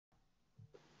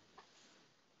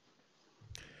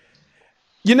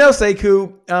You know,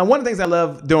 Sekou, one of the things I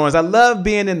love doing is I love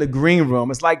being in the green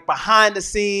room. It's like behind the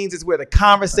scenes. It's where the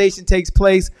conversation takes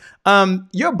place.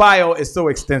 Your bio is so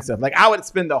extensive. Like I would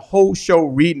spend the whole show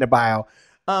reading the bio.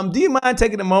 Do you mind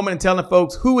taking a moment and telling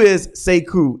folks who is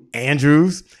Sekou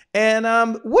Andrews and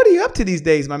what are you up to these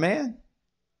days, my man?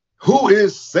 Who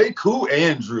is Sekou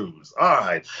Andrews? All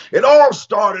right. It all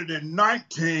started in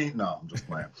 19. No, I'm just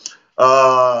playing.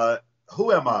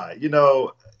 Who am I?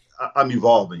 I'm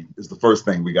evolving is the first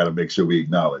thing we got to make sure we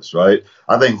acknowledge, right?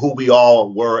 I think who we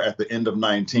all were at the end of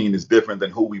 19 is different than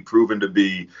who we've proven to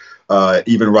be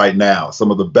even right now.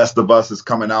 Some of the best of us is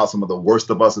coming out. Some of the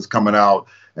worst of us is coming out.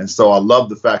 And so I love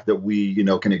the fact that we,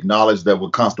 can acknowledge that we're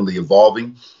constantly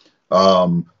evolving.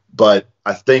 But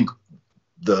I think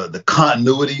the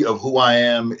continuity of who I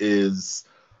am is,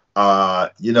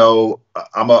 I'm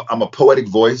a poetic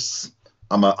voice.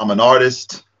 I'm an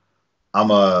artist. I'm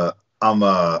a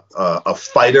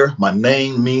fighter. My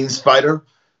name means fighter,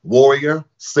 warrior,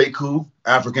 Sekou,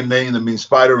 African name that means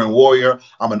fighter and warrior.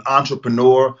 I'm an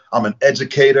entrepreneur. I'm an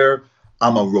educator.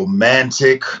 I'm a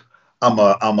romantic. I'm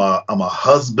a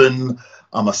husband.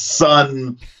 I'm a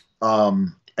son.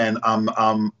 And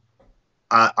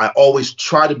I always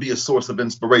try to be a source of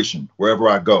inspiration wherever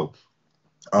I go.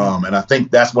 And I think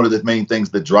that's one of the main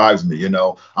things that drives me.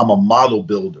 I'm a model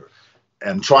builder.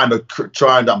 I'm I'm a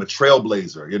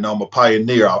trailblazer, I'm a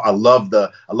pioneer. I love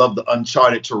the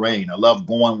uncharted terrain. I love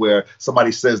going where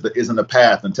somebody says there isn't a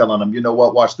path and telling them, you know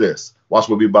what, watch this. Watch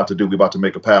what we're about to do. We're about to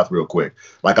make a path real quick.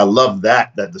 Like, I love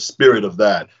that the spirit of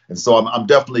that. And so I'm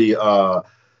definitely, all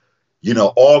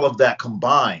of that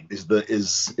combined is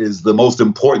the most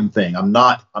important thing. I'm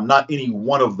not any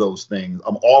one of those things.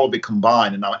 I'm all of it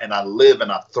combined. And I live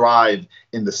and I thrive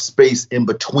in the space in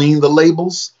between the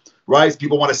labels. Right?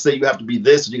 People want to say you have to be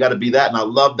this and you got to be that. And I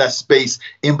love that space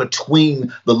in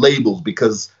between the labels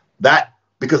because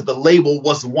the label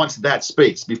was once that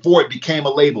space before it became a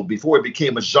label, before it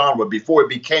became a genre, before it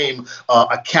became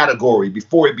a category,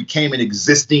 before it became an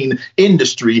existing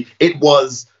industry. It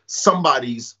was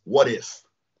somebody's what if.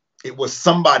 It was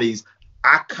somebody's,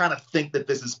 I kind of think that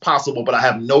this is possible, but I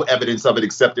have no evidence of it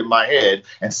except in my head.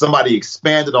 And somebody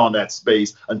expanded on that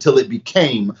space until it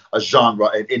became a genre,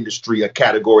 an industry, a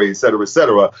category, et cetera, et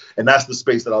cetera. And that's the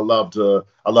space that I love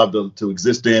to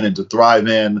exist in and to thrive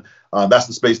in. That's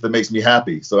the space that makes me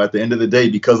happy. So at the end of the day,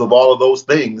 because of all of those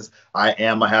things, I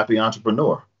am a happy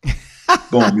entrepreneur.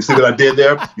 Boom. You see what I did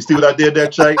there? You see what I did there,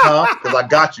 Che? Huh? Because I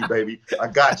got you, baby. I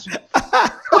got you.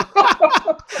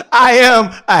 I am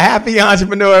a happy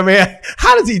entrepreneur, man.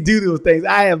 How does he do those things?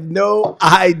 I have no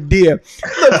idea.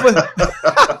 Look,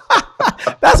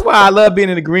 that's why I love being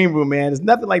in the green room, man. There's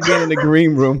nothing like being in the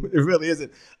green room. It really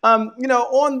isn't.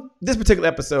 On this particular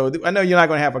episode, I know you're not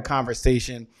going to have a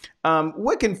conversation.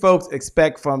 What can folks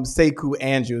expect from Sekou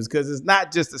Andrews? Because it's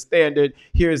not just a standard,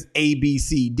 here's A, B,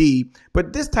 C, D,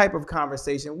 but this type of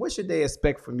conversation, what should they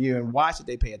expect from you and why should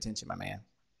they pay attention, my man?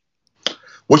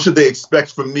 What should they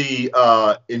expect from me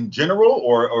in general,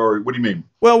 or what do you mean?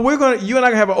 Well, you and I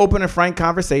are gonna have an open and frank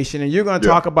conversation, and you're going to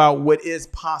talk about what is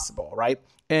possible, right?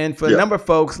 And for a number of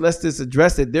folks, let's just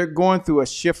address it. They're going through a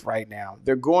shift right now.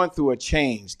 They're going through a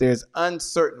change. There's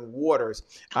uncertain waters.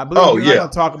 I believe you're going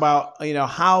to talk about,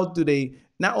 how do they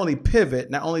not only pivot,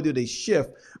 not only do they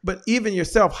shift, but even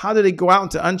yourself, how do they go out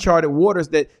into uncharted waters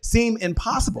that seem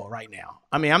impossible right now?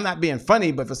 I mean, I'm not being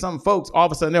funny, but for some folks, all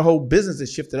of a sudden their whole business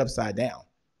is shifted upside down.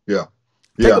 Yeah.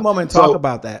 Take a moment and talk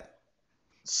about that.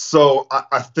 So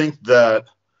I think that,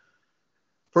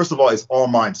 first of all, it's all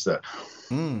mindset.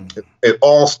 It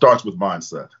all starts with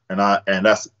mindset. And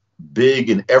that's big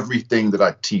in everything that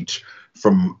I teach,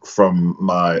 from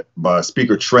my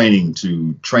speaker training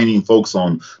to training folks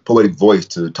on Poetic Voice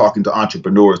to talking to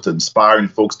entrepreneurs to inspiring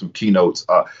folks through keynotes.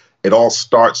 It all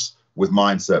starts with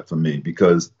mindset for me,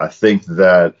 because I think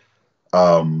that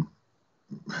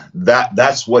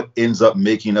that's what ends up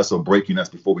making us or breaking us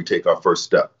before we take our first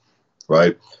step,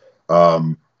 right?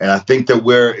 And I think that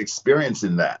we're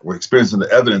experiencing that. We're experiencing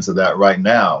the evidence of that right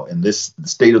now in the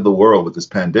state of the world with this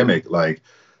pandemic. Like,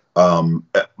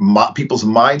 people's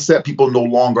mindset, people no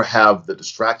longer have the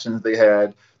distractions they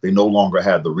had. They no longer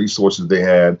had the resources they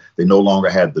had. They no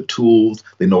longer had the tools.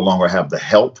 They no longer have the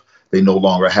help. They no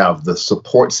longer have the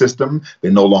support system. They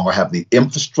no longer have the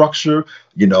infrastructure.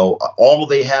 All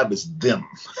they have is them,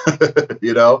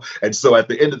 And so at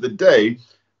the end of the day,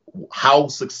 how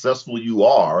successful you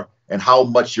are and how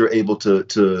much you're able to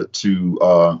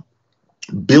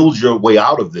build your way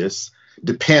out of this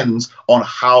depends on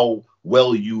how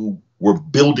well you were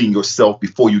building yourself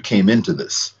before you came into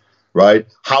this, right?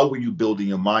 How were you building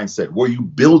your mindset? Were you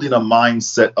building a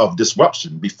mindset of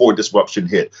disruption before disruption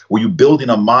hit? Were you building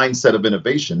a mindset of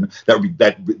innovation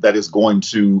that is going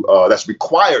to that's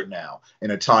required now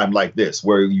in a time like this,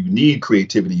 where you need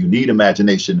creativity, you need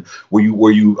imagination? Were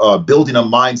you building a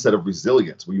mindset of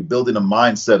resilience? Were you building a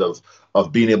mindset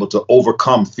of being able to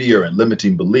overcome fear and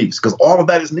limiting beliefs? Because all of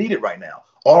that is needed right now.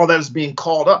 All of that is being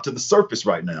called up to the surface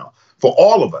right now for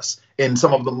all of us in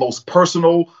some of the most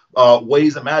personal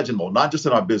ways imaginable, not just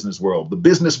in our business world. The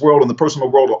business world and the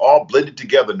personal world are all blended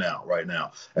together now, right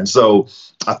now. And so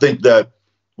I think that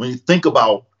when you think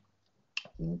about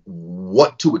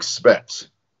what to expect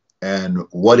and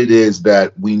what it is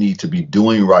that we need to be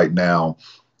doing right now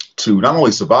to not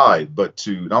only survive, but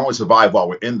to not only survive while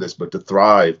we're in this, but to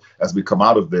thrive as we come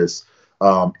out of this,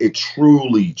 it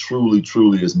truly, truly,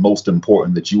 truly is most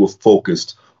important that you are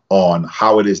focused on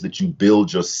how it is that you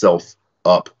build yourself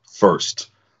up first,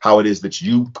 how it is that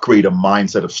you create a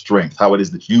mindset of strength, how it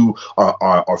is that you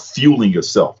are fueling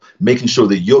yourself, making sure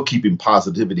that you're keeping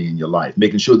positivity in your life,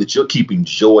 making sure that you're keeping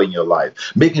joy in your life,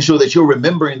 making sure that you're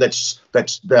remembering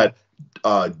that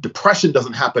depression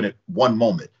doesn't happen at one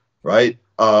moment, right?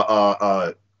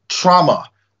 Trauma,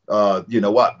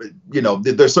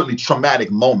 there's certainly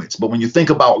traumatic moments, but when you think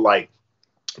about like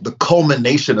the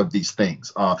culmination of these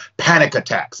things, panic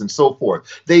attacks and so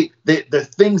forth, they're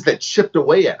things that chipped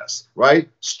away at us, right?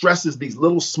 Stress is these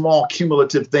little small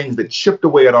cumulative things that chipped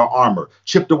away at our armor,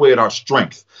 chipped away at our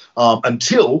strength,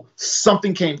 until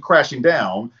something came crashing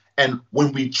down. And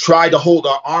when we tried to hold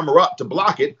our armor up to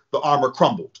block it, the armor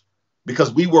crumbled,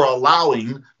 because we were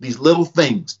allowing these little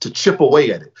things to chip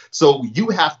away at it. So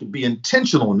you have to be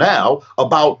intentional now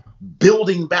about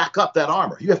building back up that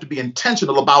armor. You have to be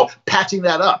intentional about patching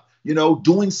that up,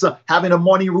 having a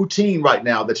morning routine right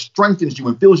now that strengthens you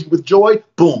and fills you with joy.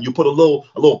 Boom, you put a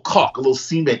little caulk, a little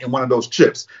cement in one of those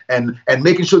chips, and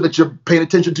making sure that you're paying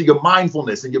attention to your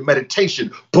mindfulness and your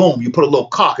meditation. Boom, you put a little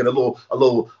caulk and a little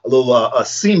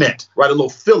cement, right? A little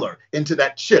filler into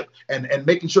that chip, and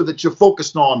making sure that you're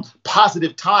focused on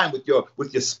positive time with your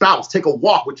spouse. Take a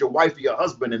walk with your wife or your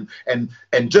husband, and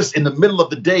just in the middle of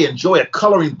the day, enjoy a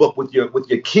coloring book with your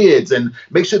kids, and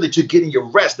make sure that you're getting your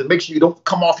rest, and make sure you don't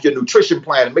come off your nutrition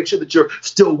plan, and make sure that you're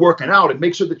still working out, and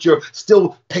make sure that you're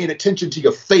still paying attention to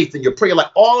your faith and your prayer.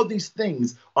 Like, all of these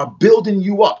things are building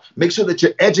you up. Make sure that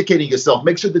you're educating yourself.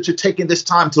 Make sure that you're taking this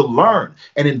time to learn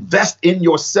and invest in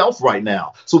yourself right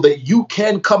now so that you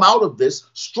can come out of this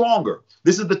stronger.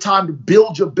 This is the time to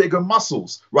build your bigger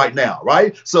muscles right now,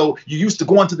 right? So you used to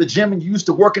go into the gym and you used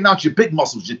to working out your big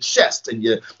muscles, your chest and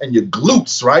your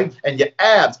glutes, right? And your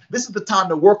abs. This is the time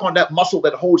to work on that muscle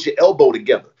that holds your elbow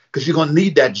together, because you're going to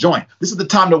need that joint. This is the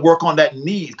time to work on that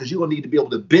knee, because you're going to need to be able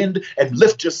to bend and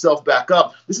lift yourself back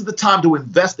up. This is the time to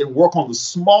invest and work on the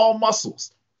small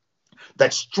muscles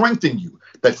that strengthen you,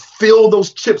 that fill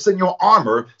those chips in your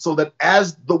armor, so that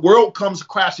as the world comes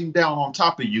crashing down on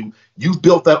top of you, you've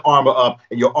built that armor up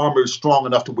and your armor is strong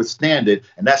enough to withstand it.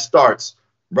 And that starts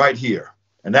right here.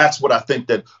 And that's what I think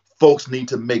that folks need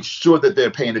to make sure that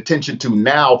they're paying attention to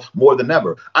now more than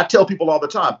ever. I tell people all the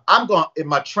time, I'm going in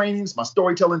my trainings, my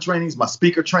storytelling trainings, my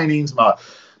speaker trainings, my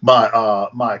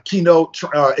keynotes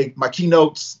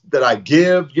that I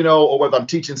give, or whether I'm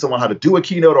teaching someone how to do a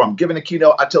keynote or I'm giving a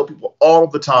keynote, I tell people all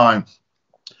the time,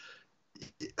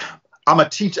 I'm a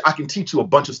teacher. I can teach you a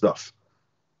bunch of stuff.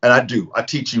 And I do. I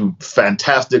teach you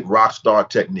fantastic rock star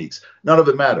techniques. None of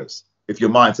it matters if your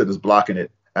mindset is blocking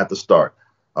it at the start.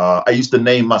 I used to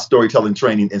name my storytelling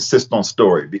training Insist on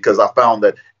Story, because I found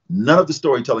that none of the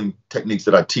storytelling techniques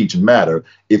that I teach matter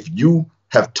if you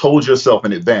have told yourself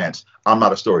in advance, I'm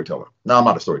not a storyteller. No, I'm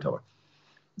not a storyteller.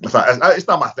 It's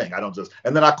not my thing. I don't just,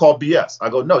 and then I call BS. I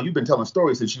go, no, you've been telling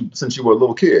stories since you were a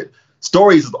little kid.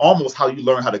 Stories is almost how you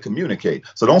learn how to communicate.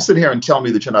 So don't sit here and tell me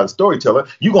that you're not a storyteller.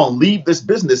 You're going to leave this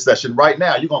business session right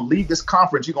now. You're going to leave this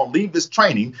conference. You're going to leave this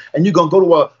training, and you're going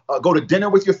to go to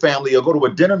dinner with your family, or go to a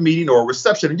dinner meeting or a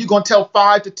reception, and you're going to tell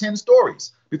 5 to 10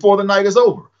 stories before the night is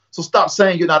over. So stop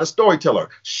saying you're not a storyteller.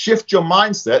 Shift your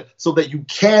mindset so that you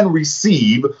can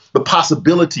receive the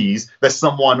possibilities that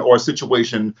someone or a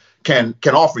situation can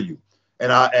offer you.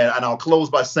 And I'll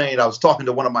close by saying, I was talking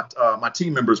to one of my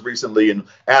team members recently and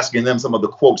asking them some of the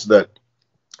quotes that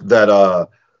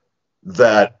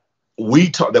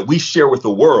we share with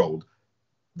the world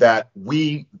that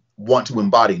we want to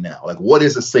embody now. Like, what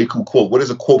is a Sekou quote? What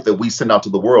is a quote that we send out to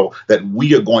the world that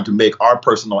we are going to make our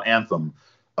personal anthem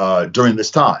during this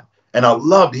time? And I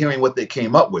loved hearing what they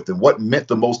came up with and what meant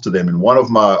the most to them. And one of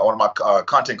my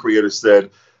content creators said,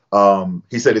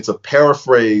 he said, it's a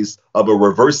paraphrase of a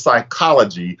reverse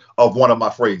psychology of one of my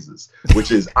phrases, which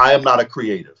is, I am not a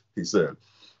creative, he said.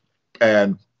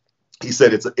 and he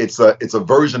said it's a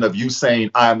version of you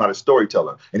saying I am not a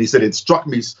storyteller. And he said it struck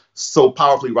me so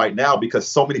powerfully right now because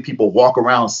so many people walk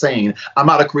around saying I'm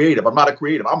not a creative, I'm not a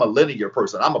creative, I'm a linear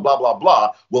person, I'm a blah blah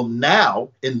blah. Well, now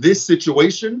in this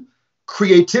situation,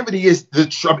 creativity is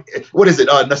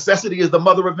necessity is the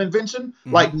mother of invention.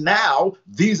 Mm-hmm. Like now,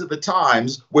 these are the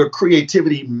times where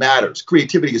creativity matters.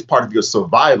 Creativity is part of your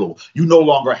survival. You no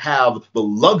longer have the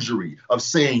luxury of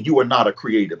saying you are not a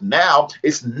creative. Now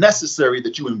it's necessary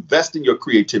that you invest in your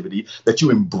creativity, that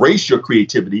you embrace your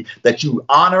creativity, that you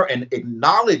honor and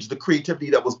acknowledge the creativity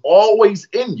that was always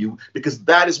in you, because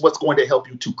that is what's going to help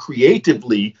you to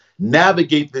creatively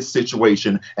navigate this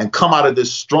situation and come out of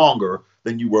this stronger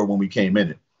than you were when we came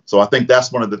in it. So I think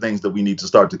that's one of the things that we need to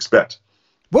start to expect.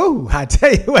 Woo, I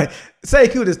tell you what,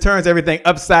 Sekou just turns everything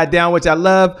upside down, which I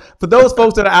love. For those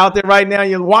folks that are out there right now,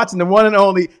 you're watching the one and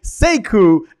only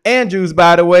Sekou Andrews,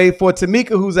 by the way. For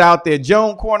Tamika, who's out there,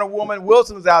 Joan Corner Woman,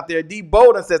 Wilson, who's out there, D.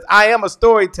 Bolden says, I am a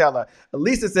storyteller.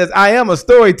 Elisa says, I am a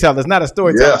storyteller. It's not a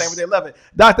storyteller thing, but they love it.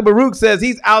 Dr. Baruch says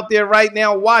he's out there right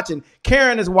now watching.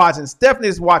 Karen is watching. Stephanie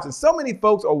is watching. So many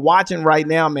folks are watching right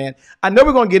now, man. I know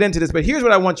we're going to get into this, but here's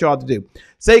what I want y'all to do.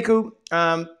 Sekou,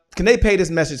 can they pay this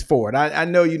message forward? I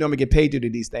know you normally get paid to do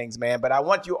these things, man, but I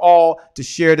want you all to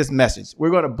share this message. We're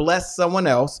going to bless someone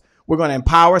else. We're going to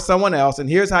empower someone else. And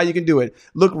here's how you can do it.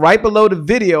 Look right below the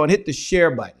video and hit the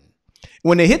share button.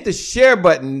 When they hit the share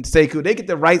button, Sekou, they get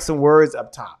to write some words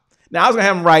up top. Now, I was going to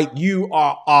have them write, you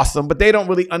are awesome, but they don't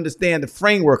really understand the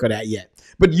framework of that yet.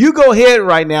 But you go ahead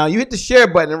right now, you hit the share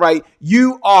button and write,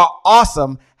 you are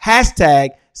awesome, hashtag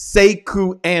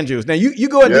Sekou Andrews. Now you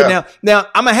go ahead and do it now.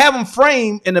 I'm gonna have them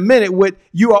frame in a minute what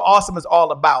you are awesome is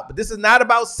all about. But this is not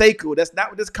about Sekou. That's not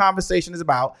what this conversation is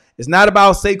about. It's not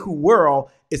about Sekou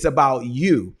world. It's about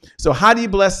you. So how do you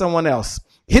bless someone else?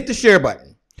 Hit the share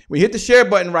button. When you hit the share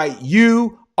button, write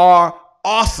you are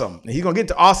awesome. And he's gonna get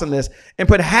to awesomeness and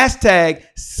put hashtag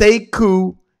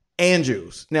Sekou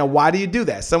Andrews. Now, why do you do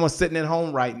that? Someone's sitting at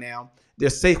home right now. They're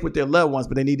safe with their loved ones,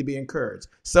 but they need to be encouraged.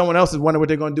 Someone else is wondering what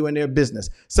they're going to do in their business.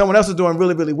 Someone else is doing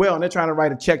really, really well, and they're trying to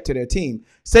write a check to their team.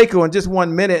 Sekou, in just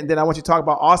 1 minute, and then I want you to talk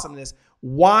about awesomeness.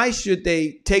 Why should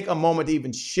they take a moment to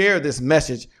even share this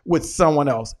message with someone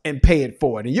else and pay it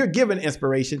forward? And you're giving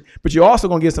inspiration, but you're also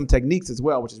going to give some techniques as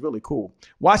well, which is really cool.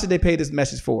 Why should they pay this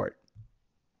message forward?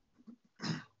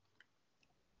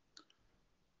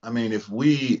 I mean, if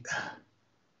we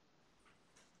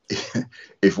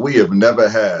have never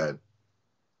had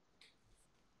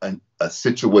a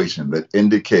situation that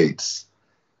indicates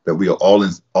that we are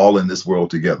all in this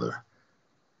world together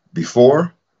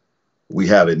before, we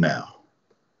have it now.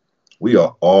 We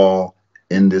are all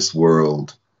in this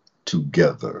world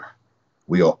together.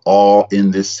 We are all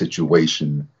in this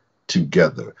situation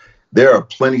together. There are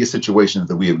plenty of situations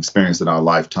that we have experienced in our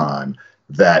lifetime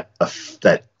that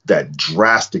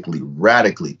drastically,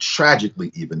 radically,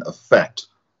 tragically even affect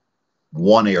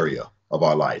one area of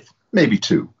our life, maybe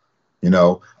two. You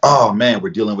know, oh man, we're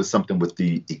dealing with something with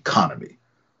the economy.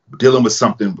 We're dealing with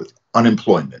something with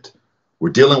unemployment.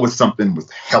 We're dealing with something with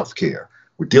healthcare.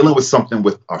 We're dealing with something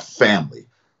with our family.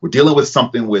 We're dealing with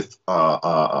something with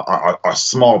our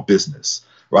small business,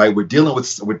 right? We're dealing with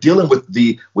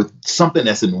something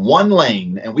that's in one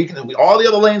lane, and all the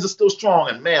other lanes are still strong,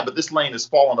 and man, but this lane is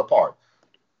falling apart.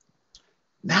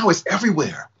 Now it's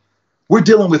everywhere. We're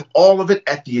dealing with all of it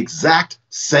at the exact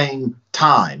same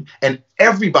time, and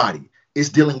everybody is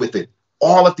dealing with it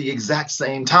all at the exact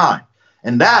same time.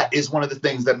 And that is one of the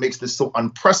things that makes this so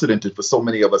unprecedented for so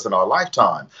many of us in our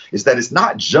lifetime, is that it's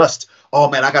not just, oh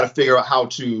man, I got to figure out how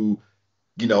to,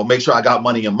 make sure I got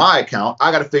money in my account.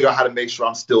 I got to figure out how to make sure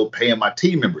I'm still paying my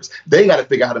team members. They got to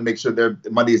figure out how to make sure their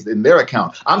money is in their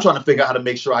account. I'm trying to figure out how to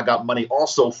make sure I got money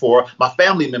also for my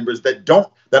family members that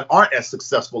aren't as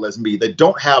successful as me, that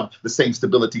don't have the same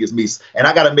stability as me. And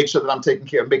I got to make sure that I'm taking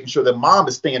care of making sure that mom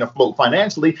is staying afloat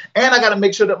financially. And I got to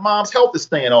make sure that mom's health is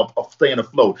staying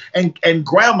afloat. And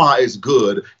grandma is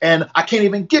good. And I can't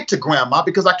even get to grandma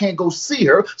because I can't go see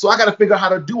her. So I got to figure out how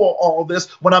to do all this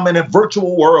when I'm in a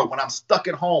virtual world, when I'm stuck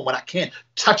at home, when I can't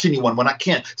touch anyone, when I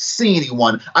can't see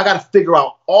anyone. I got to figure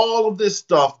out all of this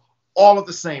stuff all at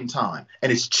the same time.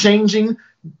 And it's changing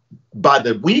by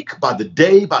the week, by the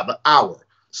day, by the hour.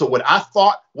 So what I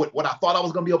thought I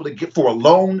was going to be able to get for a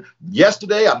loan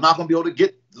yesterday, I'm not going to be able to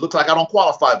get. Looks like I don't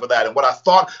qualify for that. And what I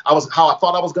thought I was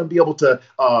going to be able to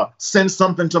send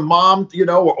something to mom,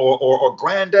 or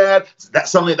granddad,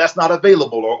 that's not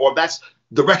available, or that's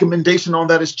the recommendation on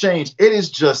that has changed. It is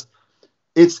just,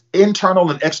 it's internal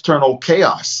and external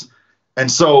chaos. And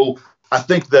so I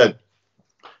think that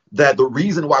the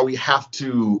reason why we have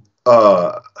to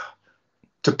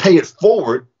pay it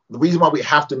forward the reason why we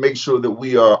have to make sure that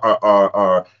we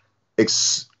are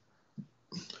here's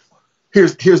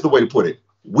the way to put it.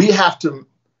 We have to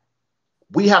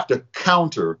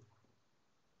counter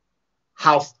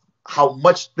how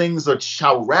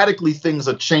radically things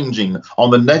are changing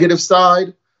on the negative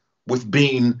side with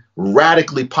being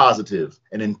radically positive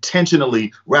and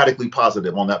intentionally radically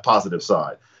positive on that positive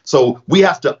side. So we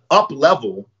have to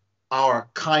up-level our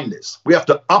kindness. We have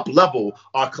to up-level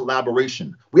our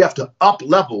collaboration. We have to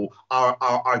up-level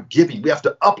our giving. We have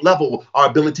to up-level our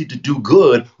ability to do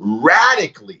good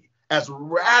radically as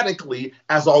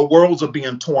our worlds are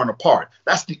being torn apart.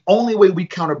 That's the only way we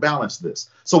counterbalance this.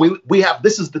 So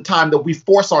this is the time that we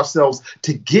force ourselves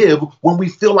to give when we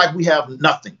feel like we have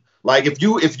nothing. Like if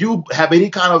you're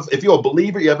a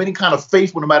believer, you have any kind of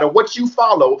faith, no matter what you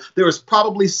follow, there is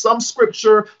probably some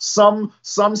scripture, some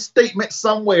statement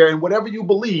somewhere in whatever you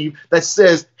believe that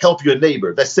says help your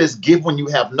neighbor, that says give when you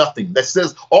have nothing, that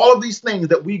says all of these things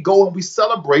that we go and we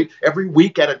celebrate every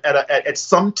week at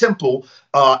some temple.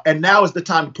 And now is the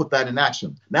time to put that in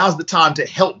action. Now is the time to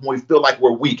help when we feel like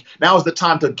we're weak. Now is the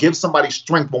time to give somebody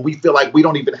strength when we feel like we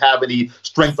don't even have any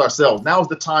strength ourselves. Now is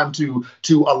the time to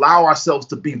allow ourselves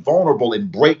to be vulnerable and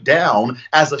break down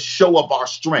as a show of our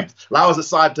strength. Now is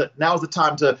the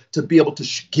time to be able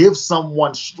to give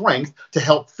someone strength to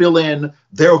help fill in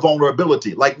their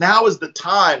vulnerability. Like now is the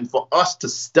time for us to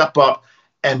step up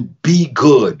and be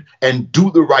good and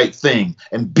do the right thing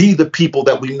and be the people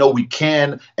that we know we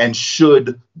can and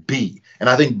should be. And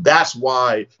I think that's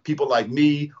why people like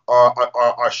me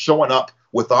are showing up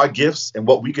with our gifts and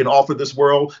what we can offer this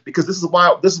world, because this is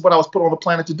what I was put on the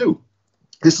planet to do.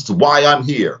 This is why I'm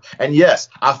here. And yes,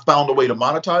 I found a way to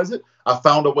monetize it. I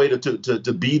found a way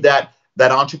to be that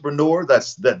entrepreneur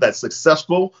that's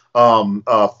successful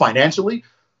financially.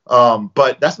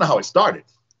 But that's not how it started.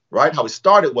 Right? How it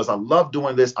started was I love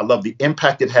doing this. I love the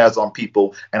impact it has on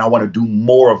people, and I want to do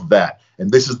more of that.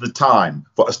 And this is the time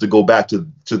for us to go back to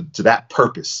that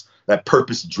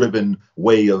purpose-driven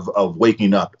way of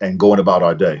waking up and going about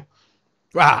our day.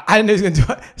 Wow, I didn't know he was going to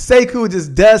do it. Sekou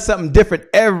just does something different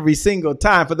every single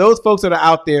time. For those folks that are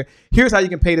out there, here's how you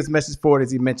can pay this message forward,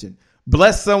 as he mentioned.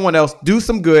 Bless someone else, do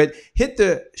some good, hit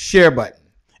the share button.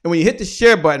 And when you hit the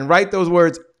share button, write those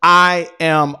words, I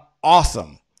am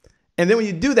awesome. And then when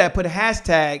you do that, put a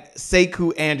hashtag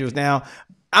Sekou Andrews. Now,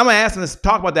 I'm going to ask him to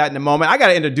talk about that in a moment. I got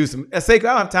to introduce him. Sekou,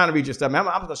 I don't have time to read your stuff, man.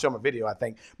 I'm going to show him a video, I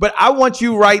think. But I want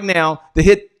you right now to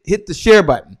hit the share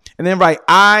button and then write,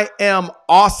 I am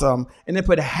awesome. And then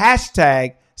put a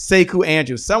hashtag Sekou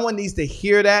Andrews. Someone needs to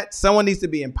hear that. Someone needs to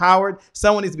be empowered.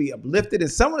 Someone needs to be uplifted.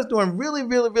 And someone is doing really,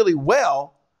 really, really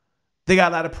well. They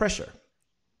got a lot of pressure.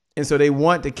 And so they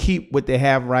want to keep what they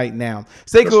have right now.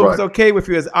 Sekou, right. It's okay with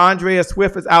you as Andrea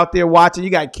Swift is out there watching. You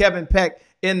got Kevin Peck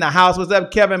in the house. What's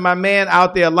up, Kevin, my man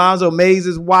out there? Alonzo Mays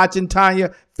is watching.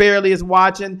 Tanya Fairley is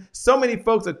watching. So many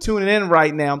folks are tuning in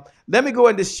right now. Let me go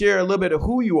ahead and just share a little bit of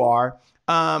who you are.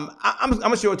 I'm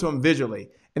going to show it to them visually.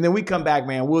 And then we come back,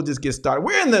 man. We'll just get started.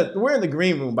 We're in the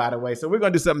green room, by the way. So we're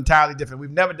going to do something entirely different.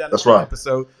 We've never done this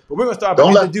episode, but we're going to start by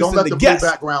introducing the guests.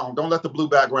 Don't let the blue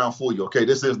background fool you. Okay,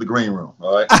 this is the green room.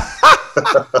 All right.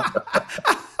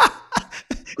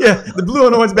 Yeah, the blue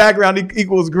and orange background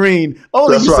equals green.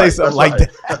 Only you say something like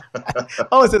that.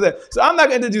 Only say that. So I'm not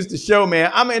going to introduce the show,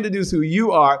 man. I'm going to introduce who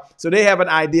you are so they have an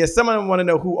idea. Some of them want to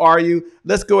know who are you.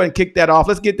 Let's go ahead and kick that off.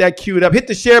 Let's get that queued up. Hit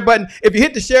the share button. If you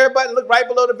hit the share button, look right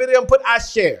below the video and put I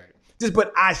shared. Just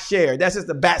put I shared. That's just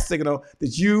a bat signal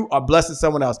that you are blessing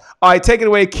someone else. All right, take it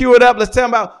away. Cue it up. Let's tell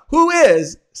them about who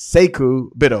is Sekou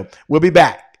Andrews. We'll be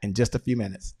back in just a few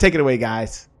minutes. Take it away,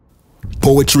 guys.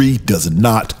 Poetry does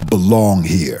not belong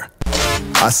here.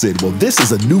 I said, well, this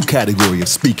is a new category of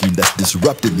speaking that's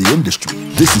disrupted the industry.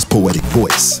 This is Poetic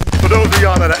Voice. For those of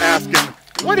y'all that are asking,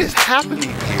 what is happening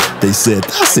here? They said,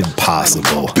 that's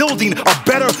impossible. Building a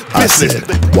better business. I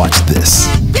said, watch this.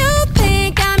 You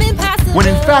think I'm impossible. When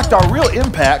in fact, our real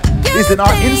impact is in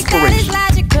our inspiration.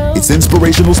 It's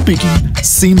inspirational speaking,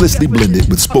 seamlessly blended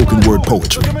with spoken word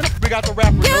poetry. We got the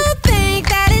rapper. You think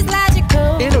that is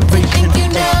logical. Innovation. You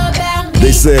know about me.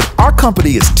 They said, our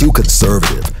company is too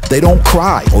conservative. They don't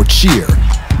cry or cheer.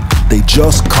 They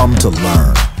just come to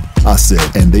learn. I said,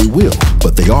 and they will,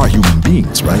 but they are human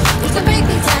beings, right? So break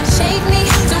me down, shake me.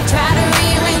 Don't try to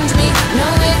rearrange me. No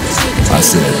way that you can I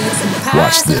said,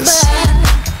 watch this.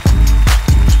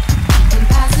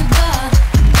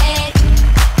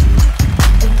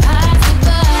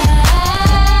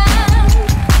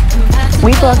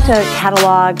 We booked a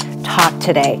catalog talk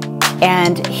today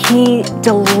and he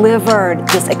delivered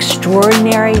this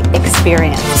extraordinary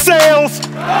experience. Sales!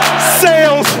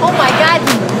 Sales! Oh my God,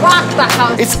 you rocked the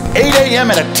house. It's 8 a.m.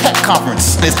 at a tech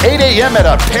conference. It's 8 a.m. at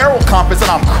a apparel conference,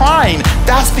 and I'm crying.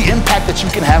 That's the impact that you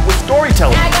can have with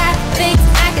storytelling. I got things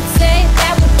I could say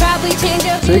that would probably change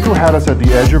your view. Sekou had us at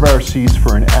the edge of our seats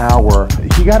for an hour.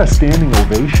 He got a standing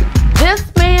ovation. This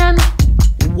man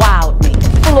wowed me,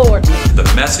 floored me. The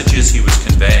messages he was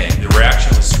conveying, the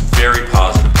reaction was very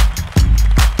positive.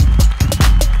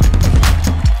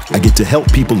 I get to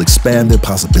help people expand their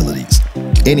possibilities.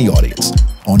 Any audience,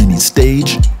 on any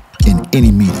stage, in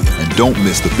any medium. And don't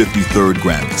miss the 53rd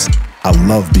Grammys. I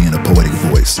love being a poetic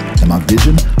voice, and my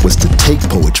vision was to take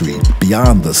poetry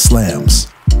beyond the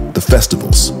slams, the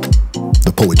festivals,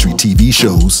 the poetry TV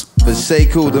shows, for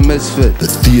Sekou the Misfit, the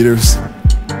theaters,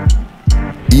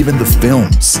 even the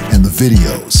films and the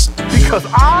videos. Because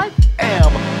I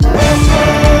am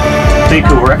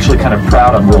Sekou, we're actually kind of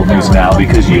proud on World News Now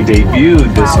because you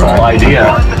debuted this whole idea.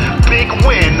 One big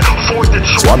win for the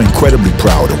So I'm incredibly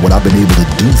proud of what I've been able to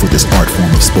do for this art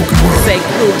form of spoken word.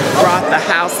 Sekou brought the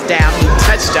house down. He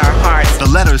touched our hearts. the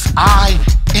letters I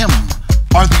am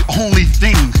are the only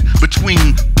thing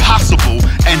between possible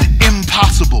and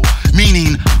impossible,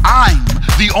 meaning I'm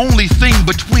the only thing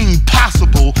between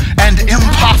possible and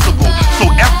impossible. So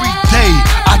every day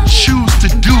I choose to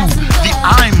do the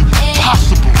I'm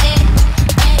possible.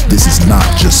 This is not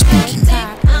just speaking.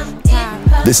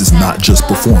 This is not just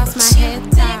performance.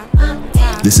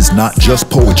 This is not just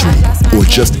poetry or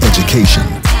just education.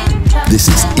 This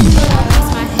is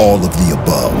all of the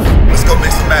above. Let's go make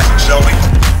some magic, shall we?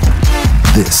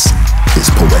 This is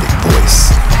Poetic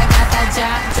Voice. I got that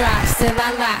job drop, still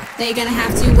I laugh. They gonna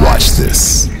have to Watch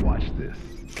this.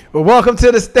 Well, welcome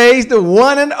to the stage, the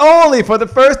one and only, for the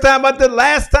first time, but the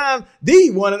last time, the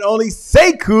one and only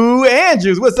Sekou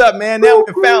Andrews. What's up, man? Now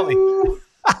we're finally,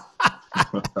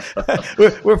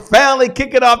 we're finally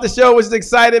kicking off the show, which is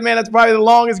exciting, man. That's probably the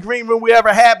longest green room we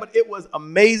ever had, but it was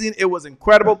amazing. It was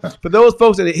incredible. For those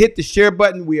folks that hit the share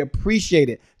button, we appreciate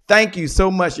it. Thank you so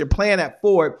much. You're playing that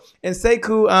forward. And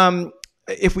Sekou,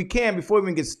 if we can, before we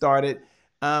even get started,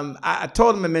 I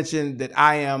told him to mention that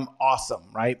I am awesome,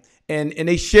 right? And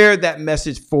they shared that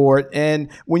message forward. And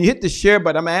when you hit the share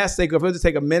button, I'm going to ask Sekou if he'll just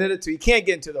take a minute or two. He can't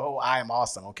get into the whole I am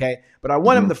awesome, okay? But I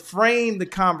want him to frame the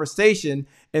conversation.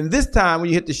 And this time, when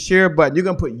you hit the share button, you're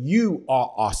going to put you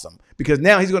are awesome. Because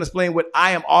now he's going to explain what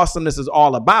I am awesomeness is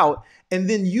all about. And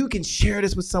then you can share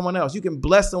this with someone else. You can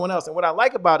bless someone else. And what I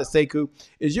like about it, Sekou,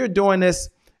 is you're doing this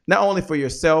not only for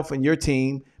yourself and your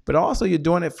team, but also you're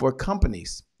doing it for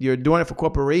companies. You're doing it for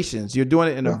corporations. You're doing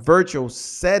it in a virtual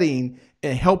setting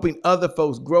and helping other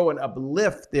folks grow and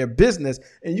uplift their business.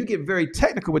 And you get very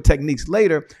technical with techniques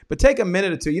later, but take a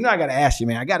minute or two. You know, I got to ask you,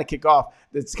 man, I got to kick off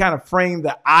this kind of frame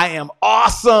that I am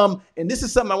awesome. And this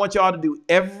is something I want y'all to do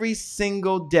every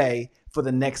single day for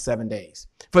the next 7 days.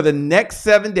 For the next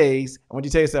 7 days, I want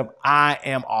you to tell yourself, I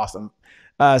am awesome.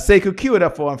 Sekou, cue it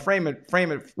up for them. Frame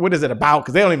it. What is it about?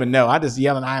 Because they don't even know. I just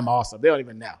yelling, I am awesome. They don't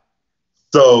even know.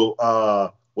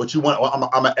 So what you want, I'm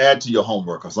going to add to your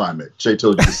homework assignment. Shay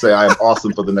told you to say I am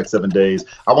awesome for the next 7 days.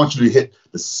 I want you to hit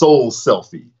the soul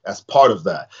selfie as part of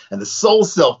that. And the soul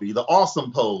selfie, the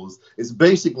awesome pose, is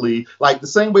basically like the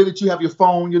same way that you have your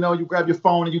phone, you know, you grab your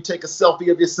phone and you take a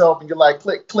selfie of yourself and you're like,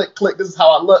 click, click, click. This is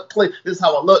how I look, click. This is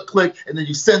how I look, click. And then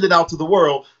you send it out to the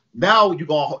world. Now you're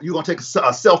gonna take a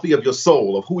selfie of your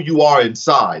soul, of who you are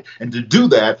inside. And to do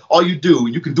that, all you do,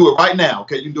 and you can do it right now,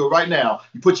 okay? You can do it right now.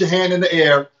 You put your hand in the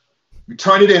air, you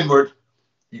turn it inward,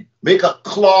 you make a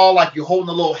claw like you're holding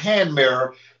a little hand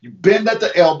mirror, you bend at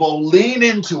the elbow, lean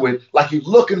into it like you're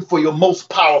looking for your most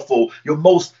powerful, your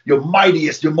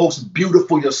mightiest, your most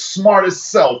beautiful, your smartest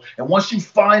self. And once you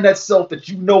find that self that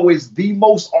you know is the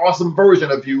most awesome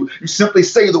version of you, you simply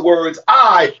say the words,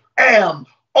 I am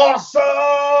awesome!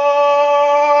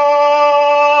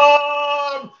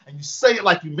 And you say it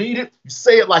like you mean it, you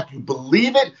say it like you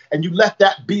believe it, and you let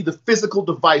that be the physical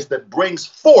device that brings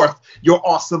forth your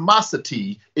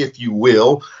awesomosity, if you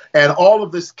will. And all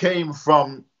of this came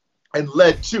from and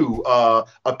led to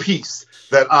a piece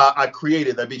that I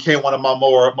created that became one of my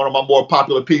more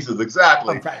popular pieces.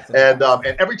 Exactly. And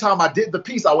every time I did the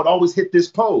piece, I would always hit this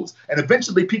pose. And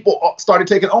eventually people started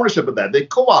taking ownership of that. They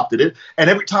co-opted it. And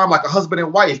every time like a husband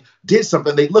and wife did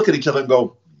something, they look at each other and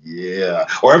go, yeah.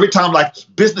 Or every time like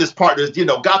business partners, you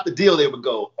know, got the deal, they would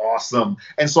go, awesome.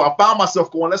 And so I found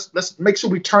myself going, let's make sure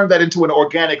we turn that into an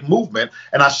organic movement.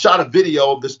 And I shot a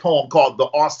video of this poem called The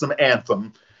Awesome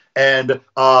Anthem. And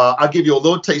I'll give you a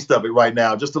little taste of it right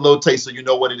now, just a little taste so you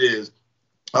know what it is.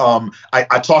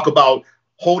 I talk about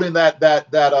holding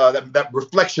that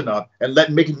reflection up and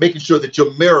making sure that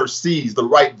your mirror sees the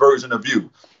right version of you.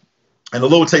 And a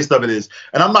little taste of it is,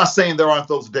 and I'm not saying there aren't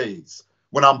those days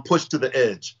when I'm pushed to the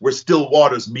edge, where still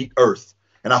waters meet earth,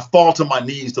 and I fall to my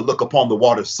knees to look upon the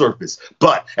water's surface.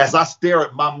 But as I stare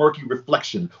at my murky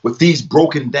reflection with these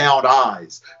broken down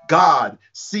eyes, God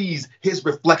sees his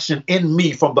reflection in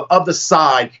me from the other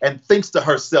side and thinks to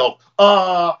herself,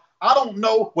 I don't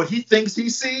know what he thinks he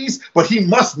sees, but he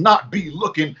must not be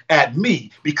looking at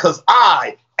me because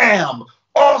I am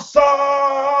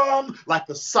awesome. Like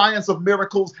the science of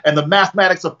miracles and the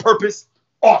mathematics of purpose,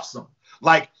 awesome.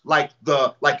 Like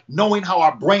knowing how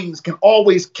our brains can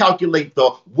always calculate the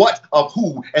what of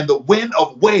who and the when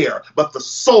of where, but the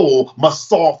soul must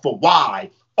solve for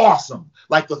why. Awesome.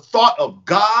 Like the thought of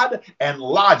God and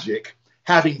logic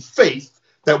having faith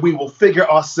that we will figure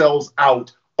ourselves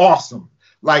out. Awesome.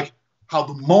 Like how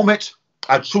the moment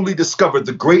I truly discovered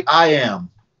the great I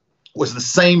am was the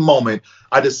same moment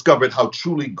I discovered how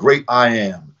truly great I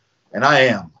am. And I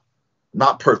am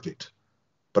not perfect,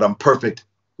 but I'm perfect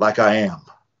like I am.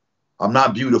 I'm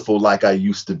not beautiful like I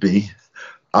used to be.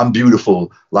 I'm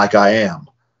beautiful like I am.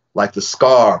 Like the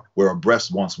scar where a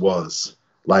breast once was.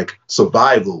 Like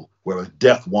survival where a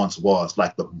death once was.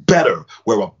 Like the better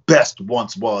where a best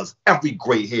once was. Every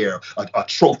gray hair, a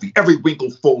trophy. Every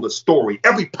wrinkle fold, a story.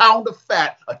 Every pound of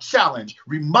fat, a challenge.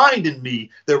 Reminding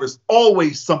me there is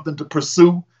always something to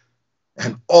pursue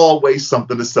and always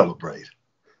something to celebrate.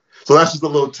 So that's just a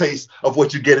little taste of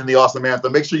what you get in The Awesome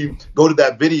Anthem. Make sure you go to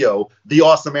that video,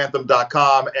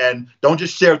 theawesomeanthem.com, and don't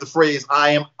just share the phrase,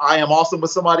 I am awesome with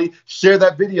somebody. Share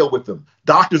that video with them.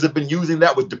 Doctors have been using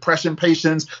that with depression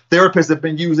patients. Therapists have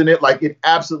been using it. Like it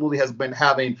absolutely has been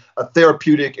having a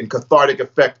therapeutic and cathartic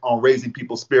effect on raising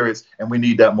people's spirits. And we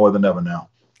need that more than ever now.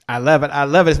 I love it. I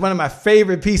love it. It's one of my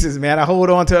favorite pieces, man. I hold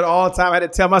on to it all the time. I had to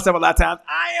tell myself a lot of times,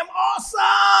 I am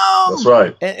awesome. That's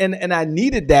right. And I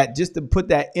needed that just to put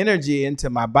that energy into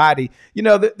my body. You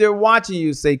know, they're watching you,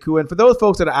 Sekou. And for those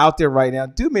folks that are out there right now,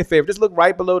 do me a favor. Just look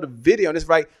right below the video and just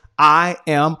write, I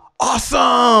am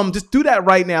awesome. Just do that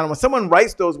right now. And when someone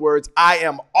writes those words, I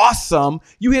am awesome,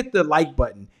 you hit the like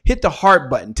button, hit the heart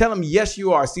button. Tell them, yes,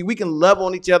 you are. See, we can love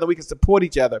on each other. We can support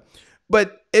each other.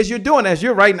 But as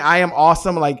you're writing, I am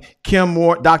awesome, like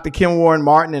Dr. Kim Warren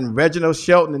Martin and Reginald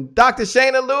Shelton and Dr.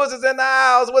 Shayna Lewis is in the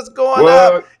house. What's going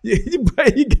on?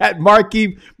 You got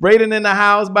Marquis Braden in the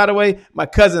house, by the way. My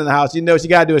cousin in the house. You know she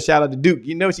got to do a shout out to Duke.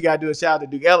 You know she got to do a shout out to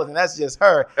Duke Ellington. That's just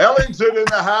her. Ellington in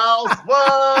the house.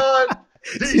 What?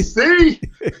 DC.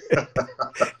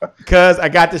 Cuz I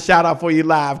got the shout out for you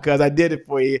live, cuz I did it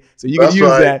for you. So you can use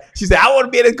that. She said, I want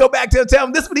to be able to go back to him and tell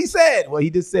him this is what he said. Well,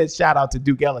 he just said shout out to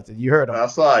Duke Ellington. You heard him.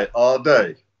 That's right. All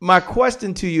day. My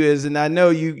question to you is, and I know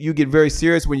you get very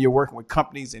serious when you're working with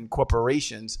companies and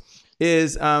corporations,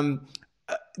 is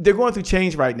they're going through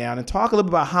change right now. And talk a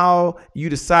little bit about how you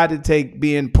decided to take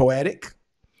being poetic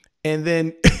and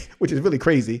then, which is really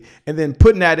crazy, and then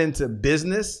putting that into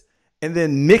business and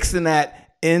then mixing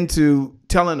that into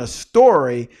telling a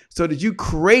story so that you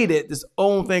created this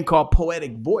own thing called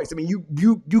Poetic Voice. I mean,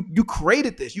 you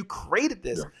created this. You created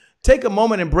this. Yeah. Take a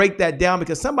moment and break that down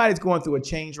because somebody's going through a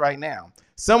change right now.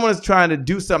 Someone is trying to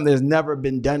do something that's never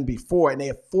been done before and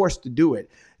they are forced to do it.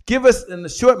 Give us, in a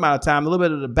short amount of time, a little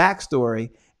bit of the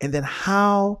backstory and then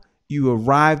how you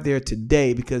arrived there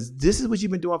today, because this is what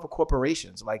you've been doing for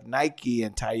corporations like Nike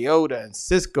and Toyota and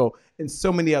Cisco and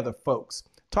so many other folks.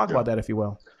 Talk about that, if you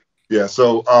will. Yeah.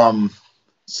 So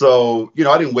you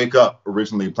know, I didn't wake up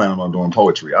originally planning on doing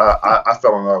poetry. I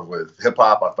fell in love with hip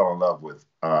hop. I fell in love with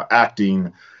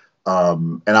acting,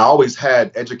 and I always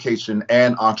had education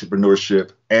and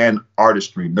entrepreneurship and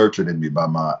artistry nurtured in me by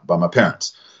my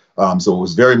parents. So it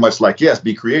was very much like, yes,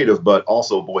 be creative, but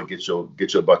also, boy, get your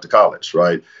butt to college,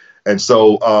 right? And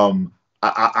so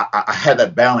I had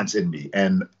that balance in me.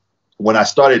 And when I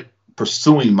started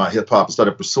pursuing my hip hop, I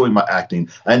started pursuing my acting,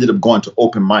 I ended up going to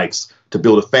open mics to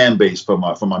build a fan base for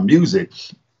my music.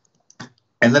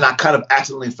 And then I kind of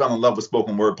accidentally fell in love with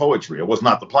spoken word poetry. It was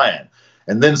not the plan.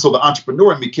 And then so the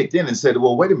entrepreneur in me kicked in and said,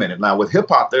 well, wait a minute. Now with hip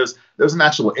hop, there's an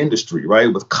actual industry,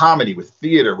 right? With comedy, with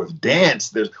theater, with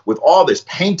dance, with all this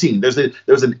painting, there's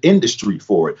an industry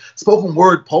for it. Spoken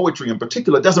word poetry in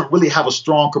particular doesn't really have a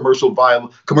strong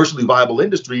commercially viable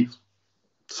industry.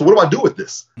 So what do I do with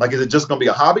this? Like, is it just going to be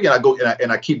a hobby and I go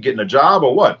and I keep getting a job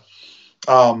or what?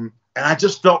 And I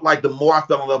just felt like the more I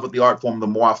fell in love with the art form, the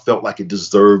more I felt like it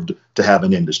deserved to have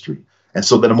an industry. And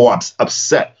so then the more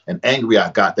upset and angry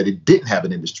I got that it didn't have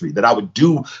an industry, that I would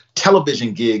do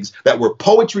television gigs that were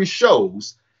poetry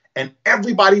shows and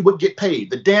everybody would get paid.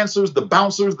 The dancers, the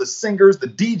bouncers, the singers, the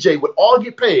DJ would all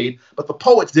get paid, but the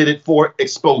poets did it for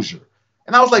exposure.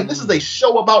 And I was like, this is a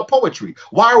show about poetry.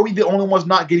 Why are we the only ones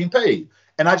not getting paid?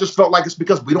 And I just felt like it's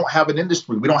because we don't have an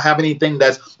industry. We don't have anything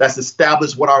that's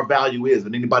established what our value is,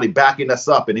 and anybody backing us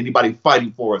up, and anybody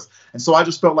fighting for us. And so I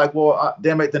just felt like, well,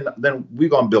 damn it, then we're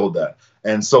gonna build that.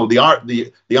 And so the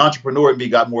entrepreneur in me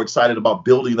got more excited about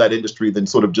building that industry than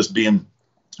sort of just being,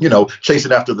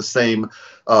 chasing after the same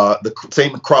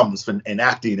crumbs in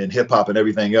acting and hip hop and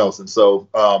everything else. And so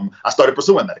I started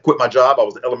pursuing that. I quit my job. I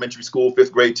was an elementary school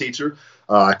 5th grade teacher.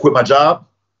 I quit my job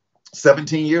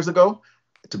 17 years ago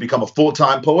to become a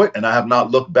full-time poet, and I have not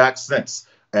looked back since.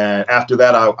 And after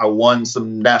that, I won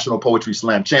some National Poetry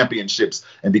Slam championships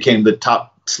and became the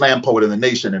top slam poet in the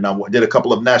nation. And I did a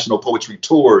couple of national poetry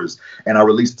tours, and I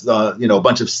released, a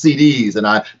bunch of CDs. And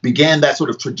I began that sort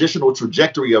of traditional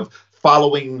trajectory of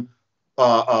following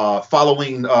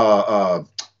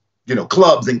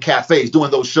clubs and cafes, doing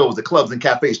those shows at clubs and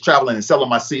cafes, traveling and selling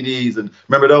my CDs. And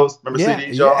remember those?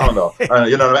 CDs, y'all? I don't know. I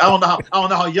don't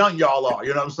know how young y'all are.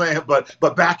 You know what I'm saying?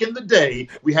 But back in the day,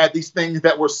 we had these things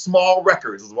that were small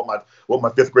records. Is what my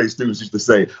 5th grade students used to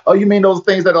say. Oh, you mean those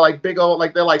things that are like big old,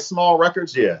 like they're like small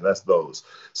records? Yeah, that's those.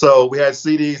 So we had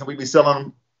CDs, and we'd be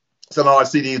selling our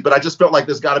CDs, but I just felt like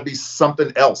there's got to be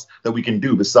something else that we can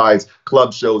do besides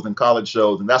club shows and college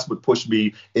shows. And that's what pushed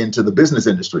me into the business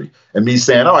industry, and me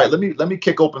saying, all right, let me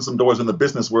kick open some doors in the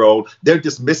business world. They're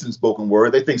dismissing spoken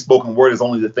word. They think spoken word is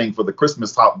only the thing for the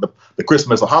Christmas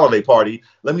or holiday party.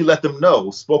 Let me let them know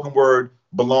spoken word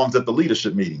belongs at the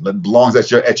leadership meeting. It belongs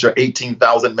at your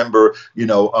 18,000 member,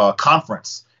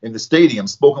 conference in the stadium.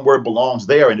 Spoken word belongs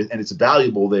there, and it's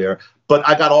valuable there. But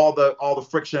I got all the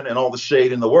friction and all the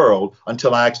shade in the world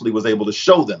until I actually was able to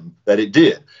show them that it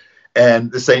did.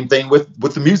 And the same thing with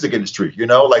the music industry,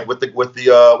 like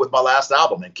with my last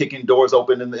album and kicking doors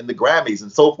open in the Grammys and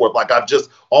so forth. Like I've just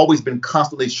always been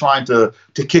constantly trying to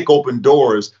kick open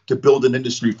doors to build an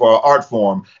industry for our art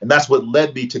form. And that's what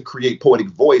led me to create Poetic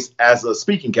Voice as a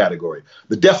speaking category.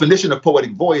 The definition of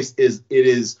Poetic Voice is it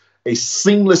is a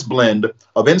seamless blend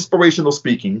of inspirational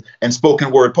speaking and spoken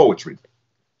word poetry.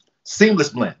 Seamless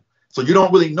blend. So you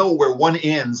don't really know where one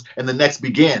ends and the next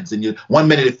begins. And 1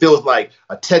 minute it feels like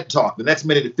a TED Talk. The next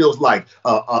minute it feels like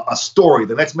a story.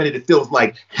 The next minute it feels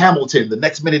like Hamilton. The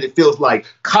next minute it feels like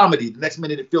comedy. The next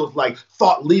minute it feels like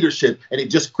thought leadership. And it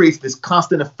just creates this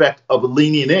constant effect of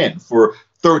leaning in for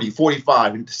 30,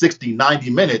 45, 60, 90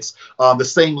 minutes, the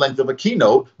same length of a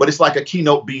keynote, but it's like a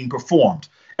keynote being performed.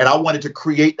 And I wanted to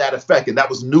create that effect, and that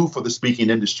was new for the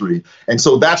speaking industry. And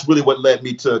so that's really what led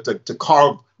me to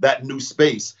carve that new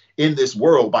space in this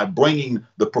world by bringing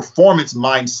the performance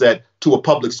mindset to a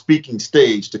public speaking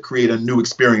stage to create a new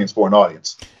experience for an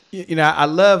audience. I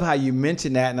love how you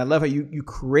mentioned that, and I love how you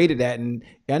created that. And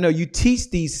I know you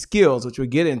teach these skills, which we'll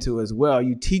get into as well.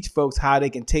 You teach folks how they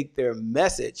can take their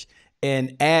message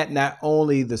and add not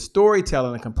only the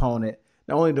storytelling component,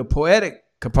 not only the poetic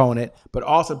component, but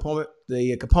also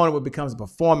the component what becomes a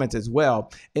performance as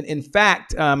well. And in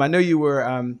fact, I know you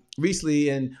were recently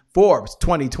in Forbes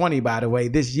 2020, by the way,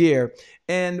 this year.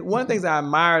 And one of the things I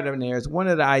admired in there is one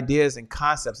of the ideas and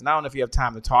concepts, and I don't know if you have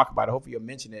time to talk about it, hopefully you'll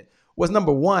mention it, was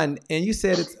number one. And you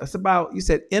said you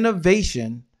said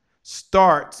innovation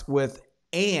starts with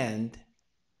and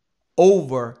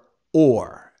over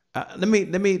or. Let me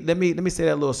say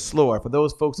that a little slower for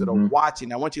those folks that are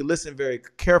watching. I want you to listen very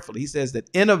carefully. He says that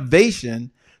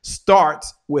innovation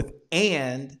starts with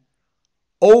and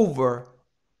over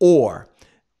or.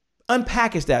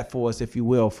 Unpackage that for us, if you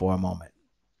will, for a moment,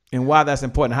 and why that's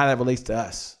important, how that relates to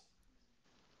us.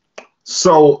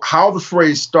 So how the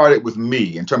phrase started with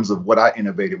me in terms of what I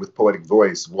innovated with Poetic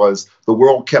Voice was the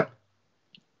world kept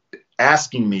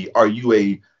asking me, are you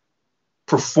a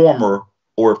performer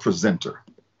or a presenter?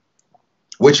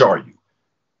 Which are you?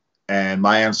 And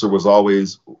my answer was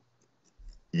always,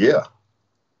 yeah.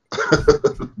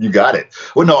 You got it.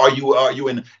 Well, no, are you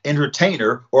an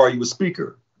entertainer or are you a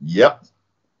speaker? Yep.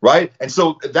 Right. And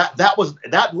so that was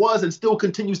and still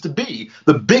continues to be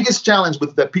the biggest challenge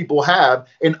that people have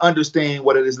in understanding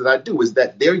what it is that I do, is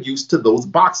that they're used to those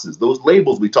boxes, those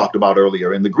labels we talked about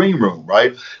earlier in the green room.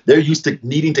 Right. They're used to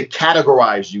needing to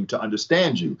categorize you to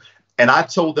understand you. And I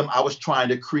told them I was trying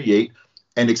to create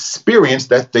an experience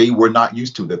that they were not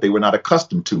used to, that they were not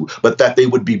accustomed to, but that they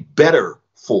would be better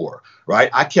for. Right.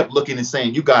 I kept looking and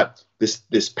saying, you got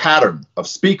this pattern of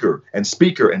speaker and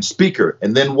speaker and speaker.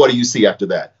 And then what do you see after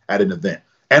that at an event?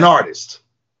 An artist,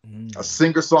 a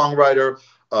singer-songwriter,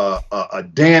 a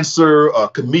dancer, a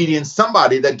comedian,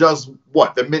 somebody that does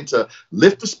what? They're meant to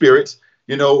lift the spirits,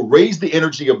 You know, raise the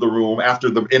energy of the room after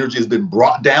the energy has been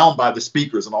brought down by the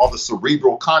speakers and all the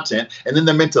cerebral content. And then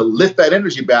they're meant to lift that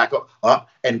energy back up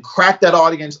and crack that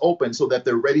audience open so that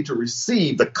they're ready to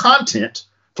receive the content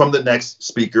from the next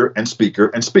speaker and speaker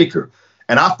and speaker.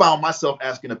 And I found myself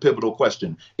asking a pivotal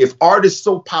question. If art is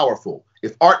so powerful,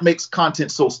 if art makes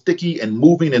content so sticky and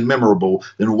moving and memorable,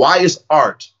 then why is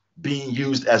art being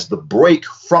used as the break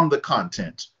from the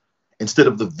content instead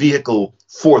of the vehicle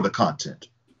for the content?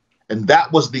 And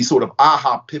that was the sort of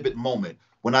aha pivot moment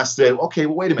when I said, okay,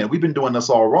 well, wait a minute, we've been doing this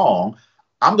all wrong.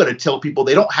 I'm going to tell people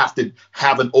they don't have to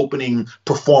have an opening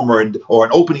performer or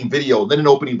an opening video, then an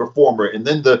opening performer, and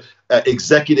then the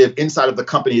executive inside of the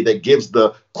company that gives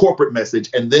the corporate message,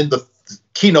 and then the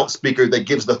keynote speaker that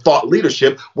gives the thought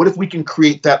leadership. What if we can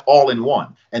create that all in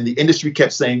one? And the industry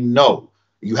kept saying, no,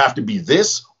 you have to be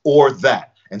this or that.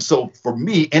 And so for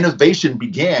me, innovation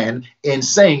began in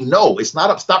saying, no, it's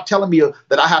not stop telling me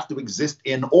that I have to exist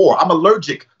in or. I'm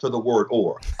allergic to the word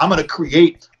or. I'm going to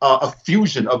create a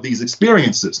fusion of these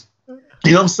experiences. You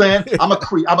know what I'm saying? I'm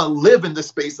going to live in the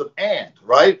space of and,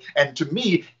 right? And to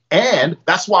me, and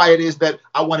that's why it is that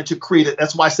I wanted to create it.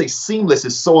 That's why I say seamless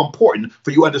is so important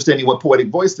for you understanding what poetic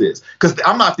voice is. Because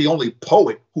I'm not the only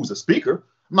poet who's a speaker.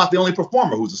 I'm not the only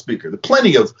performer who's a speaker. There are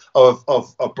plenty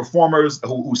of performers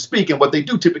who speak, and what they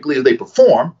do typically is they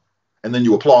perform, and then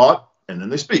you applaud, and then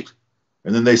they speak.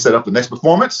 And then they set up the next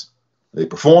performance, they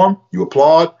perform, you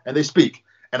applaud, and they speak.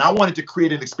 And I wanted to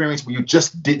create an experience where you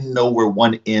just didn't know where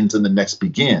one ends and the next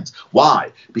begins.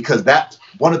 Why? Because that's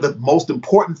one of the most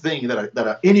important things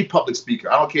that any public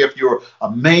speaker, I don't care if you're a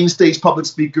main stage public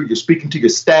speaker, you're speaking to your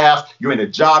staff, you're in a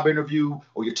job interview,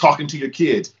 or you're talking to your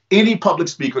kids. Any public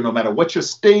speaker, no matter what your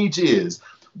stage is,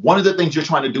 one of the things you're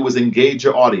trying to do is engage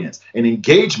your audience. And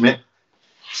engagement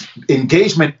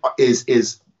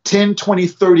is 10, 20,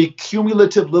 30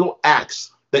 cumulative little acts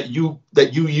that you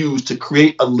use to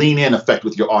create a lean in effect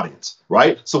with your audience,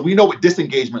 right? So we know what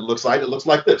disengagement looks like. It looks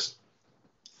like this.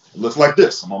 It looks like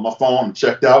this. I'm on my phone, I'm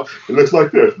checked out. It looks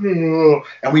like this.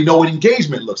 And we know what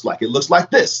engagement looks like. It looks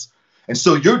like this. And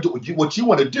so what you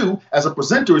want to do as a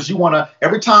presenter is you want to,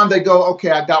 every time they go,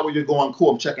 okay, I got where you're going, cool,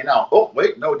 I'm checking out. Oh,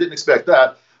 wait, no, didn't expect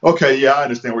that. Okay, yeah, I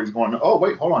understand where he's going. Oh,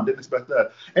 wait, hold on, didn't expect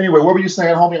that. Anyway, what were you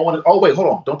saying, homie? Oh, wait, hold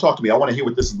on, don't talk to me. I want to hear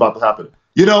what this is about to happen.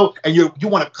 You know, and you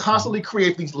want to constantly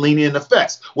create these lean-in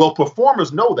effects. Well,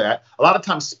 performers know that. A lot of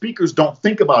times speakers don't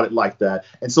think about it like that.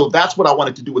 And so that's what I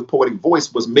wanted to do with Poetic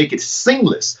Voice, was make it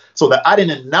seamless so that I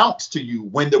didn't announce to you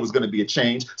when there was going to be a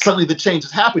change. Suddenly the change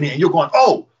is happening and you're going,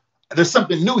 oh, there's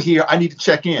something new here. I need to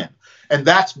check in. And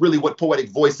that's really what Poetic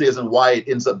Voice is and why it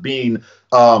ends up being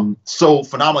so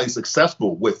phenomenally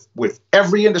successful with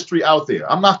every industry out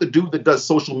there. I'm not the dude that does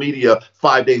social media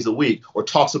 5 days a week or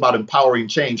talks about empowering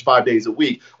change 5 days a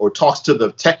week or talks to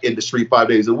the tech industry 5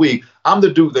 days a week. I'm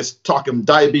the dude that's talking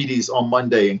diabetes on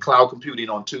Monday and cloud computing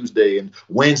on Tuesday, and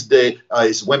Wednesday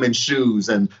is women's shoes,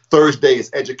 and Thursday is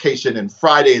education, and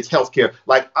Friday it's healthcare.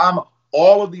 Like, I'm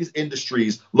all of these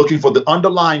industries looking for the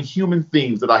underlying human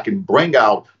themes that I can bring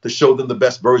out to show them the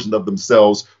best version of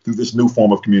themselves through this new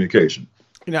form of communication.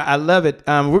 You know, I love it.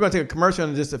 We're going to take a commercial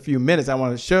in just a few minutes. I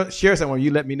want to share something.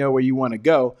 You let me know where you want to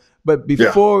go. But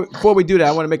before we do that,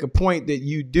 I want to make a point that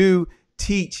you do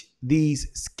teach these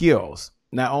skills,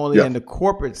 not only in the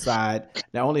corporate side,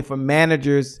 not only for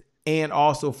managers and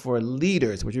also for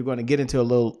leaders, which you're going to get into a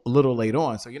little later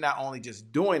on. So you're not only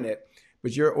just doing it,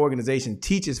 but your organization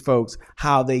teaches folks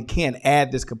how they can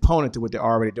add this component to what they're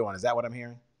already doing. Is that what I'm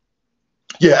hearing?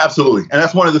 Yeah, absolutely. And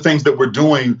that's one of the things that we're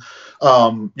doing,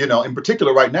 in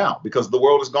particular right now, because the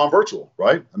world has gone virtual,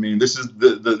 right? I mean, this is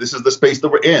the space that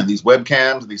we're in, these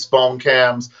webcams, these phone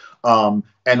cams.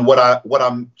 And what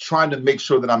I'm trying to make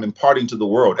sure that I'm imparting to the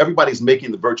world, everybody's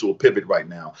making the virtual pivot right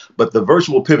now, but the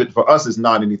virtual pivot for us is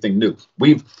not anything new.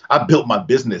 I built my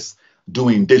business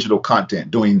doing digital content,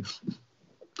 doing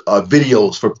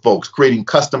videos for folks, creating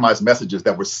customized messages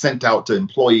that were sent out to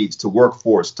employees, to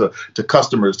workforce, to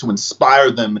customers, to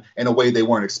inspire them in a way they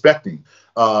weren't expecting.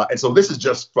 And so this is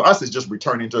just, for us, it's just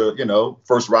returning to,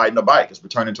 first riding a bike. It's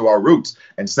returning to our roots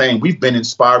and saying we've been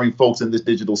inspiring folks in this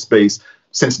digital space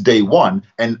since day one.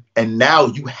 And now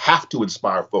you have to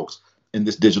inspire folks in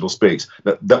this digital space.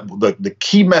 The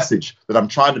key message that I'm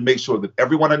trying to make sure that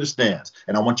everyone understands,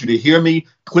 and I want you to hear me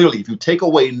clearly, if you take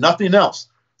away nothing else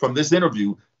from this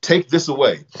interview, take this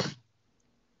away.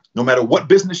 No matter what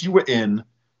business you are in,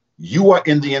 you are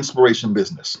in the inspiration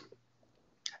business.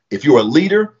 If you're a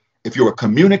leader, if you're a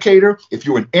communicator, if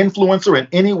you're an influencer in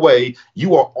any way,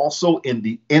 you are also in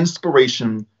the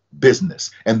inspiration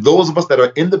business. And those of us that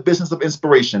are in the business of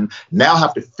inspiration now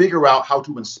have to figure out how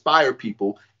to inspire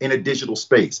people in a digital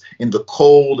space, in the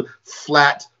cold,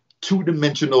 flat,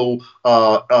 two-dimensional,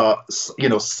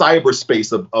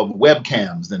 cyberspace of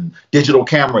webcams and digital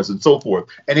cameras and so forth.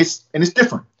 And it's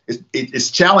different. It's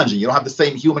challenging. You don't have the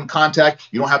same human contact.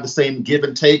 You don't have the same give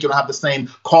and take. You don't have the same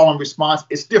call and response.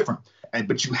 It's different.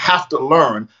 But you have to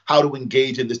learn how to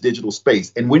engage in this digital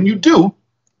space. And when you do,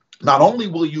 not only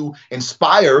will you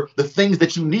inspire the things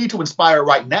that you need to inspire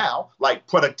right now, like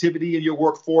productivity in your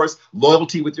workforce,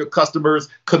 loyalty with your customers,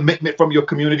 commitment from your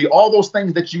community, all those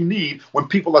things that you need when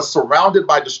people are surrounded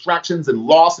by distractions and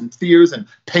loss and fears and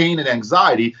pain and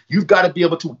anxiety, you've got to be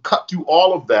able to cut through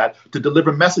all of that to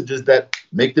deliver messages that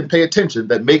make them pay attention,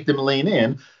 that make them lean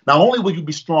in. Not only will you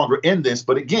be stronger in this,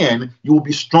 but again, you will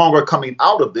be stronger coming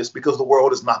out of this because the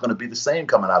world is not going to be the same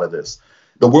coming out of this.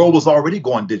 The world was already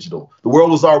going digital. The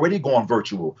world was already going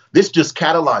virtual. This just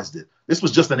catalyzed it. This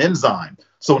was just an enzyme.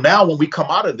 So now when we come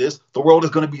out of this, the world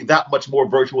is going to be that much more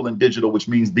virtual and digital, which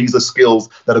means these are skills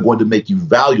that are going to make you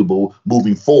valuable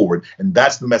moving forward. And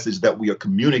that's the message that we are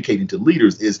communicating to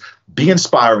leaders is be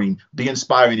inspiring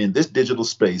in this digital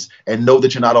space and know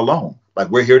that you're not alone. Like,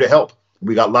 we're here to help.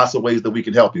 We got lots of ways that we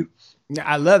can help you. Yeah,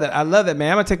 I love that. I love that,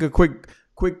 man. I'm going to take a quick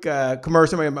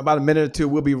commercial, maybe about a minute or two.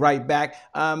 We'll be right back.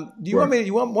 Do you want me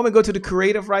to go to the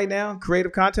creative right now?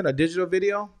 Creative content or digital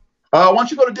video? Why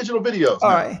don't you go to digital videos?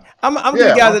 All right. I'm going to give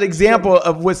you guys an example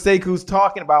of what Sekou's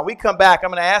talking about. When we come back, I'm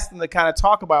going to ask them to kind of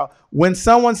talk about when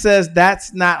someone says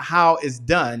that's not how it's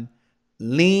done,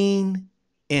 lean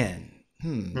in.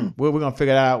 We're going to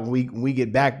figure that out when we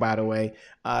get back, by the way,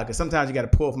 because sometimes you got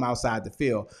to pull from outside the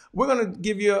field. We're going to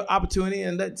give you an opportunity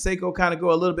and let Sekou kind of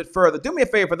go a little bit further. Do me a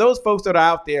favor. For those folks that are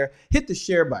out there, hit the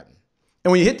share button.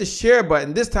 And when you hit the share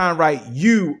button, this time write,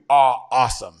 "You are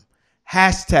awesome."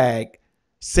 Hashtag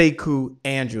Sekou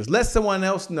Andrews. Let someone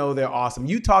else know they're awesome.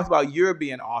 You talked about you're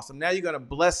being awesome. Now you're going to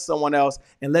bless someone else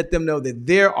and let them know that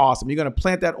they're awesome. You're going to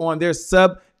plant that on their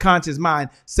subconscious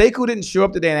mind. Sekou didn't show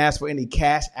up today and ask for any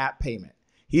Cash App payment.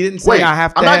 He didn't say I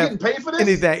have to have getting paid for this?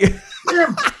 Anything. He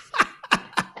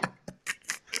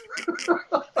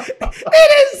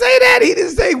didn't say that. He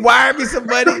didn't say wire me some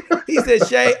money. He said,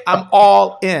 Shay, I'm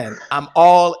all in. I'm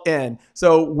all in.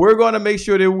 So we're going to make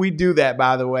sure that we do that,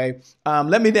 by the way.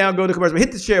 Let me now go to commercial.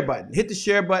 Hit the share button. Hit the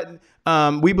share button.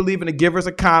 We believe in a giver's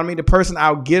economy. The person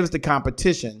outgives the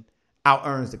competition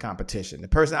out-earns the competition. The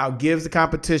person outgives the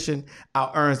competition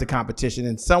out-earns the competition.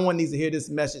 And someone needs to hear this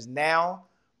message now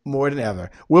more than ever.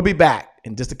 We'll be back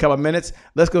in just a couple of minutes.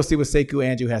 Let's go see what Sekou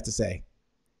Andrews has to say.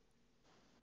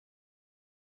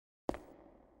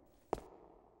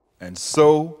 And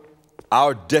so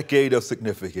our decade of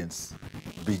significance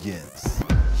begins.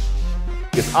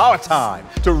 It's our time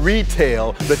to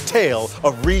retell the tale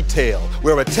of retail,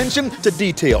 where attention to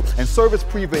detail and service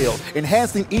prevail,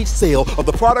 enhancing each sale of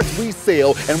the products we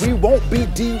sell, and we won't be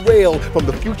derailed from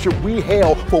the future we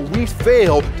hail, for we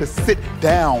fail to sit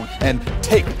down and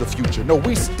take the future. No,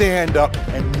 we stand up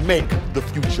and make the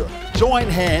future. Join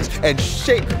hands and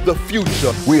shape the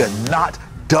future. We are not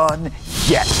done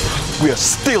yet. We are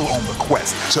still on the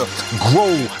quest to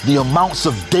grow the amounts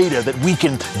of data that we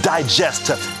can digest,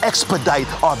 to expedite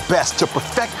our best, to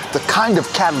perfect the kind of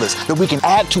catalyst that we can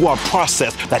add to our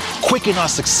process that quicken our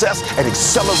success and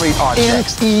accelerate our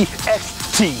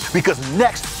NEXT, because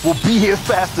next will be here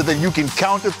faster than you can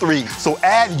count to 3. So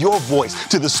add your voice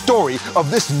to the story of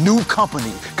this new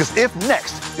company, because if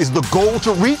next is the goal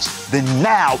to reach, then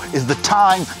now is the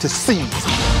time to seize.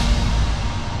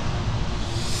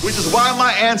 Which is why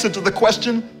my answer to the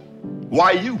question,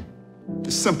 why you,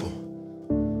 is simple.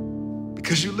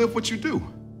 Because you live what you do.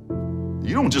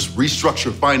 You don't just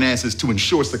restructure finances to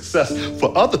ensure success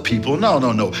for other people. No.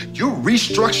 You're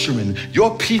restructuring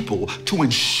your people to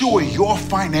ensure your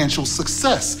financial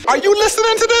success. Are you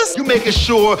listening to this? You're making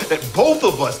sure that both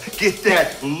of us get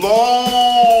that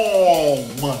long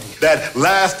money, that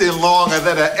lasting longer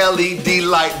than an LED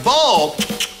light bulb.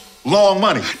 Long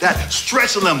money. That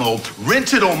stretch limo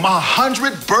rented on my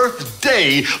 100th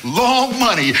birthday. Long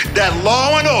money. That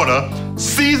Law and Order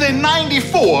season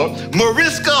 94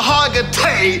 Mariska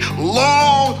Hargitay.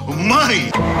 Long money.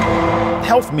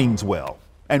 Health means well,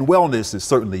 and wellness is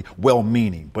certainly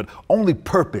well-meaning, but only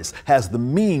purpose has the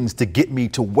means to get me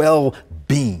to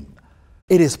well-being.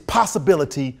 It is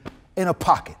possibility in a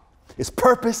pocket. It's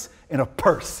purpose in a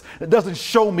purse. It doesn't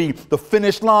show me the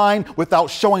finish line without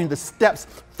showing the steps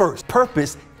first.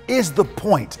 Purpose is the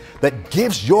point that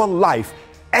gives your life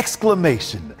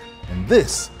exclamation. And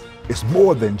this is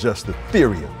more than just the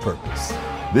theory of purpose.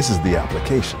 This is the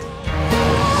application.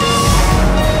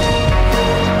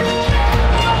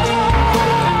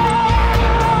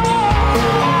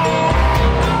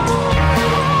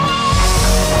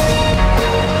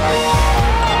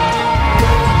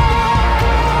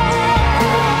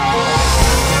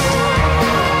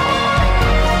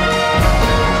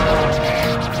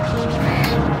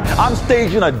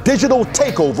 staging a digital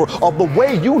takeover of the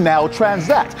way you now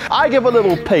transact. I give a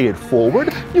little pay it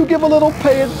forward, you give a little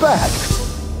pay it back.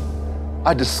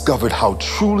 I discovered how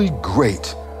truly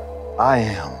great I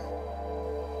am.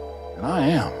 And I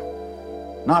am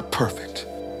not perfect,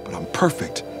 but I'm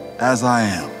perfect as I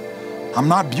am. I'm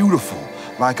not beautiful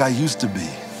like I used to be.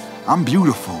 I'm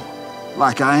beautiful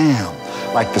like I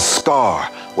am. Like the scar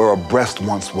where a breast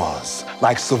once was.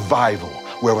 Like survival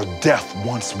where a death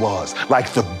once was.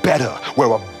 Like the better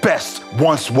where a best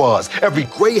once was. Every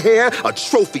gray hair, a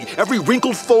trophy. Every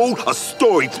wrinkled fold, a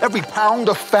story. Every pound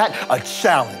of fat, a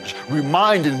challenge.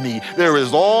 Reminding me there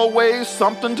is always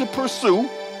something to pursue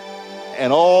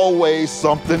and always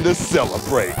something to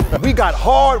celebrate. We got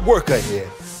hard work ahead.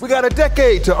 We got a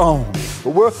decade to own.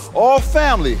 But we're all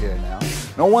family here now.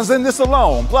 No one's in this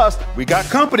alone. Plus, we got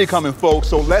company coming, folks,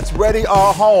 so let's ready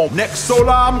our home. Next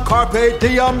solam carpe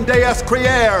diem deus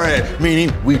creare.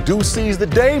 Meaning, we do seize the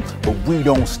day, but we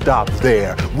don't stop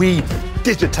there. We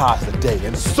digitize the day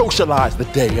and socialize the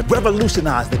day and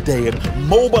revolutionize the day and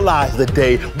mobilize the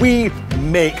day. We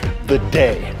make the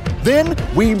day. Then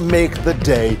we make the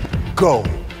day go.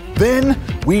 Then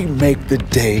we make the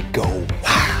day go.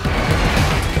 Wow.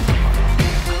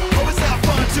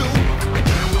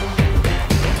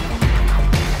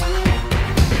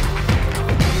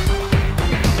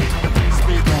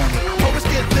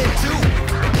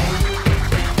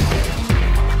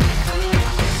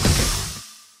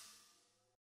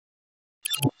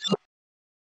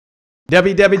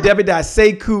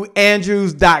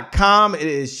 www.sekouandrews.com. It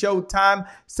is showtime.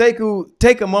 Sekou,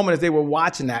 take a moment as they were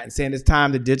watching that and saying it's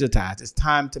time to digitize. It's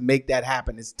time to make that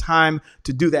happen. It's time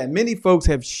to do that. Many folks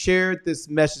have shared this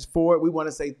message forward. We want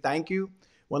to say thank you. We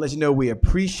want to let you know we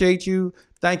appreciate you.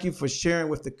 Thank you for sharing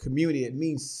with the community. It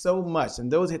means so much.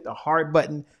 And those hit the heart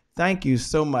button, thank you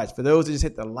so much. For those that just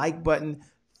hit the like button,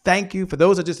 thank you. For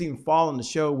those that just even following the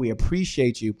show, we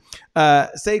appreciate you.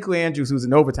 Sekou Andrews, who's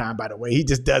in overtime, by the way, he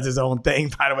just does his own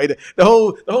thing, by the way. The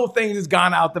whole thing has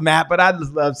gone out the map, but I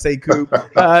just love Sekou.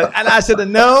 And I should have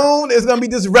known it's going to be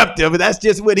disruptive, but that's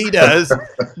just what he does.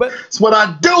 But it's what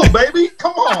I do, baby.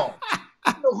 Come on.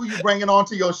 You know who you bringing on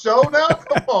to your show now?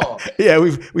 Come on. Yeah,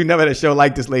 we've never had a show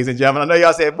like this, ladies and gentlemen. I know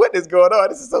y'all said, what is going on?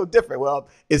 This is so different. Well,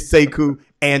 it's Sekou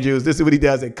Andrews. This is what he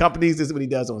does at companies. This is what he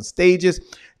does on stages.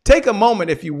 Take a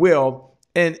moment, if you will,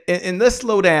 and let's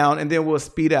slow down, and then we'll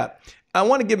speed up. I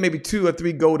want to give maybe 2 or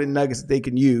 3 golden nuggets that they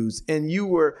can use. And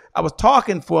I was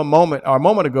talking for a moment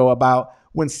ago about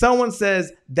when someone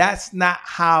says, that's not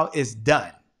how it's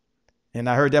done. And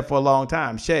I heard that for a long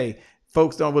time. Shay,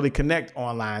 folks don't really connect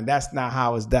online. That's not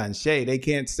how it's done. Shay, they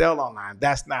can't sell online.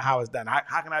 That's not how it's done.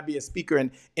 How can I be a speaker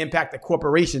and impact a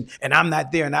corporation and I'm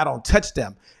not there and I don't touch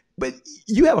them? But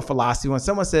you have a philosophy. When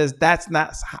someone says that's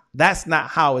not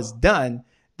how it's done,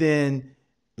 then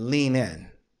lean in.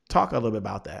 Talk a little bit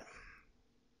about that.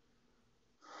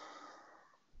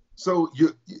 So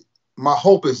my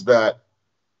hope is that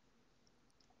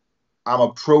I'm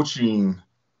approaching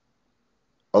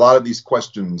a lot of these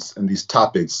questions and these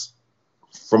topics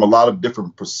from a lot of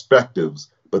different perspectives,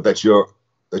 but that you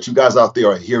guys out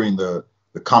there are hearing the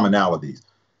commonalities,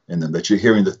 and then that you're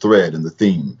hearing the thread and the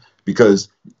theme. Because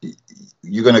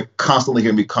you're going to constantly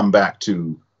hear me come back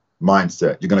to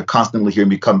mindset. You're going to constantly hear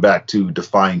me come back to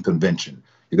defying convention.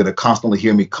 You're going to constantly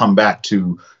hear me come back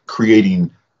to creating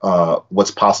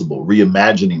what's possible,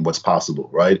 reimagining what's possible,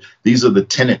 right? These are the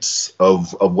tenets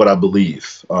of what I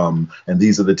believe. And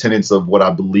these are the tenets of what I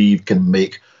believe can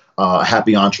make a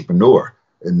happy entrepreneur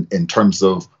in terms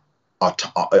of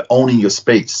owning your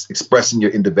space, expressing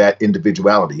your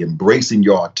individuality, embracing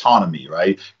your autonomy,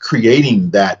 right?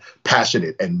 Creating that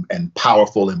passionate and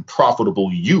powerful and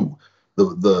profitable you.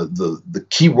 The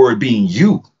key word being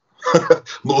you.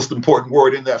 Most important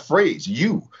word in that phrase,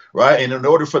 you, right? And in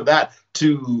order for that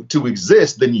to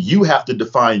exist, then you have to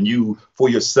define you for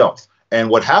yourself. And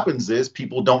what happens is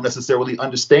people don't necessarily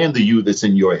understand the you that's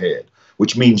in your head,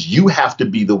 which means you have to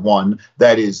be the one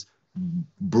that is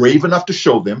brave enough to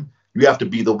show them. You have to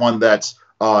be the one that's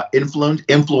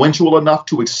influential enough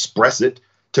to express it,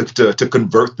 to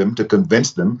convert them, to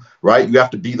convince them, right? You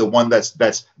have to be the one that's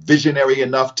visionary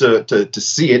enough to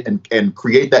see it and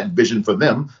create that vision for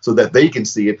them so that they can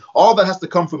see it. All that has to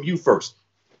come from you first.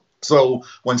 So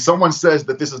when someone says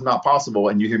that this is not possible,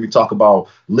 and you hear me talk about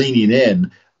leaning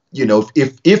in,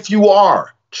 if you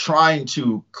are trying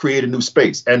to create a new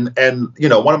space, and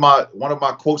one of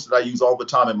my quotes that I use all the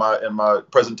time in my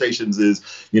presentations is,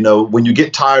 when you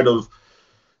get tired of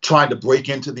trying to break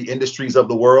into the industries of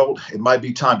the world, it might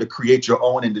be time to create your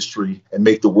own industry and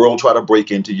make the world try to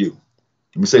break into you.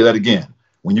 Let me say that again.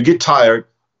 When you get tired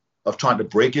of trying to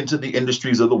break into the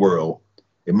industries of the world,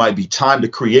 It might be time to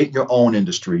create your own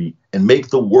industry and make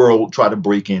the world try to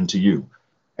break into you.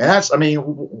 And that's, I mean,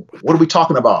 what are we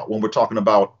talking about when we're talking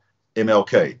about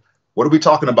MLK? What are we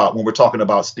talking about when we're talking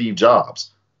about Steve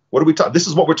Jobs? What are we talking? This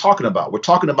is what we're talking about. We're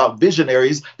talking about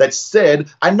visionaries that said,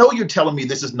 I know you're telling me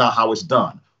this is not how it's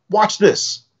done. Watch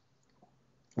this.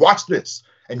 Watch this.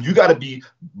 And you got to be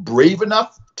brave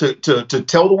enough to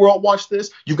tell the world, watch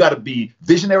this. You got to be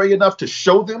visionary enough to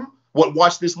show them what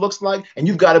watch this looks like. And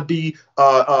you've got to be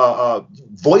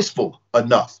voiceful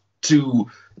enough to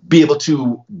be able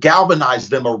to galvanize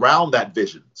them around that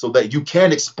vision so that you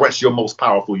can express your most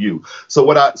powerful you. So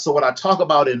what I talk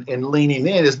about in leaning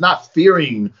in is not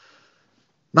fearing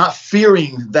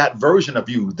that version of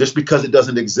you just because it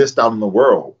doesn't exist out in the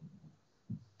world,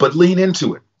 but lean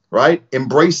into it, right?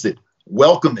 Embrace it,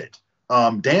 welcome it,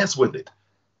 dance with it.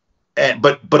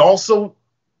 But also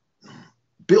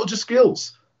build your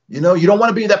skills. You know, you don't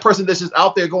want to be that person that's just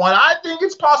out there going, I think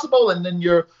it's possible. And then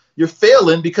you're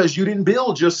failing because you didn't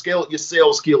build your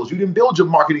sales skills. You didn't build your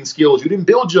marketing skills. You didn't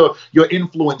build your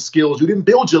influence skills. You didn't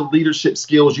build your leadership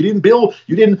skills. You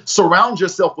didn't surround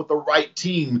yourself with the right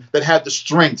team that had the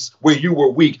strengths where you were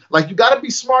weak. Like, you got to be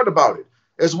smart about it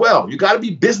as well. You got to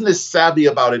be business savvy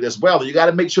about it as well. You got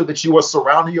to make sure that you are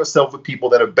surrounding yourself with people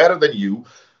that are better than you,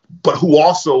 but who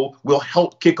also will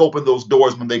help kick open those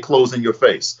doors when they close in your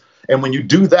face. And when you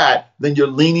do that, then you're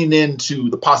leaning into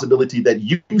the possibility that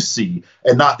you see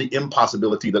and not the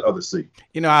impossibility that others see.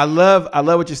 You know, I love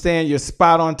what you're saying. You're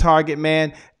spot on target,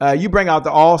 man. You bring out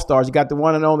the all-stars. You got the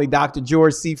one and only Dr.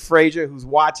 George C. Frazier, who's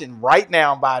watching right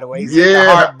now, by the way. He's hitting the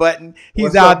heart button. He's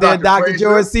What's out up, there, Dr.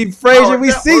 George C. Frazier. We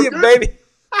see you, baby.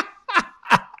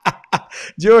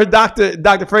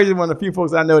 Dr. Frazier is one of the few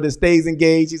folks I know that stays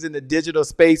engaged. He's in the digital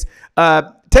space.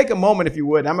 Take a moment, if you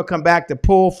would. I'm going to come back to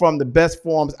pull from the best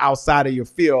forms outside of your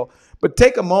field. But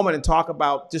take a moment and talk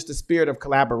about just the spirit of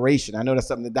collaboration. I know that's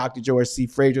something that Dr. George C.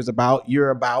 Frazier is about.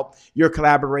 You're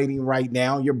collaborating right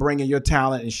now. You're bringing your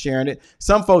talent and sharing it.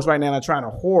 Some folks right now are trying to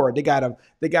hoard. They got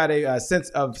a sense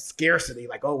of scarcity,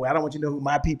 like, oh, well, I don't want you to know who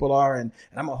my people are, and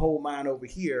I'm going to hold mine over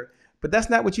here. But that's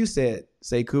not what you said,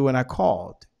 Sekou, and I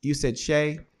called. You said,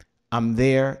 Shay, I'm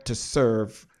there to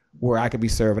serve where I could be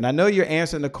served. And I know you're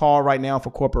answering the call right now for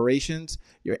corporations.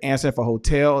 You're answering for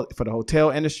the hotel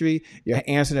industry. You're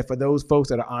answering it for those folks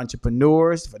that are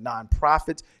entrepreneurs, for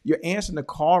nonprofits. You're answering the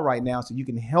call right now so you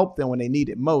can help them when they need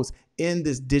it most in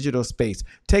this digital space.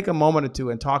 Take a moment or two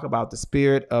and talk about the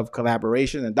spirit of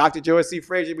collaboration. And Dr. George C.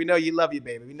 Frazier, we know you love you,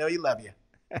 baby. We know you love you.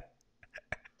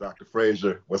 Dr.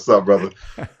 Frazier, what's up, brother?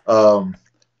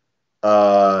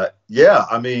 Yeah,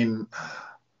 I mean,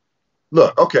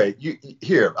 look, okay,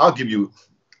 I'll give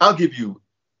you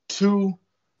two,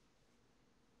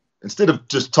 instead of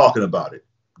just talking about it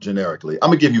generically, I'm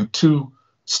gonna give you two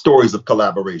stories of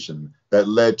collaboration that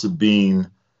led to being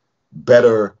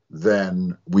better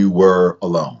than we were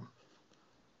alone.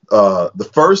 The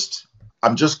first,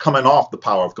 I'm just coming off the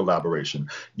power of collaboration.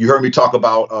 You heard me talk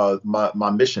about my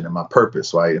mission and my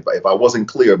purpose, right? If I wasn't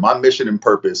clear, my mission and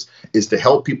purpose is to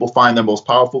help people find their most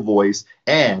powerful voice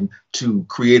and to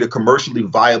create a commercially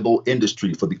viable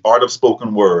industry for the art of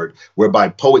spoken word, whereby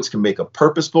poets can make a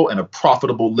purposeful and a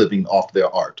profitable living off their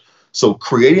art. So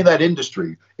creating that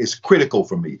industry is critical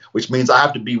for me, which means I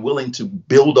have to be willing to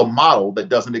build a model that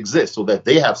doesn't exist so that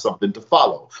they have something to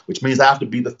follow, which means I have to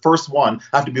be the first one.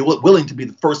 I have to be willing to be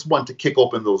the first one to kick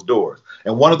open those doors.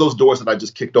 And one of those doors that I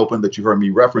just kicked open that you heard me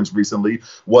reference recently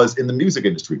was in the music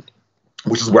industry,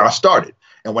 which is where I started.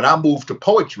 And when I moved to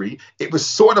poetry, it was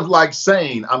sort of like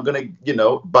saying, I'm going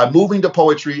to, by moving to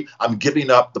poetry, I'm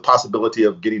giving up the possibility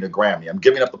of getting a Grammy. I'm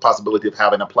giving up the possibility of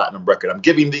having a platinum record. I'm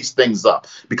giving these things up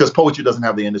because poetry doesn't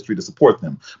have the industry to support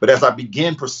them. But as I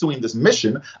began pursuing this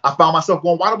mission, I found myself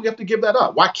going, why do we have to give that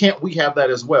up? Why can't we have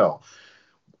that as well?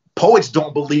 Poets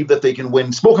don't believe that they can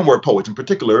win, spoken word poets in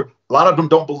particular. A lot of them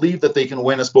don't believe that they can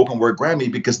win a spoken word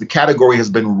Grammy because the category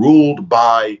has been ruled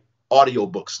by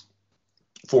audiobooks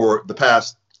for the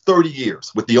past 30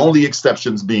 years, with the only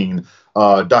exceptions being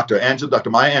Dr.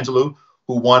 Maya Angelou,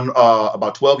 who won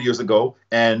about 12 years ago,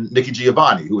 and Nikki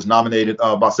Giovanni, who was nominated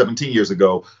about 17 years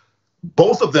ago.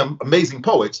 Both of them amazing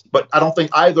poets, but I don't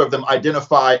think either of them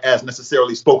identify as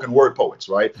necessarily spoken word poets,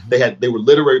 right? They were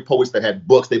literary poets that had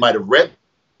books. They might have read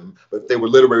them, but they were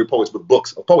literary poets with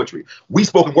books of poetry. We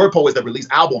spoken word poets that release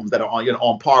albums that are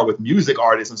on par with music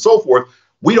artists and so forth.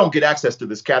 We don't get access to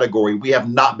this category. We have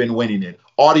not been winning it.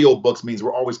 Audiobooks means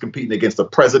we're always competing against a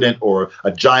president or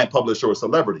a giant publisher or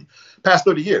celebrity. Past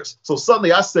 30 years. So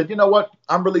suddenly I said, you know what?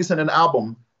 I'm releasing an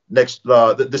album this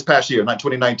past year,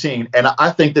 2019, and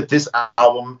I think that this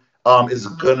album is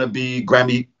going to be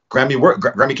Grammy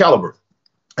caliber.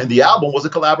 And the album was a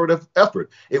collaborative effort.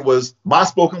 It was my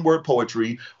spoken word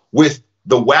poetry with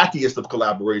the wackiest of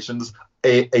collaborations,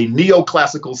 a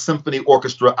neoclassical symphony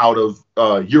orchestra out of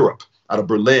Europe, out of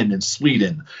Berlin and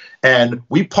Sweden. And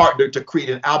we partnered to create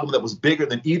an album that was bigger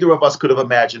than either of us could have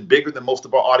imagined, bigger than most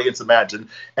of our audience imagined.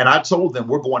 And I told them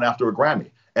we're going after a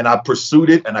Grammy. And I pursued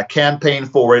it and I campaigned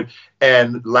for it.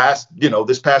 And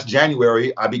this past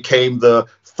January, I became the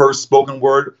first spoken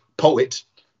word poet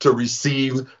to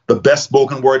receive the Best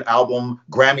Spoken Word Album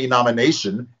Grammy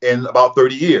nomination in about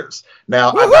 30 years.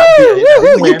 Now,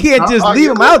 you can't just leave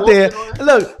them out there.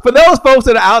 Look, for those folks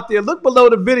that are out there, look below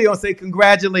the video and say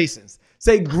congratulations.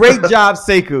 Say great job,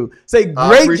 Sekou. Say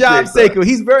great job, Sekou.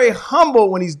 He's very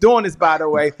humble when he's doing this, by the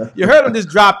way. You heard him just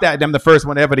drop that. I'm the first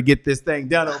one ever to get this thing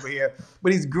done over here.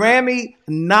 But he's Grammy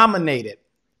nominated.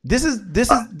 This is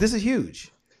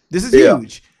huge. This is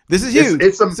huge. This is huge.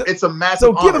 It's a massive.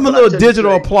 So give him a little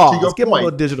digital applause. Give him a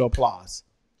little digital applause.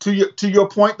 To your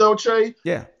point, though, Che.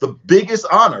 Yeah. The biggest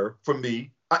honor for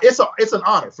me. It's an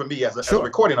honor for me as a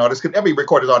recording artist, because every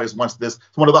recording artist wants this.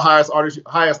 It's one of the highest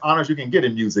honors you can get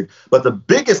in music. But the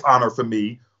biggest honor for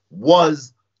me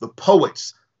was the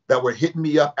poets that were hitting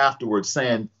me up afterwards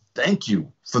saying, thank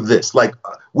you for this. Like,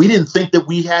 we didn't think that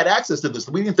we had access to this.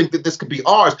 We didn't think that this could be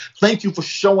ours. Thank you for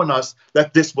showing us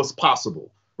that this was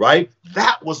possible. Right?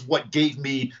 That was what gave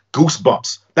me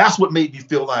goosebumps. That's what made me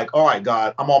feel like, all right,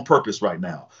 God, I'm on purpose right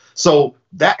now. So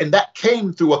that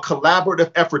came through a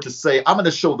collaborative effort to say, I'm going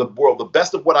to show the world the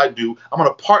best of what I do. I'm going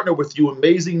to partner with you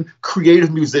amazing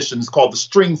creative musicians called the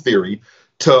String Theory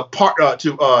you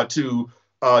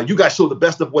guys show the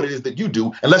best of what it is that you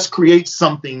do. And let's create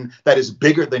something that is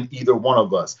bigger than either one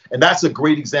of us. And that's a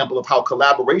great example of how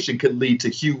collaboration can lead to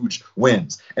huge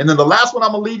wins. And then the last one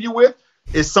I'm going to leave you with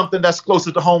is something that's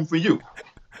closer to home for you.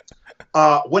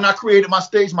 When I created my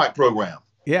Stage Mic program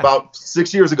about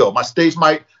 6 years ago, my Stage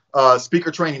Mic speaker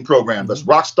training program, that's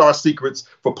Rockstar Secrets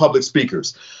for Public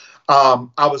Speakers. I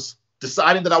was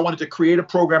deciding that I wanted to create a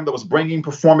program that was bringing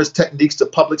performance techniques to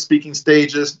public speaking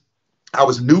stages. I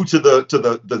was new to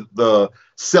the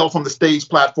sell from the stage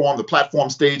platform, the platform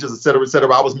stages, et cetera, et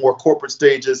cetera. I was more corporate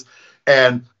stages.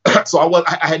 And so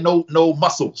I had no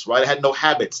muscles, right? I had no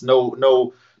habits,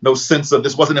 no sense of,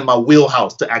 this wasn't in my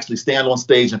wheelhouse to actually stand on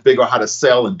stage and figure out how to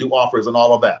sell and do offers and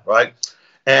all of that, right?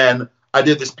 And I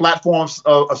did this platforms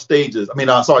of stages.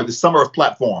 This summer of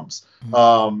platforms.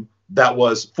 That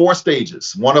was 4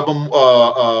 stages. One of them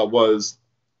was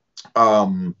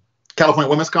California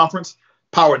Women's Conference,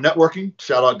 Power Networking,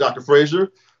 shout out Dr.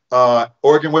 Frazier,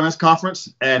 Oregon Women's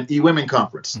Conference, and E-Women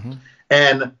Conference.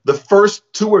 And the first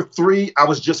 2 or 3, I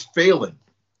was just failing.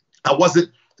 I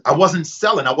wasn't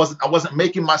selling. I wasn't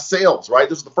making my sales, right?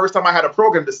 This was the first time I had a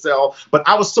program to sell, but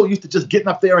I was so used to just getting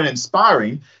up there and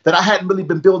inspiring that I hadn't really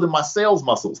been building my sales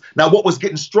muscles. Now, what was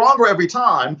getting stronger every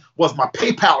time was my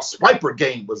PayPal swiper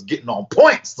game was getting on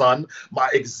point, son. My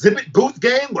exhibit booth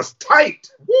game was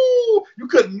tight. Woo! You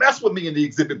couldn't mess with me in the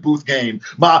exhibit booth game.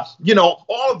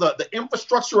 All of the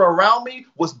infrastructure around me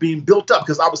was being built up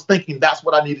because I was thinking that's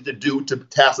what I needed to do to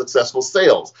have successful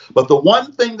sales. But the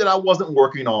one thing that I wasn't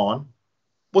working on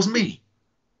was me.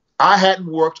 I hadn't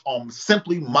worked on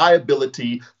simply my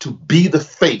ability to be the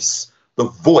face, the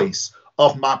voice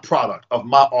of my product, of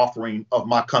my offering, of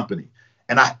my company.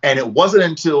 And it wasn't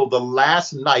until the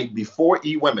last night before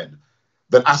E-Women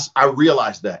that I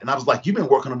realized that. And I was like, you've been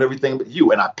working on everything but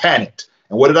you. And I panicked.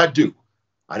 And what did I do?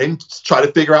 I didn't try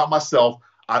to figure out myself.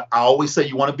 I always say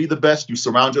you want to be the best. You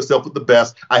surround yourself with the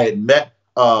best. I had met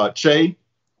Che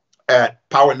at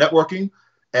Power Networking,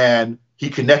 and he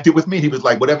connected with me. He was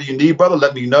like, whatever you need, brother,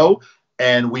 let me know.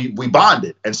 And we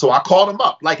bonded. And so I called him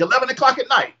up like 11 o'clock at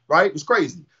night, right? It was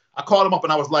crazy. I called him up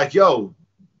and I was like, yo,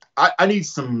 I need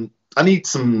some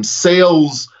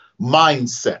sales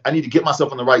mindset. I need to get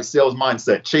myself in the right sales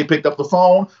mindset. Che picked up the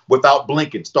phone without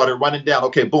blinking, started running down.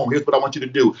 Okay, boom, here's what I want you to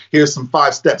do. Here's some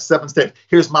 5 steps, 7 steps.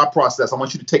 Here's my process. I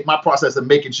want you to take my process and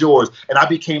make it yours. And I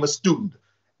became a student.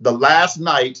 The last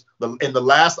night, in the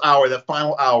last hour, that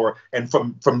final hour, and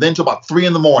from then to about 3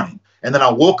 in the morning. And then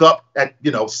I woke up at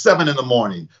 7 in the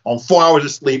morning on 4 hours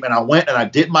of sleep, and I went and I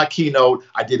did my keynote.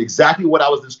 I did exactly what I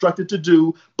was instructed to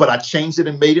do, but I changed it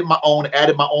and made it my own,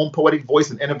 added my own poetic voice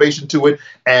and innovation to it.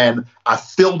 And I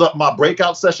filled up my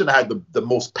breakout session. I had the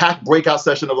most packed breakout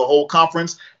session of the whole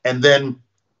conference. And then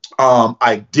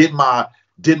I did my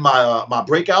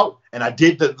breakout, and I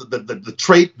did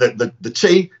the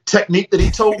Che technique that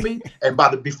he told me. And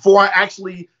before I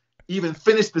actually even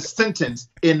finished the sentence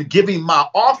in giving my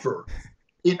offer,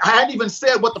 I hadn't even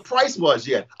said what the price was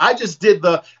yet. I just did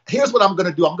here's what I'm going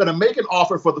to do. I'm going to make an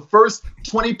offer for the first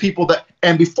 20 people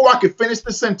and before I could finish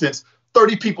the sentence,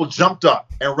 30 people jumped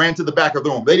up and ran to the back of the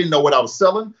room. They didn't know what I was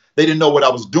selling. They didn't know what I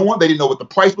was doing. They didn't know what the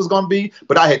price was going to be.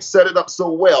 But I had set it up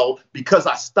so well because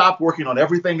I stopped working on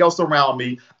everything else around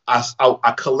me.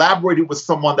 I collaborated with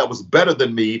someone that was better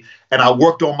than me, and I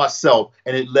worked on myself,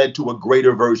 and it led to a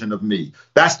greater version of me.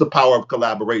 That's the power of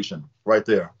collaboration right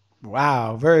there.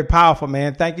 Wow, very powerful,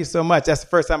 man. Thank you so much. That's the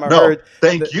first time I heard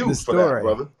thank you for that,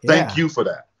 brother. Yeah. Thank you for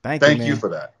that. Thank you for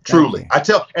that. Truly.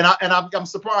 I'm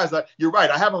surprised that you're right.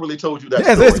 I haven't really told you that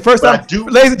story. It's the first time,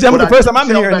 ladies and gentlemen, the first time I'm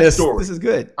hearing this. This is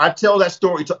good. I tell that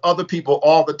story to other people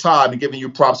all the time and giving you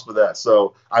props for that.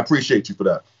 So I appreciate you for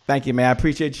that. Thank you, man. I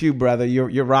appreciate you, brother.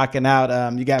 You're rocking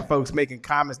out. You got folks making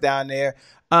comments down there.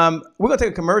 We're going to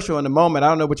take a commercial in a moment. I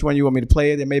don't know which one you want me to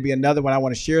play. There may be another one. I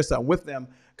want to share something with them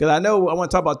because I know I want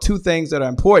to talk about two things that are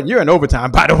important. You're in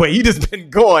overtime, by the way. You just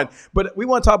been going. But we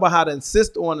want to talk about how to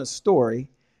insist on a story.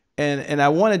 And I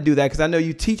want to do that because I know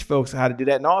you teach folks how to do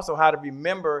that and also how to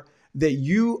remember that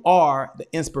you are the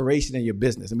inspiration in your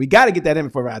business. And we got to get that in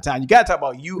before we're out of time. You got to talk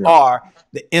about you are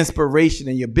the inspiration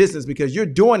in your business because you're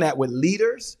doing that with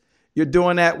leaders. You're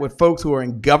doing that with folks who are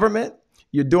in government.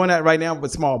 You're doing that right now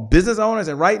with small business owners.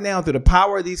 And right now, through the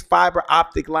power of these fiber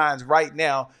optic lines right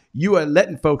now, you are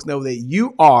letting folks know that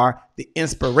you are the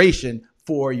inspiration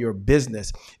for your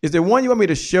business. Is there one you want me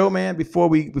to show, man, before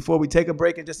we take a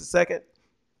break in just a second?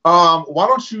 Why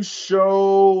don't you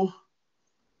show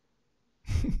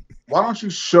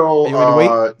digital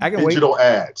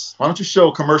ads? Why don't you show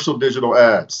commercial digital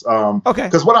ads? Okay.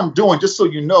 Because what I'm doing, just so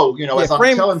you know, as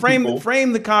I'm telling people,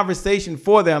 frame the conversation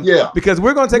for them. Yeah. Because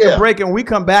we're going to take a break and when we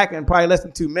come back in probably less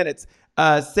than 2 minutes.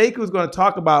 Sekou is going to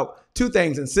talk about two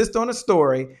things: insist on a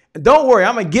story. And don't worry,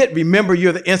 I'm going to remember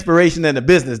you're the inspiration in the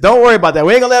business. Don't worry about that.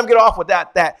 We ain't going to let them get off with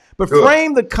that. But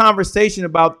frame the conversation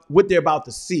about what they're about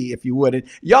to see, if you would. And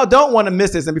y'all don't want to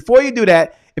miss this. And before you do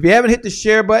that, if you haven't hit the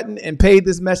share button and paid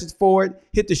this message forward,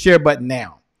 hit the share button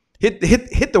now. Hit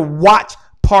the watch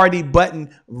party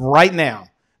button right now.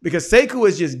 Because Sekou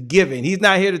is just giving. He's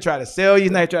not here to try to sell you.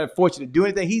 He's not here to try to force you to do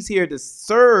anything. He's here to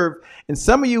serve. And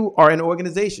some of you are in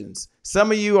organizations.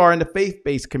 Some of you are in the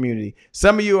faith-based community.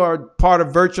 Some of you are part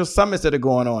of virtual summits that are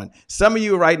going on. Some of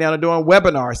you right now are doing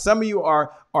webinars. Some of you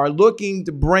are looking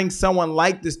to bring someone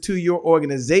like this to your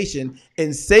organization.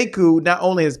 And Sekou not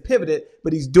only has pivoted,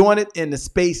 but he's doing it in the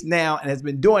space now and has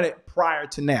been doing it prior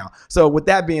to now. So with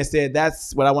that being said,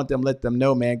 that's what I want them to let them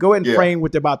know, man. Go ahead and frame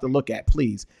what they're about to look at,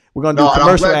 please. We're going to do a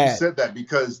commercial ad. I'm glad you said that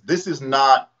because this is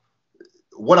not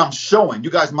what I'm showing. You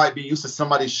guys might be used to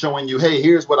somebody showing you, hey,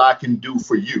 here's what I can do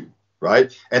for you,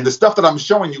 right? And the stuff that I'm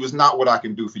showing you is not what I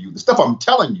can do for you. The stuff I'm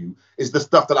telling you is the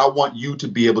stuff that I want you to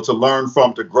be able to learn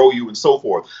from, to grow you and so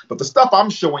forth. But the stuff I'm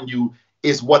showing you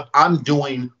is what I'm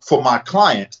doing for my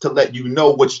clients to let you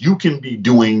know what you can be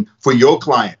doing for your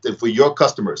clients and for your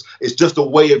customers. It's just a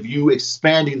way of you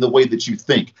expanding the way that you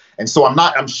think. And so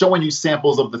I'm showing you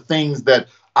samples of the things that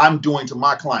I'm doing to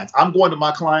my clients. I'm going to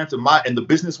my clients in the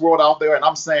business world out there, and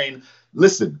I'm saying,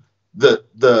 listen,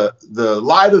 the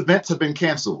live events have been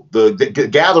canceled. The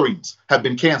gatherings have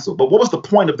been canceled. But what was the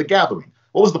point of the gathering?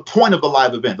 What was the point of the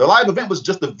live event? The live event was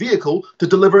just a vehicle to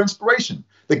deliver inspiration.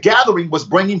 The gathering was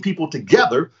bringing people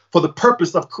together for the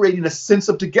purpose of creating a sense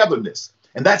of togetherness.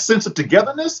 And that sense of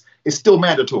togetherness is still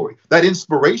mandatory. That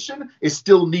inspiration is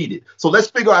still needed. So let's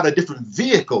figure out a different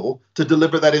vehicle to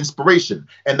deliver that inspiration.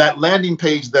 And that landing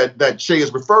page that Shay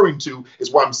is referring to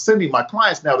is where I'm sending my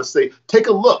clients now to say, take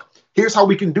a look. Here's how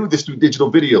we can do this through digital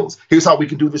videos. Here's how we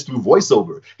can do this through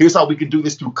voiceover. Here's how we can do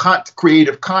this through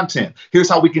creative content. Here's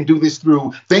how we can do this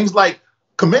through things like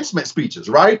commencement speeches,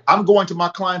 right? I'm going to my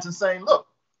clients and saying, look,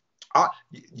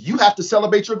 you have to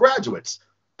celebrate your graduates.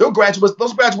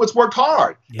 Those graduates worked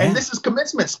hard. Yeah. And this is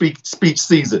commencement speech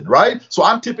season, right? So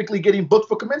I'm typically getting booked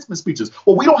for commencement speeches.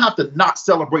 Well, we don't have to not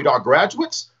celebrate our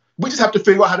graduates. We just have to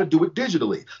figure out how to do it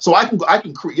digitally. So I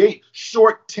can create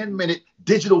short 10-minute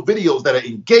digital videos that are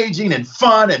engaging and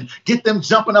fun and get them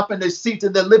jumping up in their seats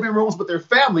in their living rooms with their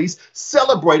families,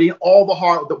 celebrating all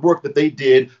the work that they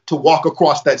did to walk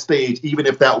across that stage, even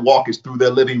if that walk is through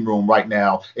their living room right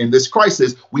now. In this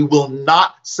crisis, we will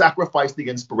not sacrifice the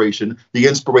inspiration. The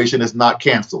inspiration is not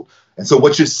canceled. And so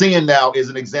what you're seeing now is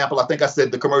an example. I think I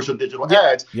said the commercial digital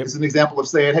ads is an example of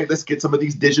saying, hey, let's get some of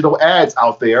these digital ads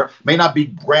out there. May not be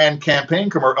grand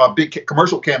campaign, big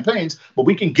commercial campaigns, but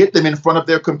we can get them in front of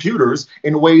their computers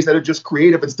in ways that are just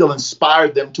creative and still inspire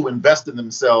them to invest in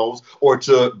themselves or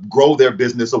to grow their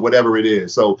business or whatever it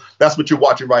is. So that's what you're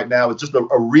watching right now. It's just a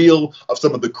reel of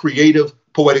some of the creative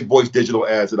Poetic Voice digital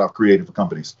ads that I've created for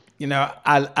companies. You know,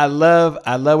 I love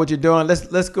what you're doing.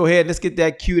 Let's go ahead. Let's get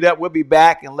that queued up. We'll be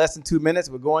back in less than 2 minutes.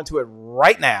 We're going to it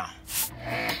right now.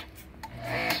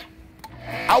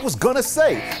 I was gonna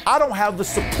say, I don't have the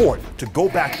support to go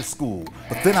back to school,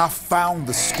 but then I found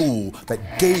the school that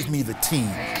gave me the team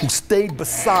who stayed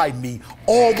beside me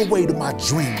all the way to my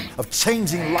dream of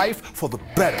changing life for the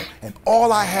better. And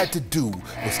all I had to do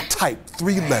was type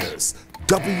 3 letters,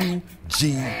 WGU.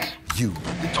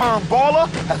 The term baller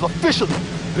has officially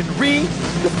been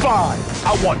redefined.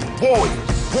 I want warriors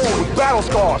with battle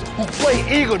scars who play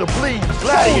eager to bleed,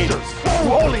 gladiators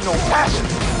who only know passion,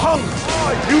 hunger.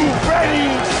 Are you ready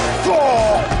for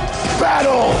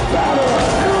battle?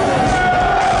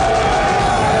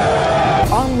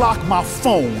 Unlock my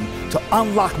phone to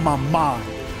unlock my mind.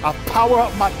 I power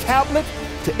up my tablet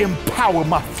to empower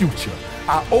my future.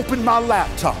 I open my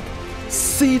laptop,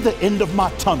 see the end of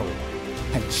my tunnel,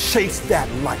 and chase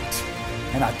that light.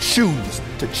 And I choose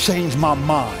to change my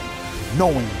mind,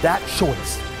 knowing that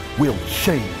choice will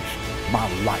change my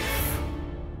life.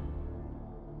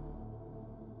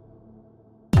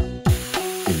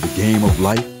 In the game of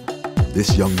life,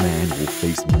 this young man will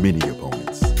face many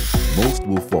opponents. Most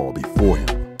will fall before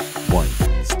him. One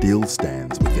still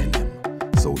stands within him.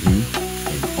 So he,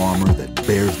 in armor that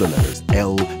bears the letters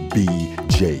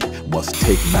LBJ, must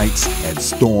take knights and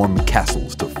storm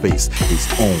castles to face his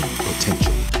own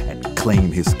potential and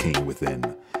claim his king within.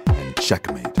 And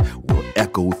checkmate will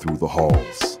echo through the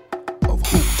halls of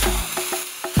Hooptown.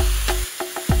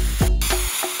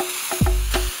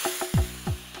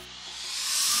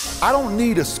 I don't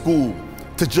need a school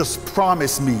to just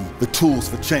promise me the tools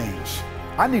for change.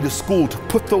 I need a school to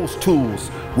put those tools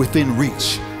within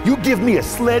reach. You give me a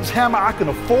sledgehammer I can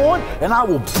afford, and I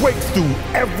will break through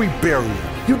every barrier.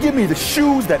 You give me the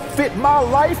shoes that fit my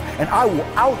life, and I will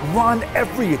outrun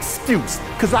every excuse,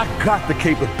 because I got the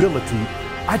capability.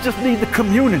 I just need the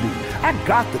community. I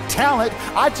got the talent.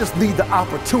 I just need the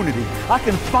opportunity. I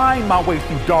can find my way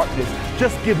through darkness.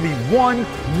 Just give me one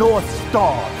North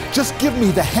Star. Just give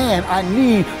me the hand I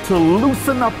need to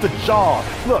loosen up the jaw.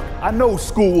 Look, I know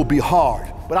school will be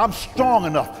hard, but I'm strong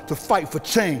enough to fight for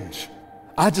change.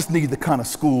 I just need the kind of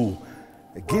school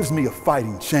that gives me a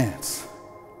fighting chance.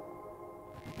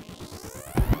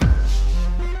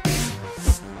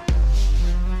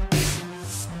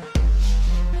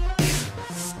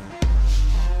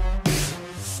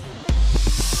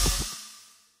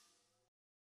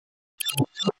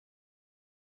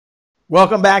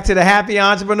 Welcome back to the Happy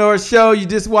Entrepreneur Show. You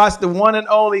just watched the one and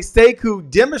only Sekou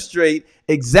demonstrate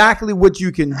exactly what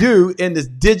you can do in this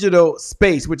digital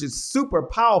space, which is super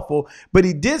powerful. But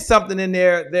he did something in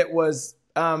there that was,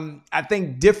 I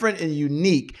think, different and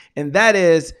unique. And that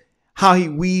is how he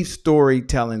weaves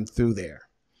storytelling through there.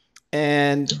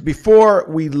 And before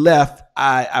we left,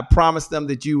 I promised them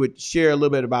that you would share a little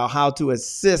bit about how to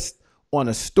assist on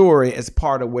a story as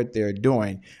part of what they're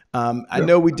doing. I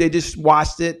know they just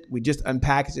watched it. We just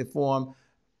unpackaged it for them.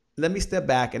 Let me step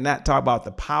back and not talk about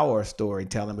the power of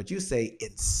storytelling, but you say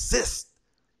insist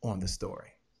on the story.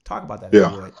 Talk about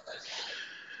that.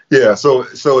 Yeah. So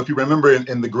if you remember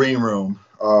in the green room,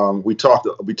 we talked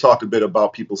a bit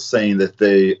about people saying that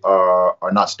they are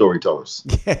not storytellers.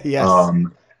 Yes.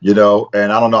 You know,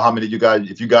 and I don't know how many of you guys,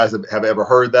 if you guys have ever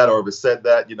heard that or ever said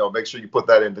that, you know, make sure you put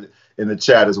that in the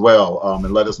chat as well,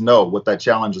 and let us know what that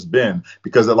challenge has been,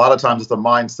 because a lot of times it's a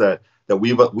mindset that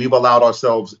we've allowed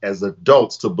ourselves as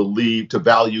adults to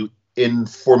value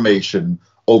information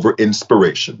over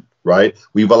inspiration, right?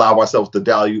 We've allowed ourselves to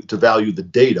value the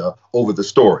data over the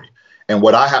story. And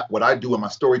what I do in my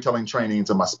storytelling trainings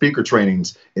and my speaker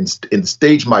trainings in the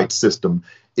Stage Might system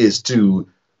is to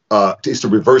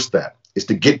reverse that. Is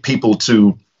to get people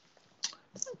to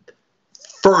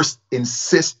first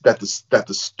insist that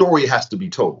the story has to be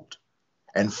told,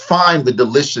 and find the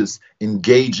delicious,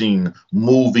 engaging,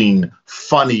 moving,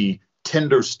 funny,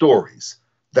 tender stories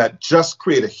that just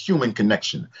create a human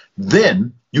connection.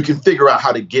 Then you can figure out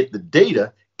how to get the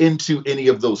data into any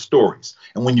of those stories.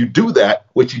 And when you do that,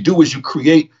 what you do is you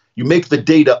make the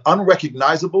data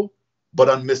unrecognizable but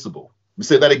unmissable. Let me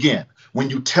say that again. When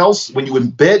you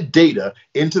embed data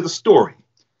into the story,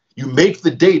 you make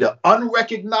the data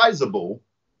unrecognizable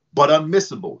but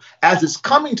unmissable. As it's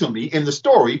coming to me in the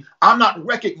story, I'm not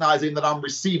recognizing that I'm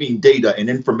receiving data and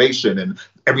information and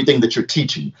everything that you're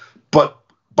teaching. But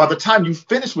by the time you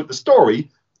finish with the story,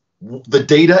 the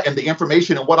data and the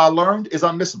information and what I learned is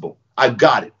unmissable. I've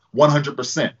got it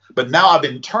 100%. But now I've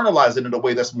internalized it in a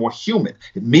way that's more human.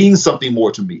 It means something more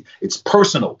to me. It's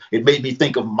personal. It made me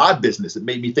think of my business. It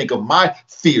made me think of my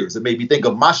fears. It made me think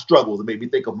of my struggles. It made me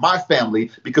think of my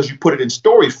family, because you put it in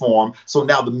story form. So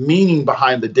now the meaning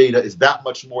behind the data is that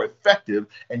much more effective.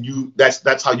 And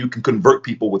that's how you can convert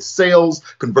people with sales,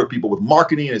 convert people with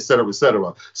marketing, et cetera, et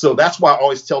cetera. So that's why I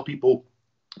always tell people,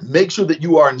 make sure that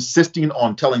you are insisting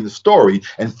on telling the story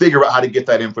and figure out how to get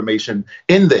that information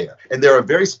in there. And there are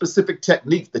very specific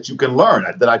techniques that you can learn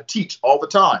that I teach all the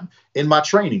time in my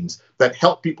trainings that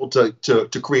help people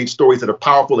to create stories that are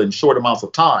powerful in short amounts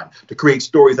of time, to create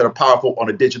stories that are powerful on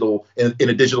a digital in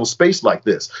a digital space like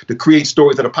this, to create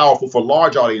stories that are powerful for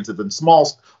large audiences and small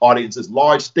audiences,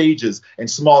 large stages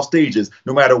and small stages.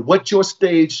 No matter what your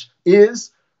stage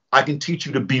is, I can teach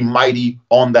you to be mighty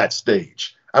on that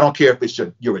stage. I don't care if it's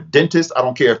you're a dentist. I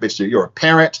don't care if it's you're a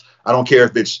parent. I don't care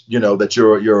if it's, you know, that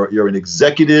you're an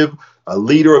executive, a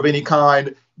leader of any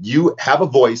kind. You have a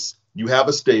voice, you have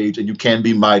a stage, and you can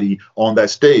be mighty on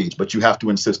that stage, but you have to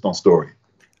insist on story.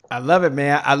 I love it,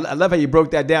 man. I love how you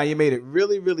broke that down. You made it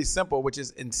really, really simple, which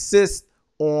is insist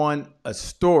on a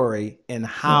story and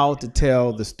how to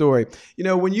tell the story. You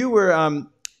know, when you were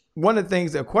one of the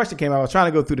things, a question came out, I was trying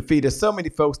to go through the feed. There's so many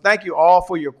folks. Thank you all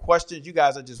for your questions. You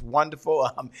guys are just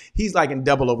wonderful. He's like in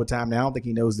double overtime now. I don't think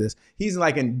he knows this. He's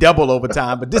like in double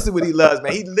overtime, but this is what he loves,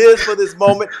 man. He lives for this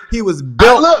moment. He was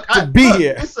built to be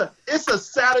here. It's a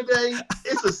Saturday.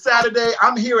 It's a Saturday.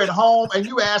 I'm here at home, and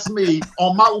you asked me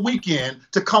on my weekend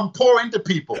to come pour into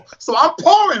people. So I'm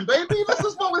pouring, baby. This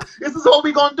is what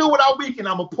we're going to do with our weekend.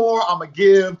 I'm going to pour, I'm going to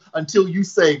give until you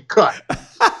say cut.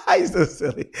 He's so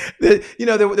silly. You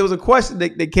know, there was a question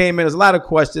that came in. There's a lot of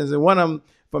questions, and one of them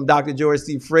from Dr. George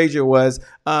C. Frazier was,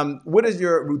 what is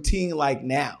your routine like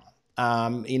now?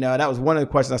 You know, that was one of the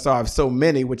questions I saw of so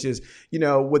many, which is, you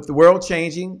know, with the world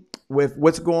changing, with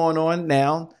what's going on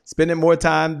now, spending more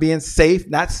time being safe,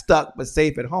 not stuck, but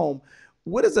safe at home.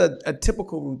 What is a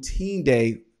typical routine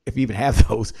day, if you even have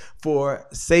those, for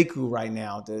Sekou right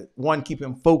now to, one, keep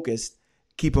him focused,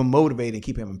 keep him motivated, and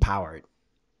keep him empowered?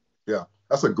 Yeah,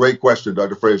 that's a great question,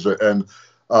 Dr. Frazier. And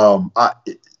I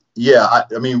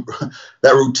mean,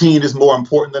 that routine is more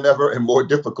important than ever and more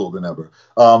difficult than ever.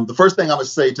 The first thing I'm going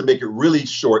to say to make it really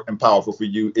short and powerful for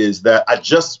you is that I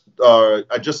just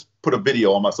put a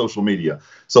video on my social media.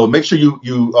 So make sure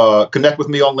you connect with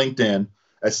me on LinkedIn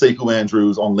at Sekou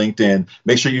Andrews on LinkedIn.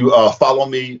 Make sure you follow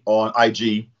me on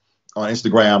IG, on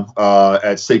Instagram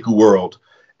at Sekou World.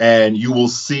 And you will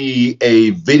see a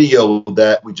video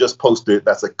that we just posted.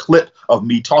 That's a clip of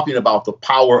me talking about the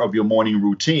power of your morning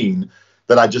routine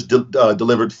that I just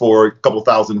delivered for a couple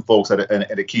thousand folks at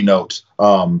a keynote.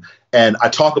 And I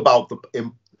talk about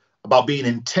being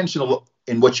intentional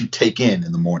in what you take in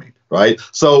the morning, right?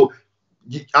 So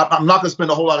I'm not going to spend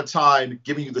a whole lot of time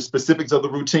giving you the specifics of the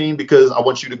routine because I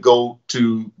want you to go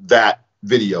to that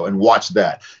video and watch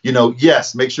that. You know,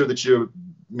 yes, make sure that you're,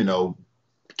 you know,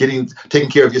 taking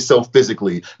care of yourself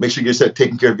physically. Make sure you're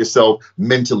taking care of yourself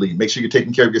mentally. Make sure you're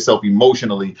taking care of yourself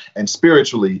emotionally and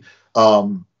spiritually.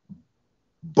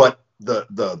 But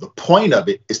the point of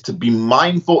it is to be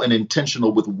mindful and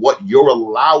intentional with what you're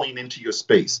allowing into your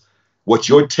space, what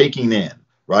you're taking in,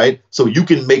 right? So you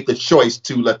can make the choice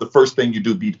to let the first thing you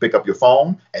do be to pick up your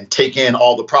phone and take in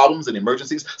all the problems and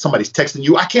emergencies. Somebody's texting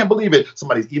you, I can't believe it.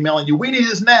 Somebody's emailing you, we need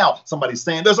this now. Somebody's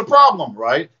saying there's a problem,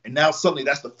 right? And now suddenly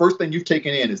that's the first thing you've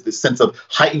taken in is this sense of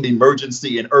heightened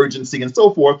emergency and urgency and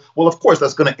so forth. Well, of course,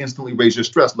 that's going to instantly raise your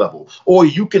stress level. Or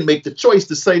you can make the choice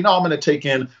to say, no, I'm going to take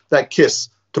in that kiss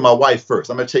to my wife first.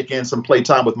 I'm going to take in some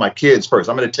playtime with my kids first.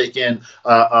 I'm going to take in,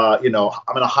 I'm going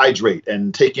to hydrate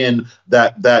and take in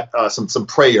some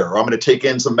prayer. Or I'm going to take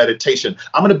in some meditation.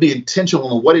 I'm going to be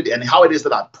intentional on what it and how it is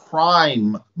that I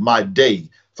prime my day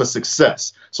for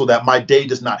success, so that my day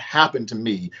does not happen to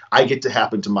me. I get to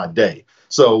happen to my day.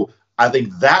 So I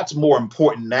think that's more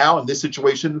important now in this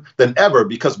situation than ever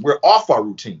because we're off our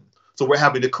routine. So we're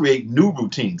having to create new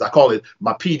routines. I call it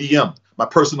my PDM, my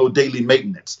personal daily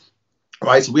maintenance.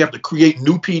 Right. So we have to create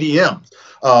new PDMs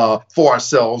for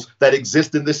ourselves that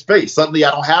exist in this space. Suddenly,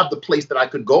 I don't have the place that I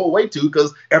could go away to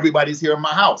because everybody's here in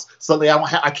my house. Suddenly,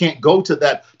 I can't go to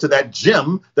that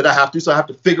gym that I have to. So I have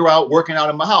to figure out working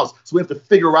out in my house. So we have to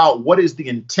figure out what is the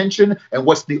intention and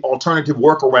what's the alternative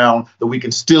workaround that we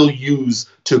can still use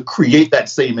to create that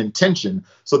same intention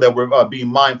so that we're being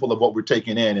mindful of what we're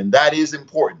taking in. And that is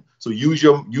important. So use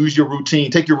your routine.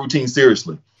 Take your routine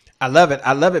seriously. I love it.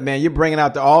 I love it, man. You're bringing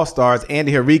out the all-stars.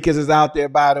 Andy Henriquez is out there,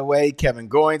 by the way. Kevin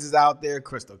Goins is out there.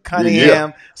 Crystal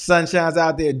Cunningham. Sunshine's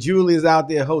out there. Julie's out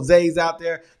there. Jose's out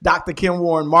there. Dr. Kim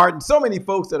Warren Martin. So many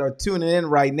folks that are tuning in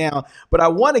right now. But I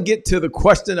want to get to the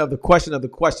question of the question of the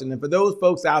question. And for those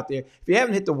folks out there, if you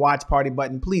haven't hit the watch party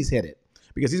button, please hit it.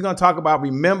 Because he's going to talk about,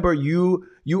 remember, you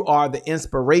are the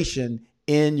inspiration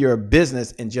in your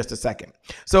business in just a second.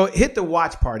 So hit the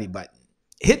watch party button.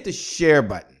 Hit the share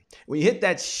button. When you hit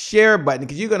that share button,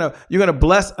 because you're gonna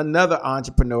bless another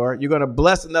entrepreneur, you're gonna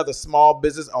bless another small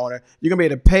business owner, you're gonna be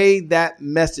able to pay that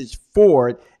message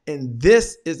forward And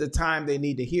this is the time they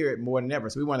need to hear it more than ever.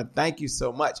 So we want to thank you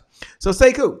so much. So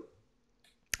Sekou,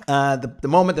 the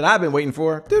moment that I've been waiting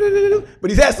for, but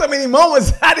he's had so many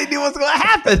moments, I didn't know what's going to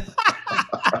happen.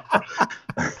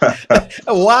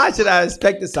 Why should I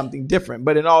expect something different?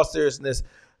 But in all seriousness,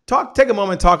 take a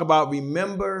moment and talk about,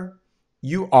 remember,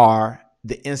 you are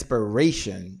the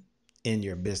inspiration in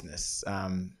your business.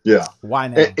 Why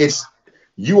now?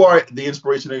 You are the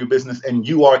inspiration of your business, and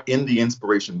you are in the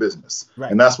inspiration business.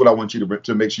 Right. And that's what I want you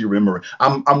to make sure you remember.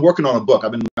 I'm working on a book.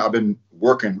 I've been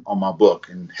working on my book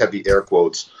in heavy air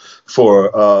quotes for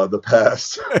the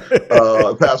past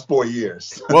 4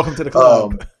 years. Welcome to the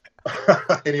club.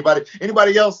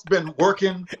 Anybody else been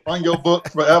working on your book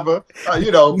forever?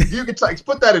 You can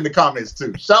put that in the comments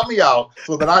too. Shout me out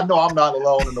so that I know I'm not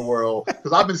alone in the world,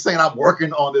 because I've been saying I'm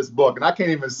working on this book and I can't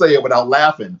even say it without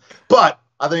laughing. But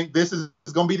I think this is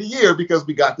going to be the year, because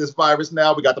we got this virus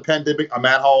now. We got the pandemic. I'm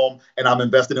at home and I'm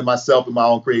invested in myself and my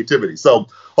own creativity. So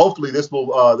hopefully this will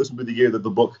be the year that the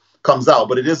book comes out.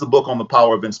 But it is a book on the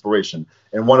power of inspiration.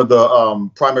 And one of the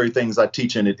primary things I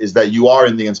teach in it is that you are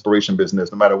in the inspiration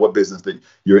business, no matter what business that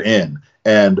you're in.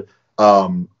 And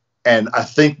I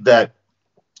think that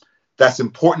that's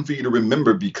important for you to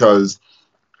remember, because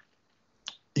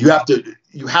you have to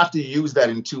use that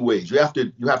in two ways. You have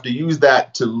to use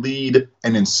that to lead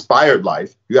an inspired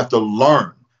life. You have to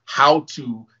learn how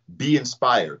to be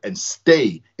inspired and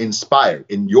stay inspired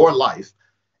in your life.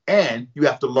 And you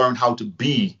have to learn how to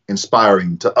be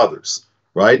inspiring to others,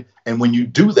 right? And when you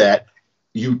do that,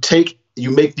 you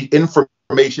make the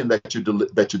information that you're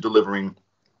delivering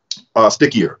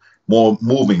stickier, more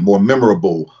moving, more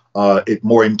memorable,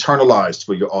 more internalized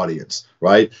for your audience,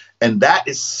 right? And that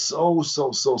is so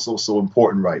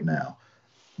important right now,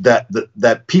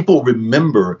 that people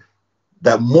remember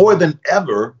that more than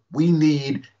ever we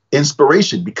need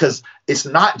inspiration, because it's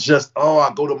not just, I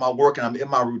go to my work and I'm in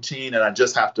my routine and I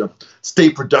just have to stay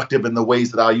productive in the ways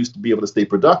that I used to be able to stay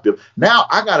productive. Now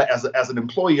I gotta, as an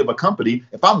employee of a company,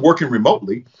 if I'm working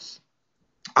remotely,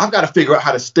 I've got to figure out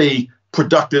how to stay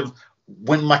productive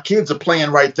when my kids are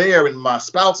playing right there and my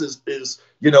spouse is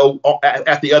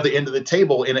at the other end of the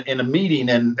table in a meeting,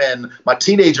 and my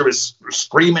teenager is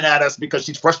screaming at us because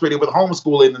she's frustrated with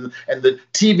homeschooling, and the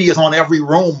TV is on every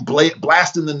room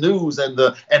blasting the news,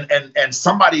 and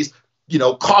somebody's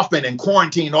coughing and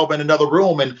quarantined over in another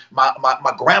room, and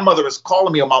my grandmother is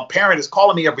calling me, or my parent is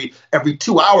calling me every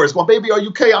 2 hours, going, "Baby, are you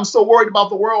okay? I'm so worried about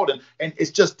the world." And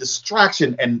it's just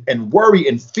distraction and worry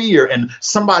and fear. And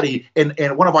somebody and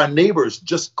one of our neighbors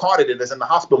just caught it and is in the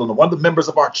hospital, and one of the members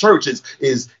of our church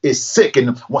is sick,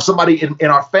 and somebody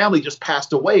in our family just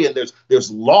passed away, and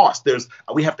there's loss.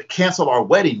 We have to cancel our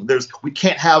wedding. We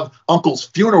can't have uncle's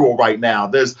funeral right now.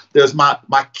 There's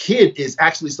my kid is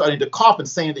actually starting to cough and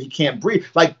saying that he can't breathe.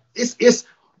 Like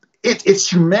it's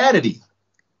humanity.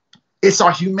 It's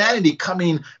our humanity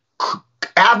coming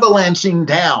avalanching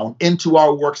down into our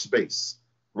workspace,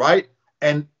 right?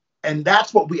 And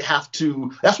that's what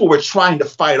that's what we're trying to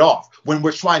fight off when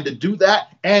we're trying to do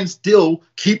that and still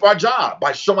keep our job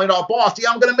by showing our boss,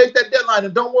 I'm going to make that deadline,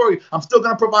 and don't worry, I'm still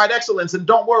going to provide excellence, and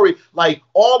don't worry. Like,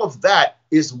 all of that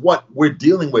is what we're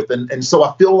dealing with. And so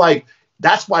I feel like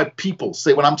that's why people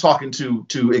say, when I'm talking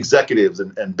to executives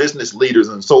and business leaders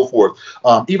and so forth,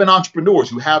 even entrepreneurs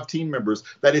who have team members,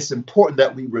 that it's important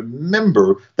that we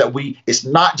remember that it's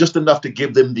not just enough to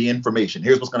give them the information.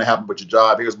 Here's what's going to happen with your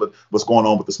job. Here's what's going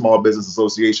on with the Small Business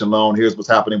Association loan. Here's what's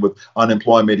happening with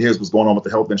unemployment. Here's what's going on with the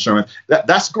health insurance.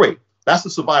 That's great. That's the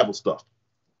survival stuff.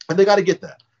 And they got to get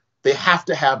that. They have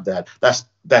to have that. That's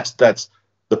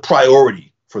the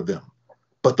priority for them.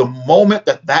 But the moment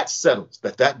that settles,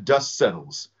 that dust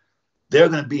settles, they're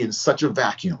going to be in such a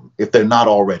vacuum if they're not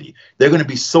already. They're going to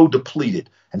be so depleted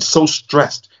and so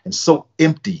stressed and so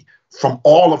empty from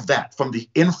all of that, from the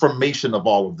information of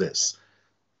all of this,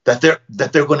 that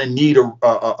they're going to need a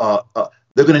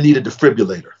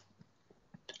defibrillator.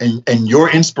 And your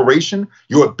inspiration,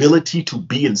 your ability to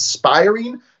be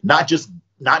inspiring, not just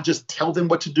tell them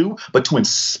what to do, but to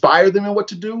inspire them in what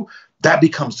to do, that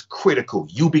becomes critical.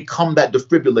 You become that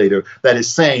defibrillator that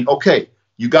is saying, okay,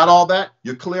 you got all that?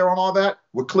 You're clear on all that?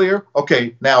 We're clear?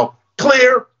 Okay, now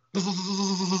clear,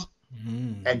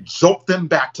 and jolt them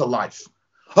back to life.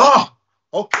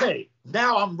 Okay,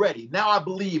 now I'm ready. Now I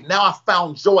believe. Now I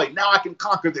found joy. Now I can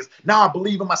conquer this. Now I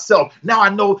believe in myself. Now I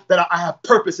know that I have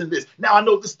purpose in this. Now I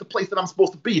know this is the place that I'm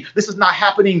supposed to be. This is not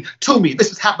happening to me.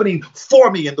 This is happening for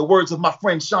me. In the words of my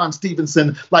friend Sean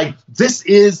Stevenson, like,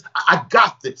 I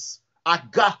got this. I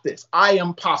got this. I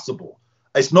am possible.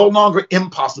 It's no longer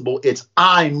impossible. It's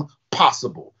I'm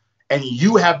possible. And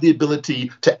you have the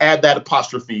ability to add that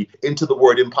apostrophe into the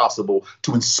word impossible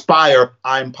to inspire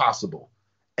I'm possible.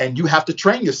 And you have to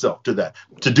train yourself to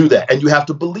do that. And you have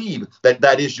to believe that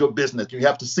that is your business. You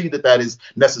have to see that that is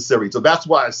necessary. So that's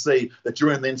why I say that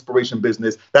you're in the inspiration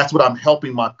business. That's what I'm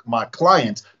helping my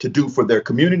clients to do for their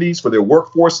communities, for their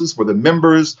workforces, for their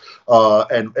members,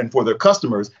 and for their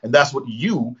customers. And that's what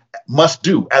you must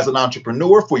do as an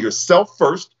entrepreneur for yourself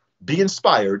first, be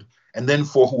inspired. And then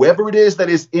for whoever it is that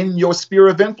is in your sphere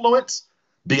of influence,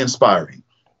 be inspiring.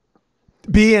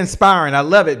 Be inspiring. I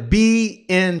love it. Be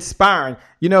inspiring.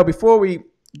 You know, before we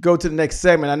go to the next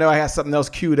segment, I know I have something else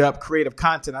queued up, creative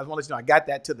content. I just want to let you know I got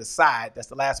that to the side. That's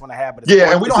the last one I have. But it's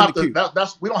and we don't have to.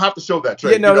 We don't have to show that.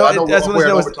 Trey. Yeah,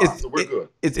 we're good.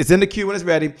 It's in the queue when it's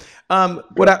ready.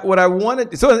 What I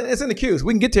wanted, so it's in the queue. So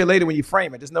we can get to it later when you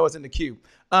frame it. Just know it's in the queue.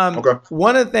 Okay.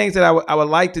 One of the things that I would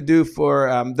like to do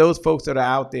for those folks that are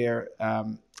out there,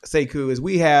 Sekou, is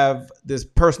we have this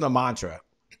personal mantra.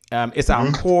 It's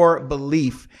our core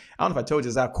belief. I don't know if I told you,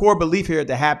 it's our core belief here at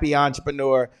the Happy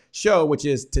Entrepreneur Show, which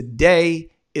is today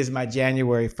is my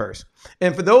January 1st.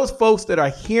 And for those folks that are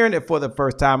hearing it for the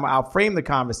first time, I'll frame the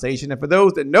conversation. And for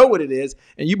those that know what it is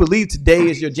and you believe today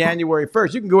is your January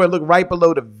 1st, you can go and look right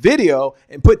below the video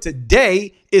and put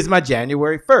today is my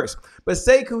January 1st. But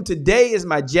Sekou, today is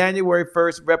my January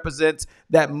 1st represents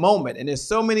that moment. And there's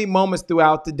so many moments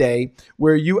throughout the day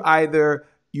where you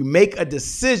make a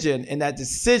decision, and that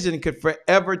decision could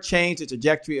forever change the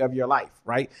trajectory of your life,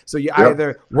 right? So you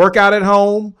either work out at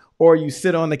home or you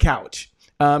sit on the couch.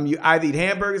 You either eat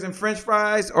hamburgers and French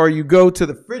fries, or you go to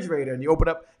the refrigerator and you open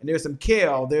up and there's some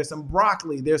kale, there's some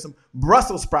broccoli, there's some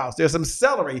Brussels sprouts, there's some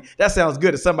celery. That sounds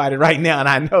good to somebody right now, and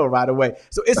I know right away.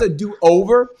 So it's a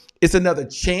do-over. It's another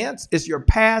chance. It's your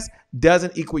past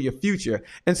doesn't equal your future.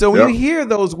 And so when you hear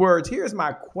those words, here's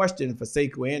my question for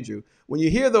Sekou Andrews. When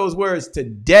you hear those words,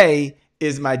 today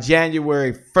is my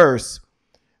January 1st,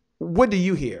 what do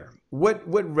you hear? What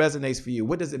resonates for you?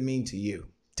 What does it mean to you?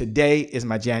 Today is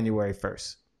my January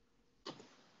 1st.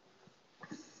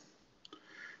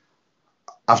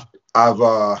 I've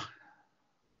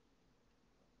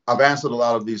answered a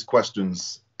lot of these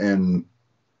questions in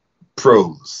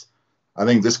prose. I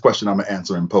think this question I'm going to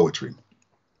answer in poetry.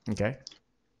 Okay.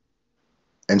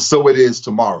 And so it is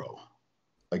tomorrow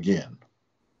again,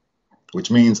 which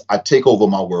means I take over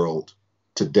my world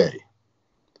today.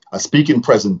 I speak in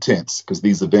present tense because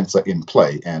these events are in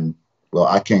play, and well,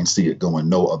 I can't see it going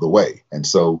no other way. And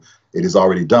so it is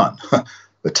already done.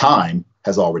 The time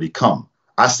has already come.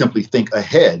 I simply think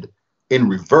ahead in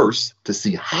reverse to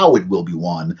see how it will be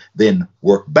won, then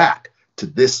work back to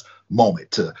this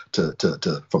moment,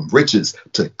 from riches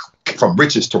to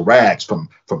rags, from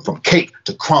cake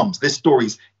to crumbs. This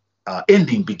story's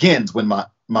ending begins when my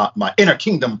inner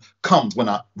kingdom comes, when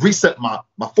I reset my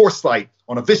foresight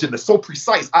on a vision that's so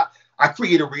precise. I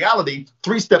create a reality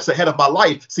 3 steps ahead of my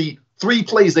life. See, 3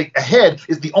 plays ahead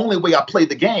is the only way I play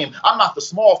the game. I'm not the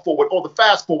small forward or the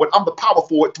fast forward. I'm the power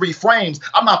forward, 3 frames.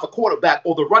 I'm not the quarterback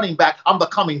or the running back. I'm the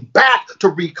coming back to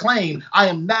reclaim. I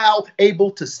am now able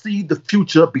to see the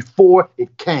future before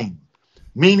it came.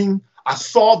 Meaning, I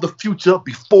saw the future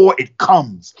before it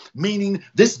comes, meaning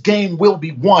this game will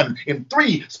be won. In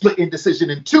 3, split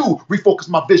indecision. In 2, refocus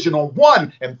my vision on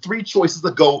 1. And 3 choices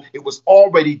ago, it was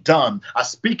already done. I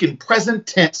speak in present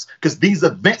tense because these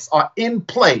events are in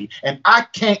play and I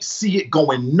can't see it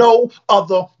going no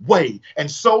other way. And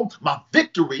so my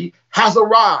victory has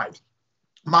arrived.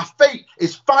 My fate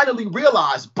is finally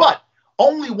realized, but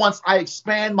only once I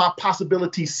expand my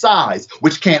possibility size,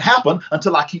 which can't happen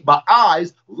until I keep my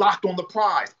eyes locked on the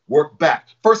prize. Work back.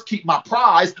 First, keep my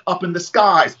prize up in the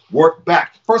skies. Work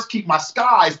back. First, keep my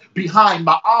skies behind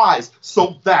my eyes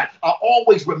so that I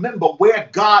always remember where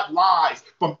God lies.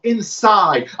 From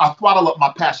inside, I throttle up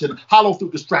my passion, hollow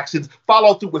through distractions,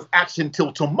 follow through with action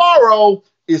till tomorrow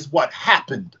is what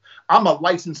happened. I'm a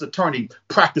licensed attorney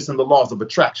practicing the laws of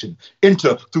attraction.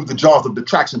 Enter through the jaws of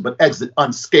detraction, but exit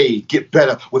unscathed. Get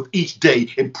better with each day,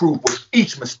 improve with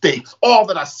each mistake. All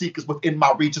that I seek is within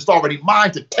my reach. It's already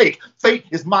mine to take. Fate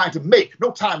is mine to make.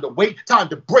 No time to wait, time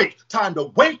to break, time to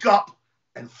wake up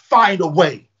and find a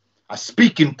way. I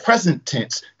speak in present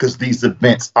tense because these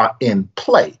events are in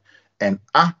play and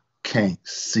I can't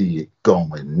see it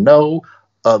going no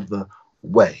other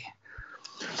way.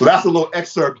 So that's a little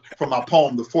excerpt from my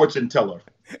poem, The Fortune Teller.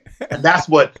 And that's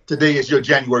what today is your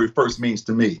January 1st means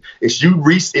to me. It's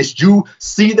you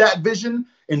see that vision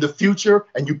in the future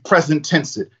and you present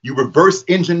tense it. You reverse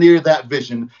engineer that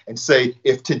vision and say,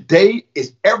 if today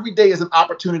is every day is an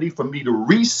opportunity for me to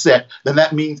reset, then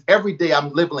that means every day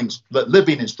I'm living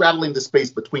and straddling the space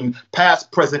between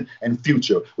past, present, and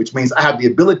future, which means I have the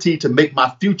ability to make my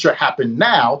future happen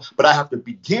now, but I have to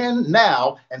begin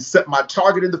now and set my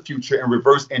target in the future and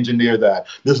reverse engineer that.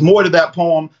 There's more to that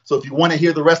poem. So if you want to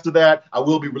hear the rest of that, I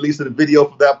will be releasing a video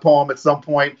for that poem at some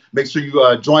point. Make sure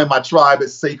you join my tribe at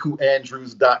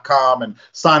SekouAndrews.com and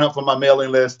sign up for my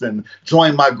mailing list and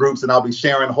join my groups. And I'll be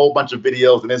sharing a whole bunch of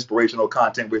videos and inspirational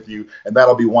content with you. And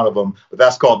that'll be one of them. But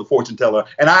that's called The Fortune Teller.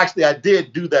 And I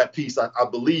did do that piece, I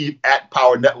believe, at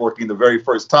Power Networking the very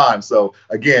first time. So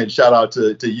again, shout out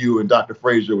to you and Dr.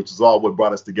 Frazier, which is all what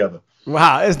brought us together.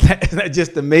 Wow. Isn't that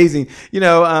just amazing? You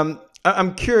know,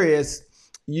 I'm curious.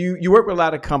 You work with a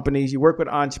lot of companies, you work with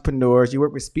entrepreneurs, you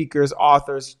work with speakers,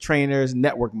 authors, trainers,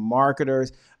 network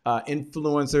marketers,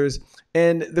 influencers.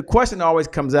 And the question always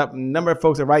comes up, a number of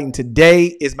folks are writing, today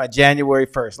is my January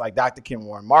 1st, like Dr. Kim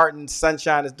Warren Martin,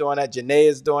 Sunshine is doing that, Janae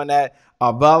is doing that,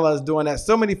 Arvella is doing that.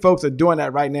 So many folks are doing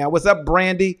that right now. What's up,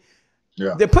 Brandy?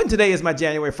 Yeah. They're putting today is my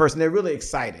January 1st, and they're really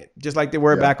excited, just like they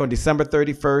were back on December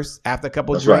 31st, after a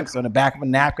couple of drinks on the back of a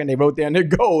napkin, they wrote down their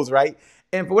goals, right?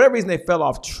 And for whatever reason, they fell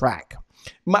off track.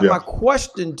 My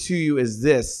question to you is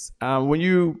this. When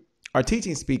you are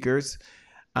teaching speakers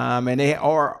and they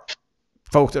are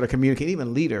folks that are communicating,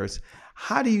 even leaders,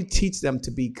 how do you teach them to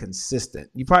be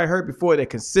consistent? You probably heard before that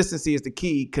consistency is the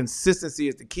key. Consistency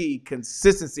is the key.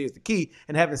 Consistency is the key.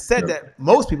 And having said that,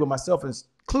 most people, myself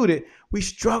included, we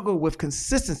struggle with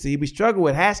consistency. We struggle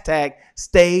with hashtag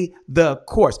stay the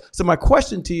course. So my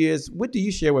question to you is, what do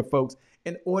you share with folks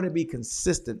in order to be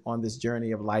consistent on this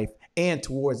journey of life and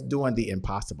towards doing the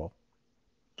impossible?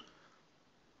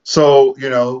 So, you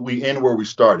know, we end where we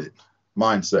started,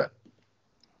 mindset.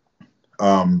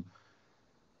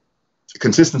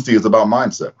 Consistency is about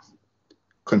mindset.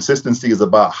 Consistency is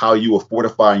about how you are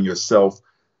fortifying yourself.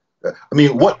 I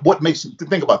mean, what makes you,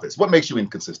 think about this, what makes you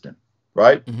inconsistent,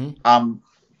 right? Mm-hmm.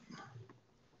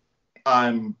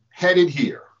 I'm headed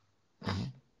here. Mm-hmm.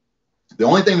 The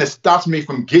only thing that stops me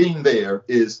from getting there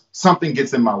is something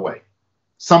gets in my way.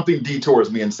 Something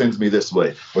detours me and sends me this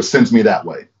way or sends me that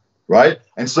way, right?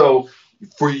 And so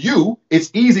for you, it's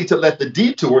easy to let the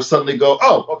detour suddenly go,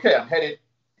 oh, okay, I'm headed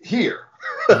here,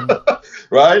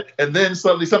 right? And then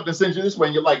suddenly something sends you this way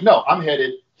and you're like, no, I'm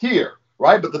headed here,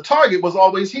 right? But the target was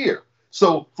always here.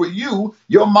 So for you,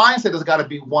 your mindset has got to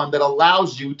be one that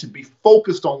allows you to be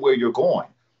focused on where you're going,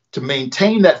 to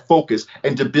maintain that focus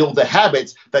and to build the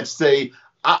habits that say,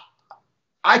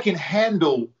 I can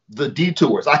handle the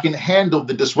detours. I can handle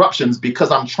the disruptions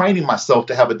because I'm training myself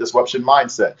to have a disruption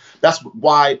mindset. That's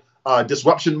why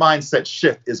disruption mindset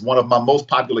shift is one of my most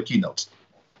popular keynotes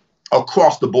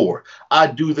across the board. I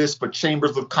do this for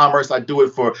chambers of commerce. I do it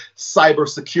for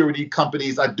cybersecurity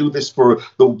companies. I do this for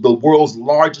the world's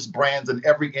largest brands in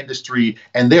every industry.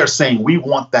 And they're saying, we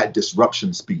want that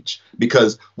disruption speech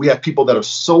because we have people that are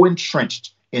so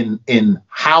entrenched in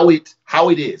how it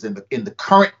is in the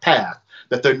current path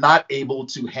that they're not able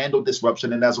to handle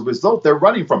disruption. And as a result, they're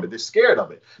running from it. They're scared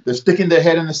of it. They're sticking their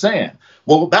head in the sand.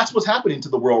 Well, that's what's happening to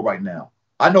the world right now.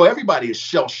 I know everybody is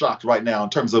shell-shocked right now in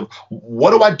terms of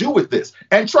what do I do with this?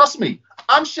 And trust me,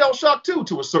 I'm shell-shocked too,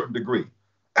 to a certain degree.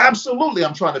 Absolutely,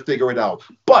 I'm trying to figure it out.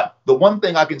 But the one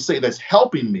thing I can say that's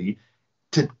helping me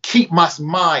to keep my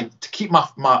mind, to keep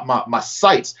my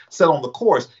sights set on the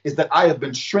course is that I have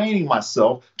been training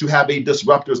myself to have a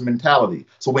disruptor's mentality.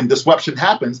 So when disruption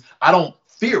happens, I don't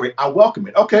fear it, I welcome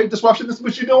it. Okay, disruption, this is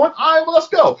what you're doing? All right, well, let's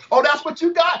go. Oh, that's what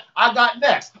you got? I got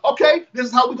next. Okay, this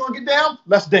is how we're going to get down?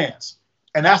 Let's dance.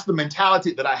 And that's the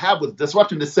mentality that I have with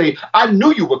disruption, to say, I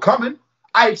knew you were coming.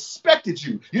 I expected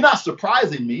you. You're not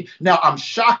surprising me. Now, I'm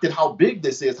shocked at how big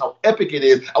this is, how epic it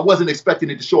is. I wasn't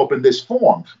expecting it to show up in this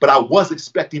form, but I was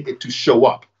expecting it to show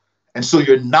up. And so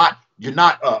you're not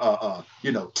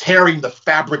tearing the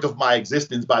fabric of my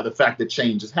existence by the fact that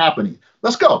change is happening.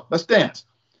 Let's go. Let's dance.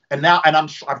 And now,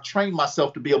 I've trained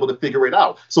myself to be able to figure it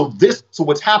out. So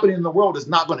what's happening in the world is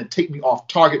not going to take me off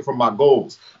target from my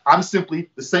goals. I'm simply,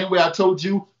 the same way I told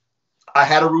you, I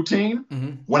had a routine.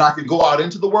 Mm-hmm. When I can go out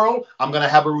into the world, I'm going to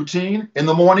have a routine in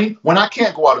the morning when I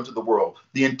can't go out into the world.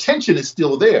 The intention is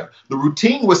still there. The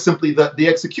routine was simply the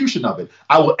execution of it.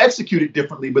 I will execute it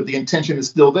differently, but the intention is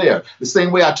still there. The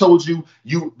same way I told you,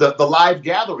 the live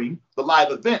gathering the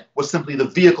live event was simply the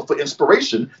vehicle for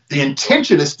inspiration, the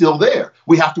intention is still there.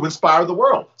 We have to inspire the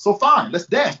world. So fine, let's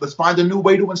dance. Let's find a new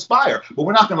way to inspire. But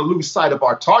we're not going to lose sight of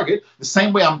our target. The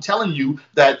same way I'm telling you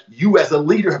that you as a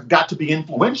leader have got to be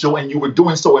influential and you were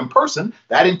doing so in person,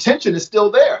 that intention is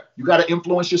still there. You got to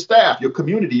influence your staff, your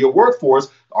community, your workforce.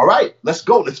 All right, let's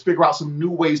go. Let's figure out some new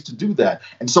ways to do that.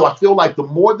 And so I feel like the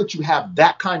more that you have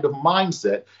that kind of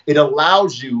mindset, it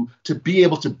allows you to be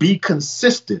able to be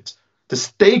consistent, to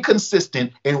stay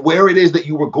consistent in where it is that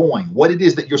you were going, what it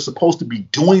is that you're supposed to be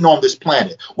doing on this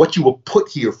planet, what you were put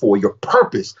here for, your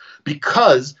purpose,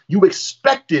 because you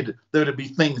expected there to be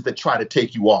things that try to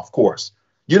take you off course.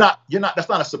 That's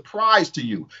not a surprise to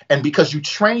you. And because you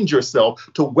trained yourself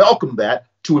to welcome that,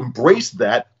 to embrace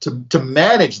that, to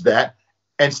manage that,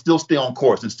 and still stay on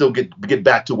course and still get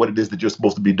back to what it is that you're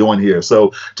supposed to be doing here.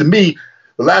 So to me,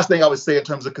 the last thing I would say in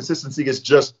terms of consistency is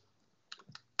just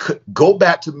go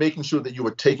back to making sure that you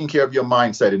are taking care of your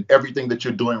mindset in everything that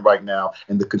you're doing right now,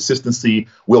 and the consistency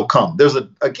will come. There's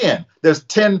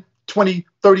 10, 20,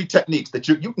 30 techniques that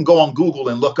you can go on Google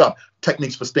and look up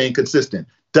techniques for staying consistent.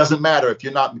 Doesn't matter if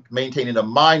you're not maintaining a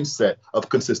mindset of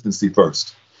consistency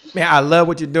first. Man, I love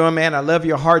what you're doing, man. I love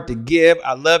your heart to give.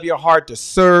 I love your heart to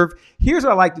serve. Here's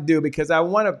what I like to do, because I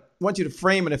want you to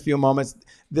frame in a few moments.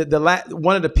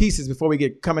 One of the pieces before we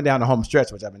get coming down the home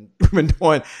stretch, which I've been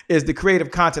doing, is the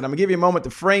creative content. I'm gonna give you a moment to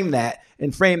frame that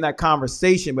and frame that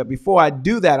conversation. But before I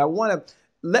do that, I want to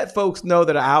let folks know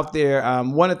that are out there.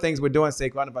 One of the things we're doing,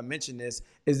 Sekou, I don't know if I mentioned this,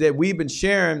 is that we've been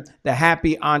sharing the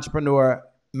Happy Entrepreneur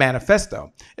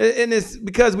Manifesto. And it's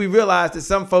because we realized that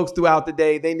some folks throughout the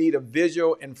day, they need a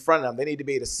visual in front of them. They need to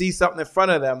be able to see something in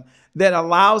front of them that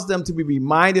allows them to be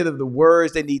reminded of the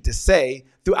words they need to say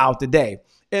throughout the day.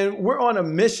 And we're on a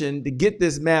mission to get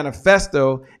this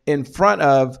manifesto in front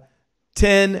of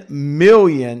 10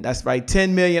 million, that's right,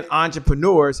 10 million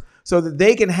entrepreneurs, so that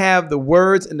they can have the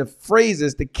words and the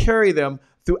phrases to carry them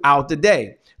throughout the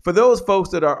day. For those folks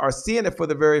that are seeing it for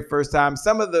the very first time,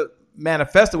 some of the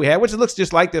manifesto we had, which looks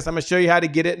just like this. I'm going to show you how to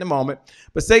get it in a moment.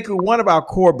 But Sekou, one of our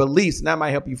core beliefs, and that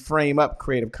might help you frame up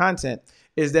creative content,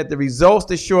 is that the results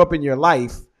that show up in your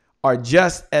life are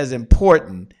just as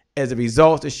important as the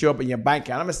results that show up in your bank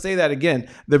account. I'm going to say that again.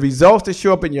 The results that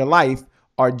show up in your life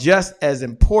are just as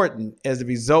important as the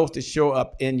results that show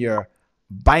up in your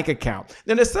bank account.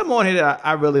 Then there's something on here that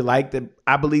I really like, that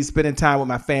I believe spending time with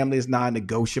my family is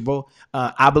non-negotiable.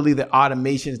 I believe that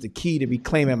automation is the key to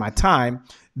reclaiming my time.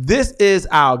 This is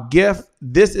our gift.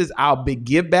 This is our big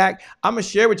give back. I'm going to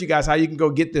share with you guys how you can go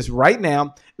get this right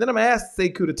now. Then I'm going to ask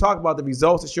Sekou to talk about the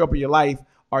results that show up in your life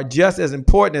are just as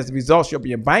important as the results show up in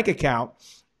your bank account,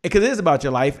 because it is about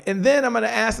your life. And then I'm going to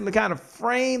ask him to kind of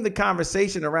frame the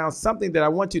conversation around something that I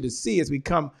want you to see as we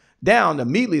come down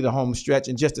immediately the home stretch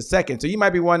in just a second. So you might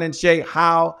be wondering, Shay,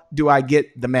 how do I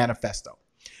get the manifesto?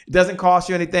 It doesn't cost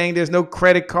you anything. There's no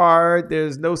credit card.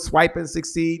 There's no swipe and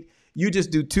succeed. You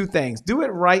just do two things. Do it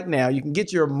right now. You can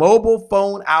get your mobile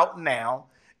phone out now.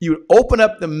 You open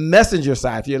up the messenger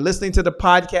side. If you're listening to the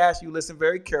podcast, you listen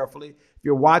very carefully. If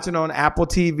you're watching on Apple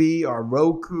TV or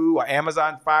Roku or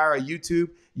Amazon Fire or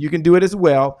YouTube, you can do it as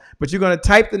well. But you're going to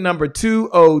type the number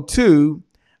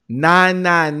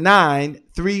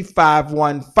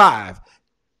 202-999-3515.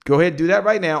 Go ahead and do that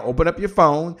right now. Open up your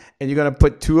phone and you're going to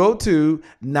put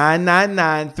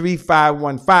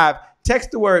 202-999-3515.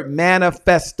 Text the word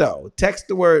manifesto. Text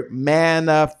the word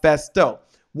manifesto.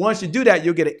 Once you do that,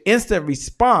 you'll get an instant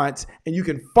response and you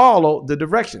can follow the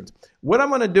directions. What I'm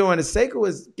going to do, and Sekou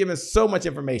is giving so much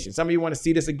information. Some of you want to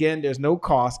see this again. There's no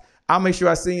cost. I'll make sure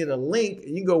I send you the link.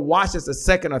 And you can go watch this a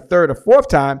second or third or fourth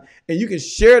time, and you can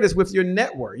share this with your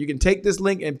network. You can take this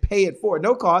link and pay it for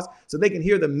no cost so they can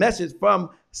hear the message from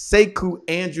Sekou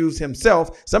Andrews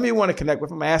himself. Some of you want to connect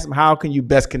with him. I asked him, how can you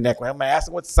best connect with him? I asked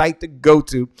him what site to go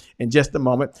to in just a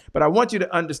moment. But I want you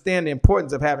to understand the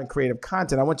importance of having creative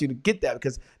content. I want you to get that,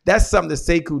 because that's something that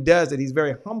Sekou does that he's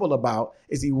very humble about,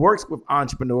 is he works with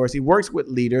entrepreneurs, he works with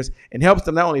leaders, and helps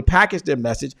them not only package their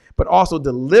message, but also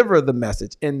deliver the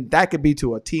message. And that could be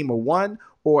to a team of one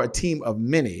or a team of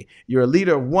many. You're a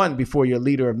leader of one before you're a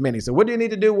leader of many. So what do you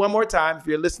need to do? One more time, if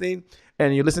you're listening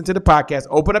and you listen to the podcast,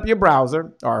 open up your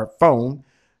browser or phone,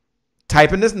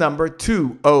 type in this number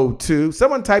 202.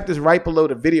 Someone type this right below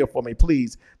the video for me,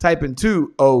 please. Type in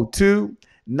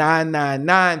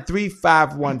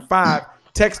 202-999-3515.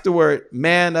 Text the word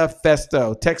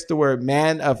manifesto. Text the word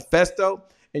manifesto,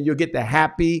 and you'll get the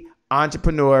Happy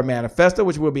Entrepreneur Manifesto,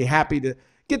 which we'll be happy to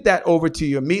get that over to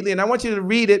you immediately. And I want you to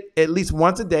read it at least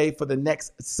once a day for the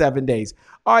next 7 days.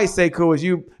 All right, Sekou, as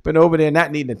you've been over there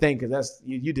not needing to think, because that's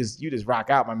you just rock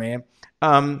out, my man.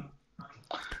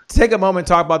 Take a moment and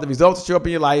talk about the results that show up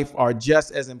in your life are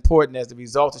just as important as the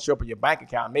results that show up in your bank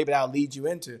account. Maybe that'll lead you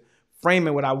into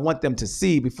framing what I want them to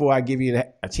see before I give you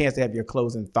a chance to have your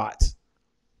closing thoughts.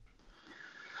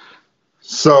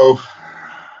 So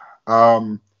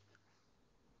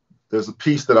there's a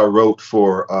piece that I wrote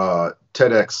for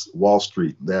TEDx Wall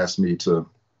Street. They asked me to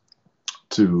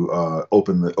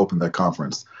open that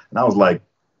conference, and I was like,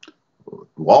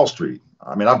 Wall Street.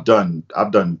 I mean, I've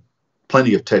done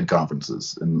plenty of TED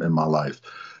conferences in my life,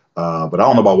 but I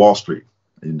don't know about Wall Street.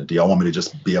 And do y'all want me to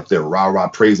just be up there rah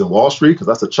praising Wall Street? Because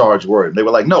that's a charged word. And they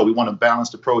were like, no, we want a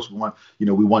balanced approach. We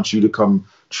want you to come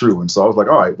true. And so I was like,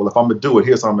 all right, well, if I'm gonna do it,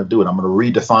 here's how I'm gonna do it. I'm gonna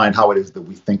redefine how it is that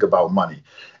we think about money.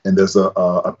 And there's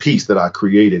a piece that I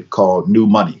created called New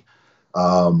Money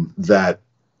that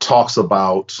talks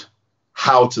about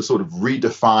how to sort of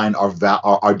redefine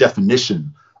our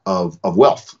definition of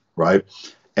wealth, right?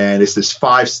 And it's this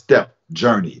 5-step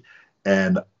journey.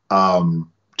 And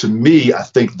to me, I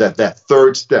think that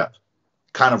third step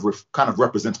kind of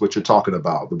represents what you're talking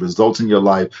about. The results in your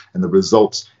life and the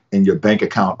results in your bank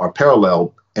account are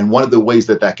parallel. And one of the ways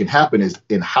that can happen is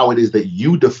in how it is that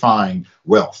you define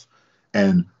wealth.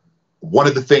 And one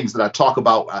of the things that I talk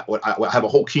about, I have a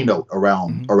whole keynote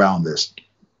around this.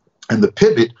 And the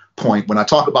pivot point, when I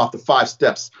talk about the 5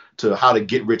 steps to how to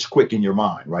get rich quick in your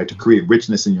mind, right? To create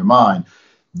richness in your mind.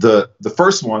 The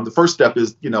first step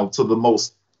is, so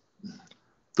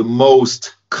the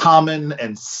most common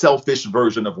and selfish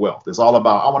version of wealth. It's all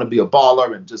about, I want to be a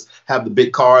baller and just have the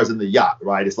big cars and the yacht,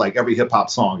 right? It's like every hip hop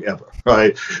song ever,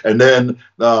 right? And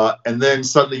then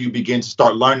suddenly you begin to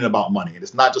start learning about money. And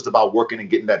it's not just about working and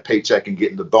getting that paycheck and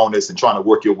getting the bonus and trying to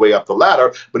work your way up the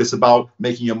ladder, but it's about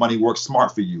making your money work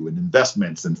smart for you and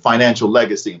investments and financial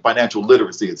legacy and financial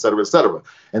literacy, et cetera, et cetera.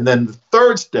 And then the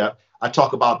third step I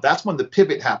talk about, that's when the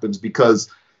pivot happens, because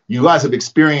you guys have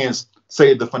experienced,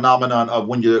 say, the phenomenon of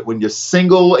when you're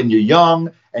single and you're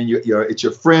young and it's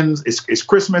your friends, it's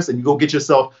Christmas, and you go get your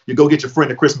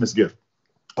friend a Christmas gift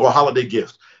or a holiday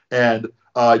gift, and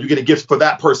you get a gift for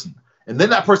that person, and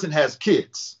then that person has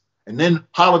kids, and then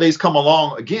holidays come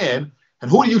along again,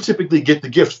 and who do you typically get the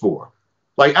gift for?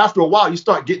 Like after a while, you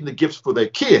start getting the gifts for their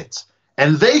kids,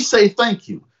 and they say thank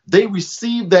you. They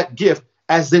receive that gift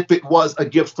as if it was a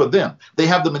gift for them. They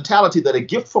have the mentality that a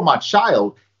gift for my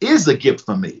child is a gift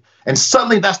for me. And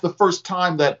suddenly that's the first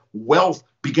time that wealth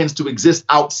begins to exist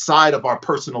outside of our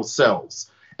personal selves.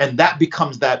 And that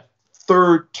becomes that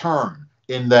third turn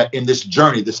in this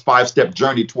journey, this 5-step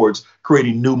journey towards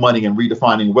creating new money and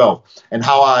redefining wealth. And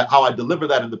how I deliver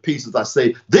that in the pieces, I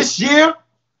say, this year,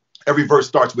 every verse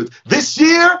starts with, this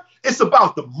year, it's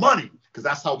about the money. Because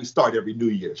that's how we start every New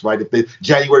Year's, right? If the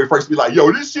January 1st be like,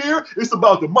 yo, this year, it's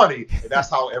about the money. And that's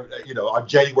how, our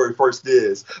January 1st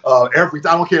is. I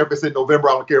don't care if it's in November,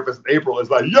 I don't care if it's in April. It's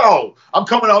like, yo, I'm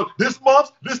coming out this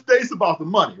month, this day's about the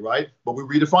money, right? But we're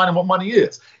redefining what money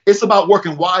is. It's about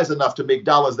working wise enough to make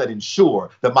dollars that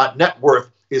ensure that my net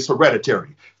worth is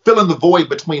hereditary, filling the void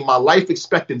between my life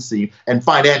expectancy and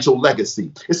financial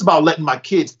legacy. It's about letting my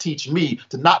kids teach me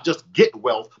to not just get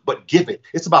wealth, but give it.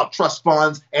 It's about trust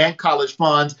funds and college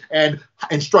funds and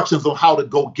instructions on how to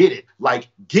go get it, like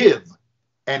give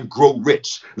and grow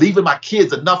rich, leaving my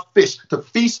kids enough fish to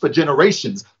feast for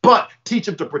generations, but teach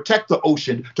them to protect the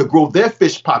ocean, to grow their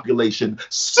fish population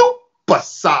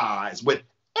supersized with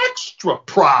extra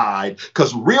pride,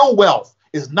 because real wealth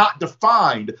is not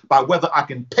defined by whether I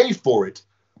can pay for it,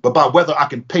 but by whether I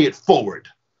can pay it forward.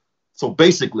 So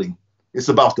basically, it's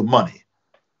about the money.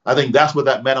 I think that's what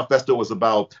that manifesto was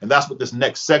about. And that's what this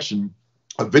next section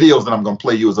of videos that I'm going to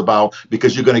play you is about,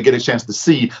 because you're going to get a chance to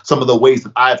see some of the ways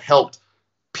that I've helped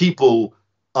people,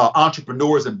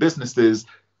 entrepreneurs and businesses,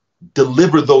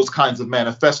 deliver those kinds of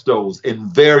manifestos in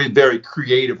very, very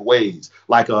creative ways,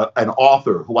 like an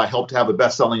author who I helped have a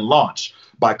best-selling launch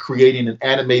by creating an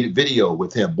animated video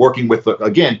with him, working with,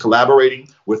 again, collaborating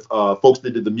with folks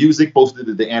that did the music, folks that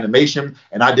did the animation,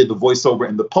 and I did the voiceover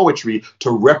and the poetry to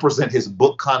represent his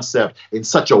book concept in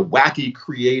such a wacky,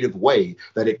 creative way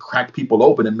that it cracked people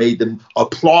open and made them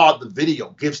applaud the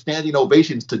video, give standing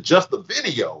ovations to just the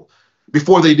video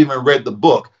before they'd even read the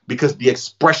book, because the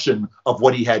expression of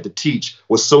what he had to teach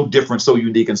was so different, so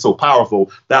unique, and so powerful.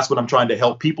 That's what I'm trying to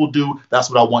help people do. That's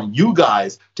what I want you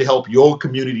guys to help your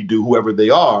community do, whoever they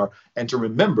are, and to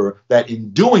remember that in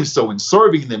doing so and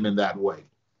serving them in that way,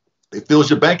 it fills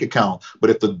your bank account. But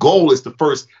if the goal is to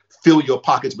first fill your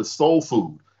pockets with soul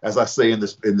food as I say in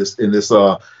this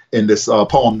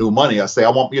poem, New Money. I say I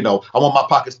want my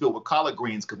pockets filled with collard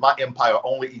greens because my empire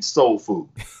only eats soul food.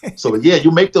 So yeah,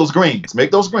 you make those greens,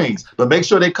 but make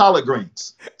sure they collard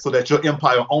greens so that your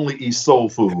empire only eats soul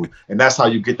food, and that's how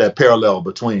you get that parallel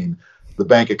between the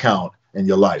bank account and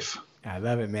your life. I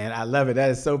love it, man. I love it. That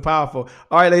is so powerful.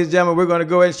 All right, ladies and gentlemen, we're going to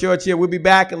go ahead and short here. We'll be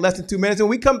back in less than 2 minutes. When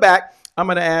we come back, I'm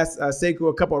going to ask Sekou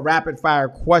a couple of rapid fire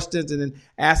questions and then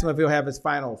ask him if he'll have his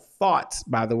final thoughts,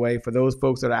 by the way, for those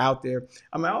folks that are out there.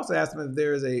 I'm going to also ask him if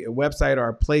there is a website or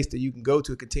a place that you can go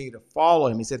to continue to follow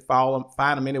him. He said find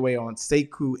him anyway on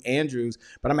Sekou Andrews,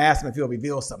 but I'm asking him if he'll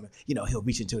reveal something. He'll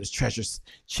reach into his treasure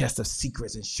chest of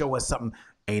secrets and show us something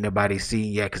ain't nobody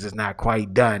seen yet because it's not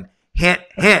quite done. Hint,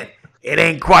 hint. It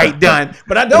ain't quite done,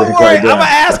 but don't worry. I'm gonna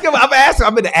ask him. I'm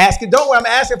gonna ask him. Don't worry. I'm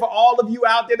asking for all of you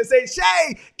out there to say,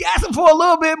 Shay, gas him for a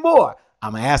little bit more.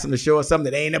 I'm gonna ask him to show us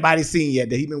something that ain't nobody seen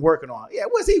yet that he's been working on. Yeah,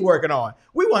 what's he working on?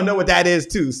 We want to know what that is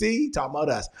too. See, talking about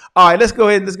us. All right, let's go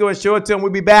ahead and show it to him.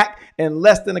 We'll be back in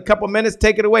less than a couple minutes.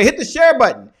 Take it away. Hit the share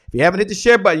button. If you haven't hit the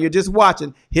share button, you're just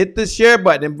watching. Hit the share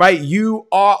button and write, "You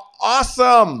are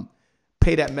awesome."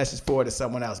 Pay that message forward to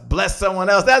someone else. Bless someone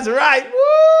else. That's right. Woo!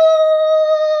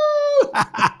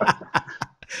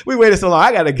 We waited so long.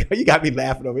 I gotta go. You got me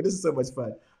laughing over it. This is so much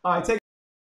fun. All right,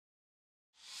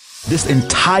 This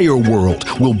entire world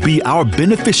will be our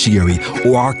beneficiary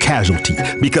or our casualty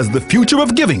because the future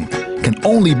of giving can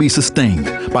only be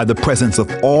sustained by the presence of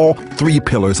all three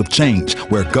pillars of change,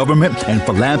 where government and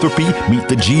philanthropy meet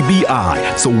the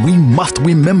GBI. So we must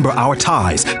remember our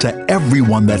ties to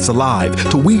everyone that's alive,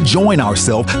 till we join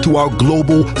ourselves to our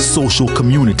global social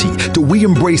community, till we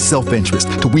embrace self-interest,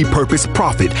 till we purpose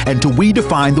profit, and till we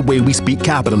define the way we speak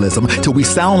capitalism, till we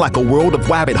sound like a world of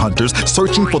rabbit hunters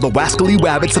searching for the rascally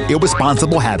rabbits of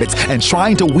irresponsible habits and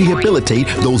trying to rehabilitate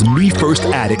those me-first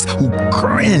addicts who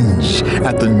cringe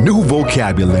at the new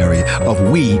vocabulary of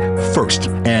we first,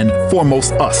 and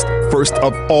foremost us, first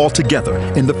of all together.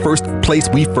 In the first place,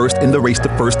 we first, in the race to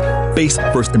first, face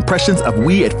first impressions of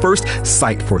we at first,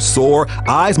 sight for sore,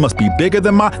 eyes must be bigger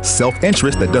than my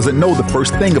self-interest that doesn't know the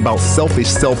first thing about selfish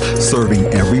self-serving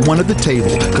everyone at the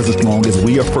table, because as long as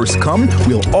we are first come,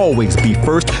 we'll always be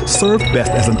first, served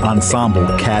best as an ensemble,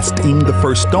 casting the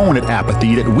first stone at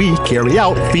apathy that we carry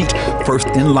out, feet first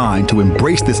in line to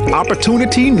embrace this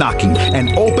opportunity knocking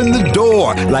and open the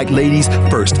door like ladies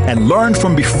first, and learn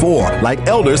from before like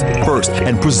elders first,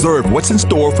 and preserve what's in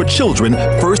store for children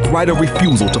first, right of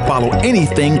refusal to follow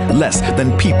anything less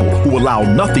than people who allow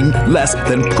nothing less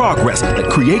than progress, that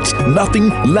creates nothing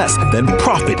less than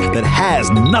profit, that has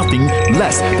nothing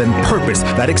less than purpose,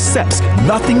 that accepts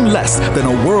nothing less than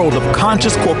a world of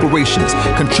conscious corporations,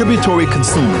 contributory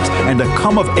consumers, and a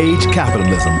come-of-age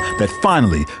capitalism that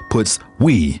finally puts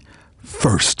we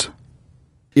first.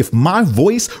 If my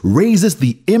voice raises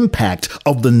the impact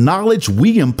of the knowledge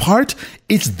we impart,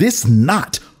 is this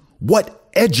not what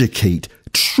educate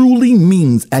truly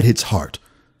means at its heart?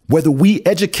 Whether we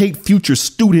educate future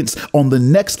students on the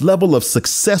next level of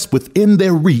success within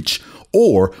their reach,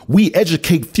 or we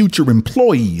educate future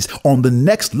employees on the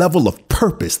next level of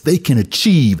purpose they can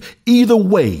achieve, either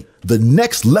way, the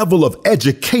next level of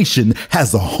education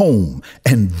has a home,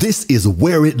 and this is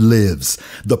where it lives.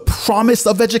 The promise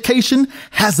of education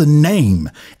has a name,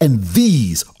 and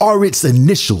these are its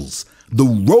initials. The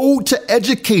road to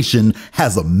education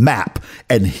has a map,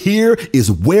 and here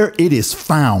is where it is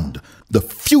found. The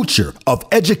future of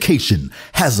education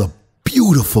has a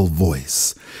beautiful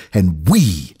voice, and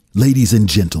we, ladies and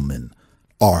gentlemen,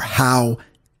 are how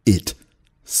it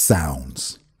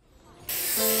sounds.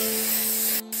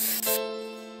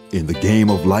 In the game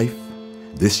of life,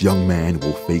 this young man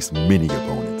will face many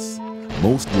opponents.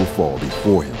 Most will fall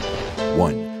before him.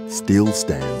 One still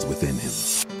stands within him.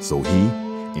 So he,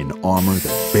 in armor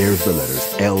that bears the letters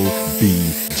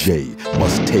LBJ,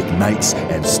 must take knights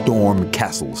and storm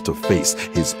castles to face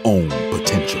his own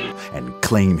potential and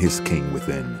claim his king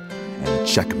within. And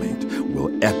checkmate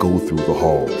will echo through the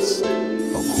halls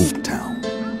of Hooptown.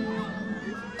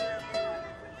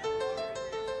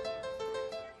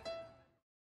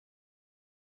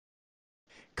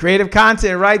 Creative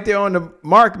content right there on the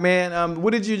mark, man.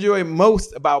 What did you enjoy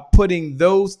most about putting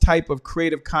those type of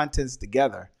creative contents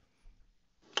together?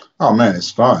 Oh, man,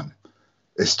 it's fun.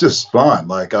 It's just fun.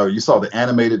 Like you saw the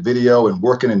animated video, and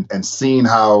working and seeing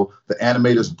how the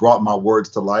animators brought my words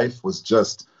to life was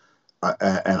just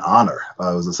an honor.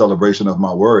 It was a celebration of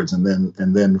my words. And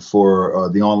then for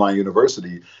the online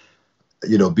university,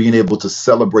 you know, being able to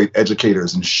celebrate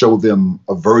educators and show them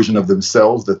a version of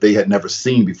themselves that they had never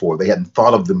seen before. They hadn't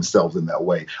thought of themselves in that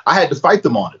way. I had to fight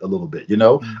them on it a little bit, you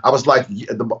know. I was like,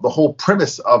 the whole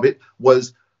premise of it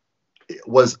was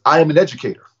was I am an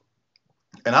educator.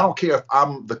 And I don't care if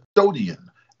I'm the custodian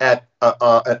at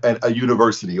a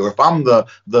university, or if I'm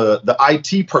the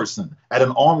IT person at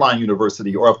an online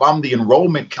university, or if I'm the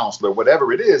enrollment counselor,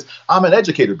 whatever it is, I'm an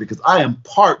educator because I am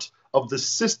part of the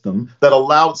system that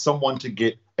allowed someone to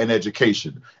get an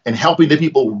education. And helping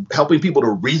people to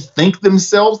rethink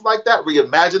themselves like that,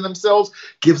 reimagine themselves,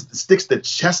 sticks the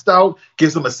chest out,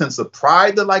 gives them a sense of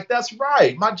pride. They're like, that's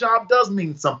right, my job does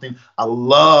mean something. I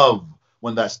love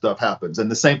when that stuff happens.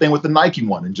 And the same thing with the Nike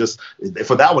one. And just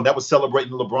for that one, that was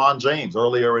celebrating LeBron James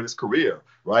earlier in his career,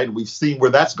 right? And we've seen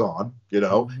where that's gone.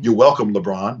 You're welcome,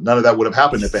 LeBron. None of that would have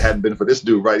happened if it hadn't been for this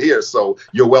dude right here. So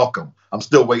you're welcome. I'm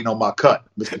still waiting on my cut,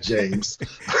 Mr. James.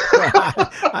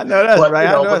 I know that's right.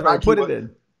 I know that's right. Put it in.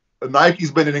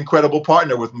 Nike's been an incredible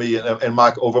partner with me over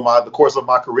the course of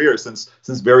my career since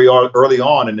very early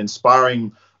on, and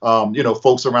inspiring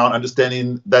folks around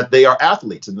understanding that they are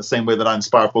athletes in the same way that I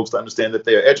inspire folks to understand that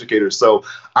they are educators. So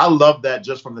I love that,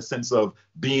 just from the sense of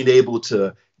being able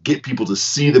to get people to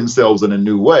see themselves in a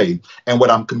new way. And what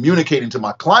I'm communicating to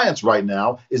my clients right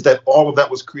now is that all of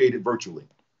that was created virtually.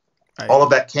 Right. All of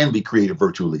that can be created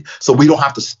virtually. So we don't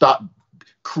have to stop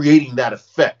creating that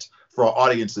effect for our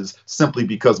audiences simply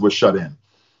because we're shut in.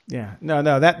 Yeah,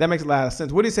 no, that makes a lot of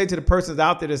sense. What do you say to the persons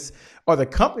out there or the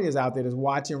companies out there that's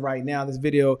watching right now? This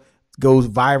video goes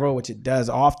viral, which it does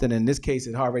often. In this case,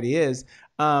 it already is.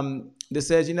 That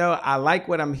says, I like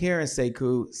what I'm hearing,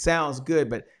 Sekou. Sounds good,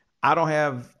 but I don't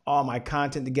have all my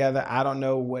content together. I don't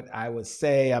know what I would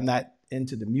say. I'm not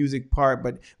into the music part,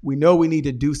 but we know we need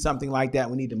to do something like that.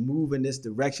 We need to move in this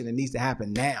direction. It needs to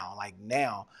happen now, like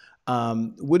now.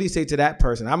 What do you say to that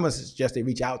person? I'm going to suggest they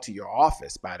reach out to your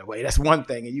office, by the way. That's one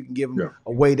thing. And you can give them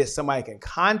a way that somebody can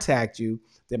contact you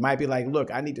that might be like,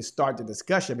 look, I need to start the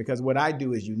discussion because what I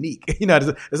do is unique.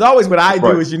 There's always what I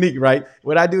do is unique, right?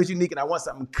 What I do is unique, and I want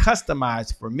something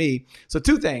customized for me. So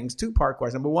two-part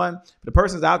question. Number one, the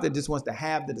person's out there just wants to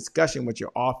have the discussion with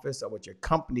your office or with your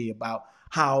company about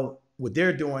how what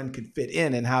they're doing could fit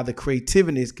in and how the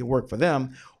creativities can work for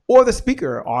them. Or the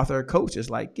speaker, author, coach is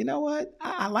like, you know what?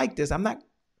 I like this. I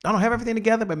don't have everything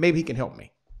together, but maybe he can help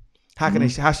me. How can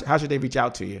how should they reach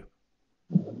out to you?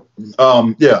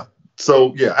 Yeah.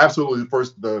 So yeah, absolutely.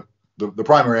 First, the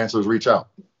primary answer is reach out.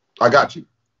 I got you.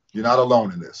 You're not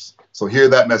alone in this. So hear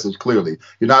that message clearly.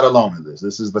 You're not alone in this.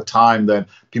 This is the time that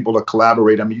people are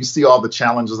collaborating. I mean, you see all the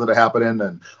challenges that are happening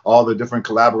and all the different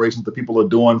collaborations that people are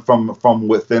doing from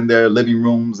within their living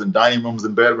rooms and dining rooms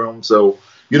and bedrooms. So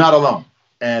you're not alone.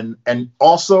 And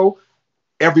also,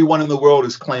 everyone in the world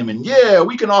is claiming, yeah,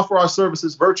 we can offer our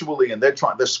services virtually, and they're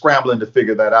scrambling to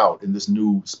figure that out in this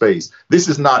new space. This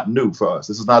is not new for us.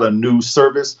 This is not a new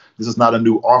service. This is not a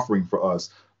new offering for us.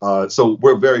 So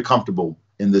we're very comfortable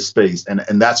in this space,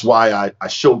 and that's why I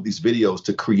showed these videos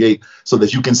to create so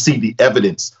that you can see the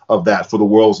evidence of that for the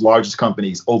world's largest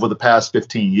companies over the past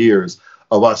 15 years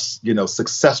of us,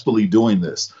 successfully doing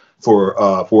this for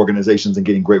organizations and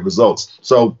getting great results.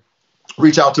 So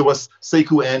reach out to us,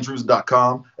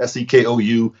 SekouAndrews.com,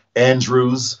 SEKOU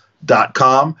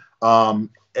Andrews.com,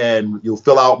 and you'll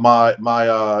fill out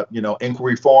my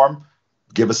inquiry form.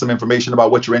 Give us some information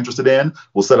about what you're interested in.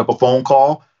 We'll set up a phone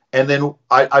call, and then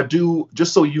I do,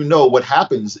 just so you know, what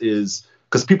happens is,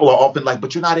 because people are often like,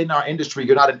 but you're not in our industry,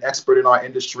 you're not an expert in our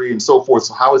industry, and so forth.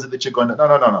 So how is it that you're going to?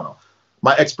 No.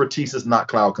 My expertise is not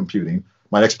cloud computing.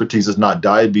 My expertise is not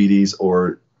diabetes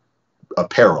or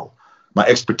apparel. My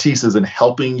expertise is in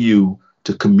helping you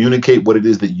to communicate what it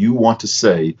is that you want to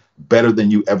say better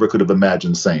than you ever could have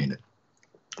imagined saying it.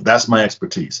 That's my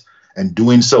expertise. And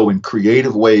doing so in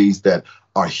creative ways that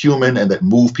are human and that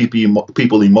move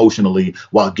people emotionally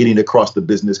while getting across the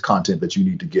business content that you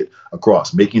need to get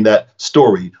across, making that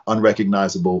story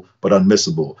unrecognizable but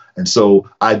unmissable. And so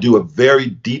I do a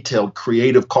very detailed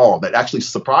creative call that actually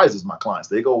surprises my clients.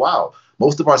 They go, wow,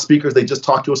 most of our speakers, they just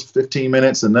talk to us for 15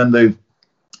 minutes and then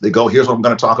they go, here's what I'm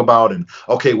going to talk about. And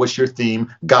okay, what's your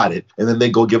theme? Got it. And then they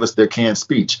go give us their canned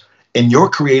speech. In your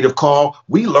creative call,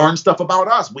 we learned stuff about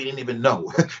us we didn't even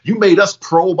know. You made us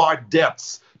probe our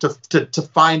depths to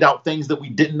find out things that we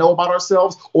didn't know about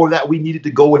ourselves or that we needed to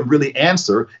go and really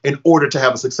answer in order to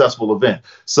have a successful event.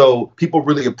 So people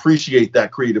really appreciate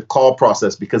that creative call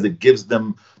process because it gives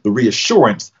them the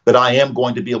reassurance that I am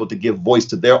going to be able to give voice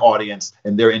to their audience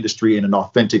and their industry in an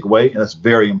authentic way. And that's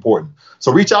very important.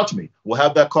 So reach out to me. We'll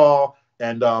have that call.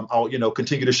 And I'll,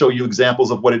 continue to show you examples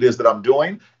of what it is that I'm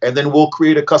doing. And then we'll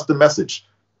create a custom message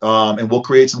And we'll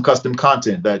create some custom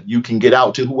content that you can get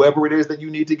out to whoever it is that you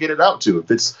need to get it out to.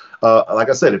 If it's, like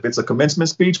I said, if it's a commencement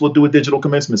speech, we'll do a digital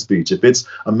commencement speech. If it's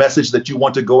a message that you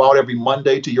want to go out every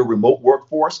Monday to your remote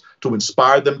workforce to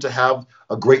inspire them to have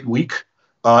a great week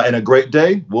and a great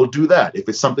day, we'll do that. If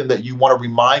it's something that you want to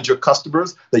remind your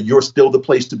customers that you're still the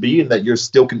place to be and that you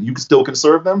still can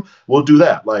serve them, we'll do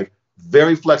that. Like,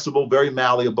 very flexible, very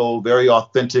malleable, very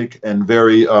authentic, and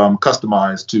very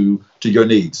customized to your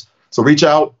needs. So reach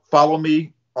out, follow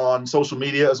me on social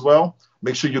media as well.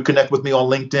 Make sure you connect with me on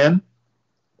LinkedIn.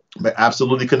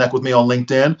 Absolutely connect with me on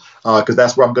LinkedIn because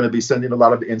that's where I'm going to be sending a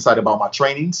lot of the insight about my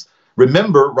trainings.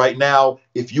 Remember, right now,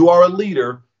 if you are a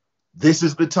leader, this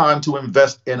is the time to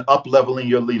invest in up-leveling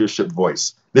your leadership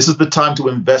voice. This is the time to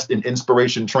invest in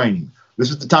inspiration training. This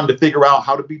is the time to figure out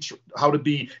how to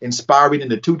be inspiring in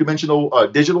the two-dimensional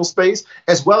digital space,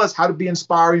 as well as how to be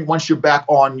inspiring once you're back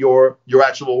on your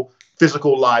actual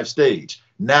physical live stage.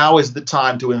 Now is the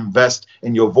time to invest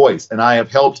in your voice. And I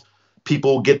have helped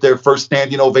people get their first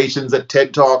standing ovations at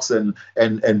TED Talks and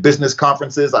business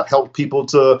conferences. I've helped people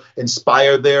to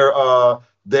inspire their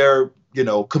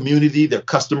community, their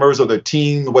customers or their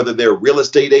team, whether they're real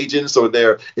estate agents or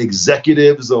they're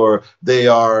executives or they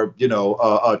are,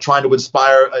 trying to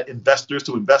inspire investors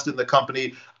to invest in the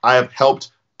company. I have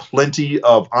helped plenty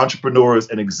of entrepreneurs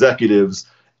and executives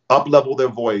up-level their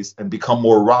voice and become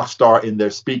more rock star in their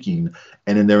speaking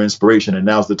and in their inspiration. And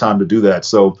now's the time to do that.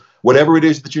 So whatever it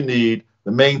is that you need,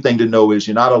 the main thing to know is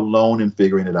you're not alone in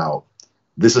figuring it out.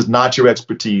 This is not your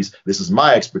expertise. This is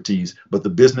my expertise. But the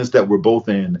business that we're both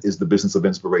in is the business of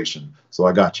inspiration. So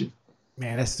I got you.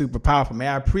 Man, that's super powerful,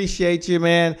 man. I appreciate you,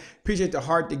 man. Appreciate the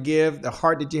heart to give, the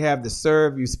heart that you have to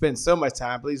serve. You spent so much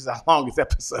time. I believe this is our longest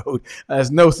episode. It's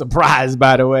no surprise,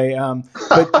 by the way.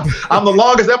 But I'm the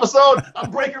longest episode. I'm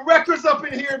breaking records up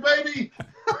in here, baby.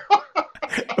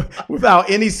 Without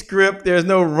any script, there's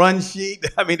no run sheet.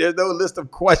 I mean, there's no list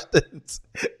of questions.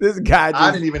 This guy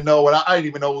I didn't even know what we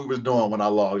was doing when I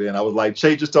logged in. I was like,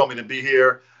 Che just told me to be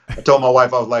here. I told my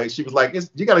wife, she was like,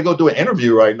 you got to go do an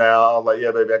interview right now. I was like,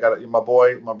 yeah, baby, I got it. My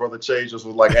brother Che just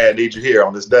was like, hey, I need you here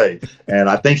on this day. And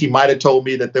I think he might have told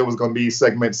me that there was going to be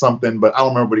segment something, but I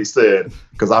don't remember what he said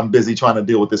because I'm busy trying to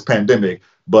deal with this pandemic.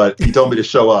 But he told me to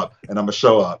show up, and I'm going to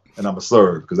show up, and I'm going to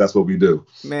serve because that's what we do.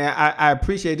 Man, I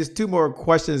appreciate it. Just two more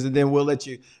questions, and then we'll let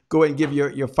you go ahead and give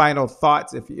your final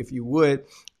thoughts if you would.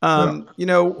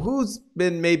 Who's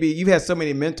been, maybe you've had so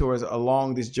many mentors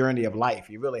along this journey of life,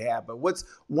 you really have, but what's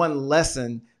one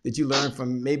lesson that you learned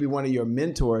from maybe one of your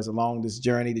mentors along this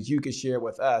journey that you could share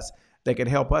with us that could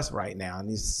help us right now? And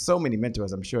there's so many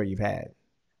mentors I'm sure you've had.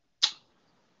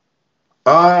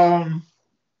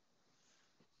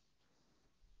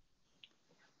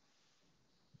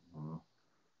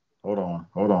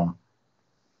 Hold on.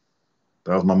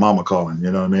 That was my mama calling.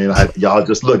 You know what I mean? Y'all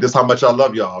just look. This is how much I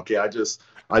love y'all. Okay, I just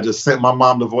sent my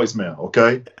mom the voicemail.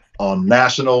 Okay, on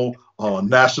national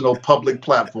public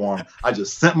platform. I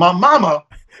just sent my mama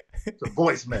the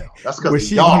voicemail. That's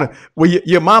because y'all.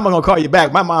 Your mama gonna call you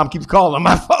back. My mom keeps calling on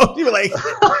my phone. You were like,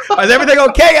 "Is everything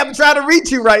okay? I'm trying to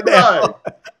reach you right now." Right.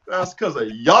 That's because of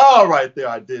y'all right there.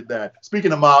 I did that.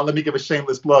 Speaking of mom, let me give a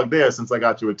shameless plug there since I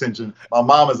got your attention. My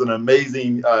mom is an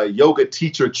amazing yoga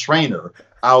teacher trainer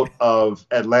out of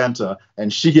Atlanta,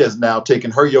 and she has now taken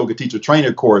her yoga teacher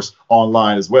trainer course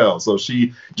online as well. So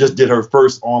she just did her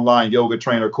first online yoga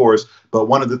trainer course. But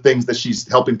one of the things that she's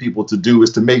helping people to do is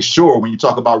to make sure when you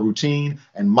talk about routine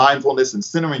and mindfulness and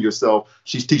centering yourself,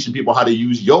 she's teaching people how to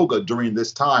use yoga during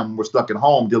this time when we're stuck at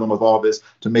home dealing with all this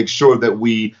to make sure that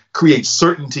we create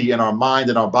certainty in our mind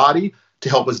and our body to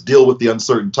help us deal with the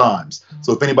uncertain times.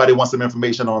 So if anybody wants some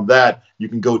information on that, you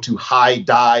can go to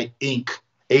HYDYINC,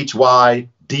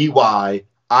 HYDYINC.org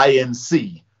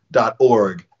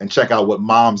and check out what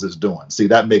Moms is doing. See,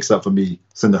 that makes up for me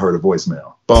sending her the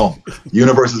voicemail. Boom.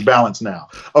 Universe is balanced now.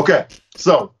 Okay,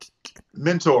 so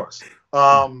mentors.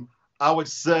 I would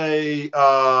say,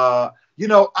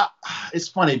 it's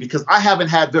funny because I haven't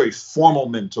had very formal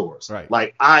mentors. Right.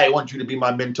 Like, I want you to be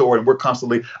my mentor, and we're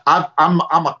constantly. I'm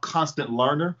a constant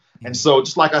learner. And so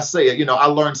just like I say, I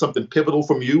learned something pivotal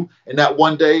from you. And that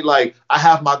one day, like, I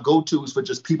have my go-tos for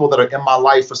just people that are in my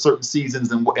life for certain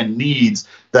seasons and needs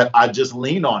that I just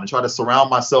lean on and try to surround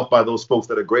myself by those folks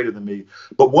that are greater than me.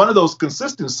 But one of those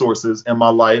consistent sources in my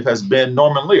life has been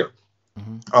Norman Lear.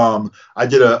 Mm-hmm. I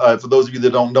did for those of you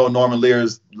that don't know, Norman Lear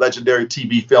is legendary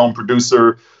TV film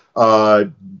producer,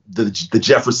 the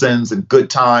Jeffersons and Good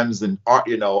Times and All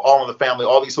in the Family,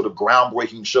 all these sort of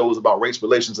groundbreaking shows about race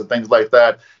relations and things like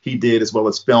that he did, as well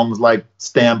as films like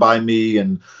Stand By Me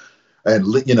and and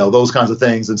you know, those kinds of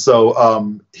things. And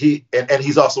so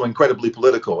he's also incredibly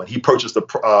political, and he purchased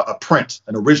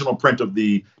an original print of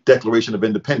the Declaration of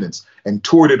Independence and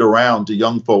toured it around to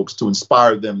young folks to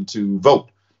inspire them to vote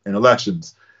in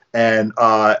elections. And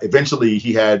eventually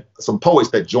he had some poets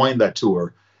that joined that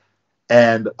tour.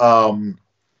 And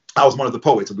I was one of the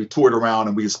poets, and we toured around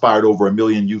and we inspired over 1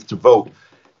 million youth to vote.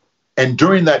 And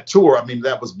during that tour, I mean,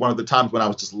 that was one of the times when I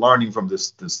was just learning from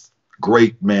this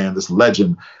great man, this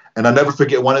legend. And I never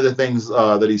forget, one of the things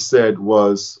that he said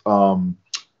was,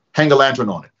 hang a lantern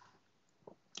on it.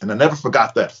 And I never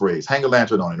forgot that phrase, hang a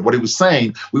lantern on it. And what he was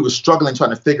saying, we were struggling, trying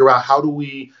to figure out how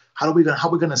we're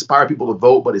going to inspire people to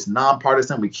vote, but it's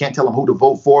nonpartisan. We can't tell them who to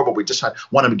vote for, but we just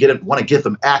want to get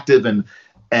them active.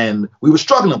 And we were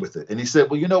struggling with it. And he said,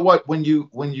 well, you know what, when you're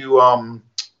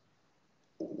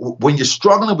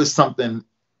struggling with something,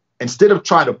 instead of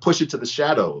trying to push it to the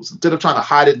shadows, instead of trying to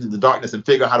hide it in the darkness and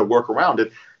figure out how to work around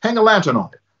it, hang a lantern on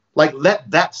it. Like, let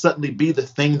that suddenly be the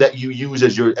thing that you use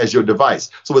as your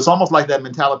device. So it's almost like that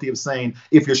mentality of saying,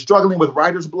 if you're struggling with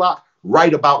writer's block,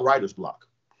 write about writer's block,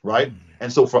 right?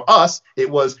 And so for us, it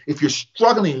was, if you're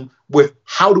struggling with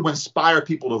how to inspire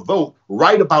people to vote,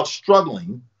 write about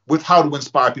struggling with how to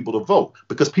inspire people to vote,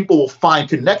 because people will find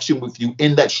connection with you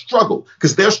in that struggle,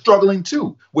 because they're struggling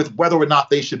too with whether or not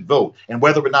they should vote and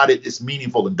whether or not it is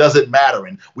meaningful and does it matter.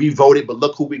 And we voted, but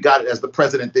look who we got as the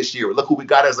president this year, or look who we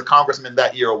got as the congressman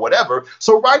that year, or whatever.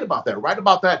 So write about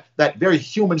that very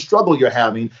human struggle you're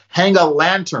having. Hang a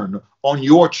lantern on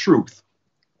your truth,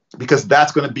 because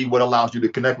that's going to be what allows you to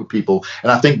connect with people.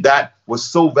 And I think that was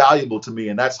so valuable to me.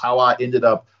 And that's how I ended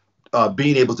up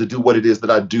being able to do what it is that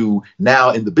I do now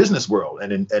in the business world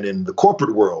and in the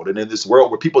corporate world, and in this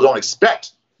world where people don't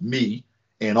expect me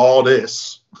and all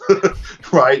this,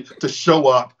 right, to show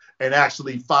up and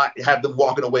actually have them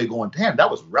walking away going, damn, that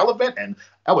was relevant. And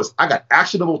I got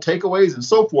actionable takeaways and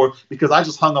so forth, because I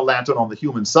just hung a lantern on the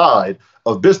human side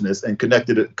of business and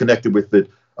connected with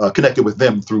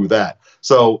them through that.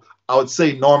 So I would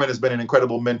say Norman has been an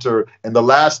incredible mentor. And the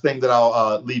last thing that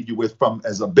I'll leave you with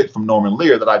as a bit from Norman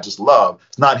Lear that I just love,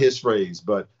 it's not his phrase,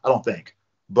 but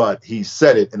he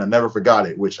said it and I never forgot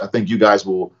it, which I think you guys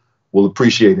will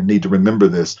appreciate and need to remember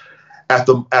this. At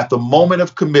the moment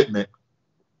of commitment,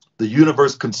 the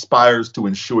universe conspires to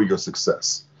ensure your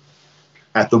success.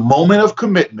 At the moment of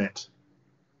commitment,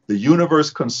 the universe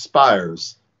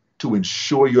conspires to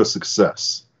ensure your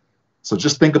success. So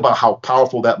just think about how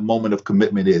powerful that moment of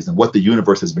commitment is and what the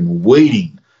universe has been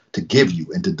waiting to give you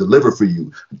and to deliver for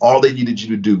you. And all they needed you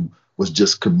to do was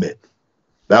just commit.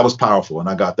 That was powerful. And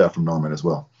I got that from Norman as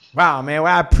well. Wow, man.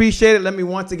 Well, I appreciate it. Let me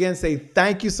once again say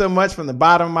thank you so much from the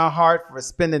bottom of my heart for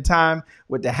spending time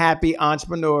with the Happy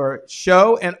Entrepreneur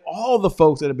Show and all the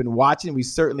folks that have been watching. We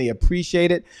certainly appreciate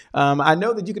it. I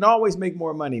know that you can always make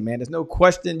more money, man. There's no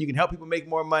question. You can help people make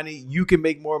more money. You can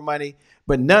make more money.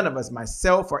 But none of us,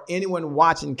 myself or anyone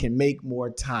watching, can make more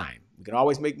time. We can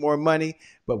always make more money,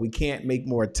 but we can't make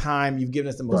more time. You've given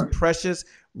us the most precious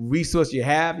resource you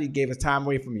have. You gave us time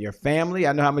away from your family.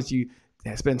 I know how much you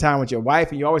spend time with your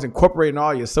wife, and you always incorporate in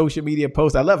all your social media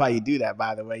posts. I love how you do that,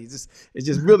 by the way. It's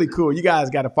just really cool. You guys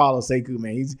got to follow Sekou,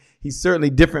 man. He's certainly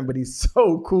different, but he's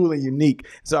so cool and unique.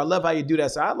 So I love how you do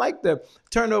that. So I'd like to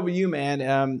turn over to you,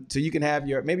 man, so you can have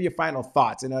your final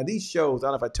thoughts. And these shows, I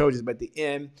don't know if I told you, but at the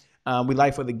end, we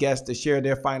like for the guests to share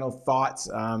their final thoughts,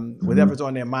 whatever's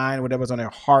on their mind, whatever's on their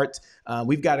heart.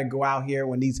 We've got to go out here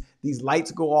when these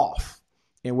lights go off.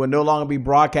 And we'll no longer be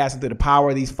broadcasting through the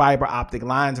power of these fiber optic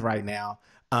lines right now.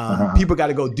 People got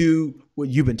to go do what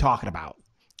you've been talking about.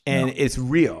 And it's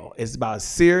real. It's about as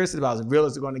serious, it's about as real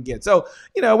as it's going to get. So,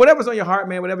 whatever's on your heart,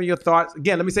 man, whatever your thoughts.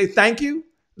 Again, let me say thank you.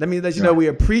 Let me let you know we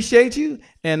appreciate you.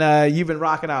 And you've been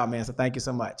rocking out, man. So thank you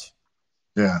so much.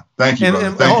 Yeah, thank you,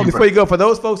 brother. Before you go, for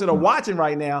those folks that are watching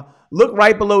right now, look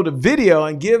right below the video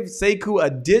and give Sekou a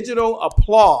digital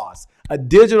applause. A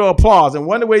digital applause. And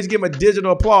one of the ways you give him a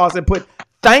digital applause and put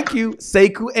thank you,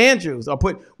 Sekou Andrews, or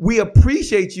put we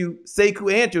appreciate you,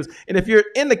 Sekou Andrews. And if you're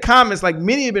in the comments, like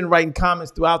many have been writing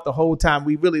comments throughout the whole time,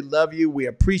 we really love you. We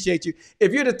appreciate you.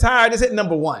 If you're tired, just hit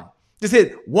number 1. Just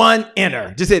hit 1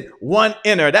 enter. Just hit 1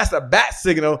 enter. That's a bat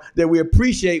signal that we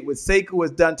appreciate what Sekou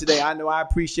has done today. I know I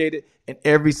appreciate it, and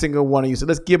every single one of you. So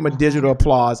let's give him a digital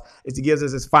applause as he gives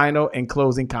us his final and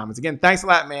closing comments. Again, thanks a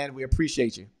lot, man. We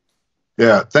appreciate you.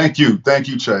 Yeah, thank you. Thank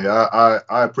you, Che.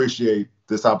 I appreciate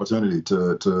this opportunity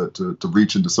to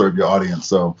reach and to serve your audience.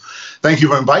 So thank you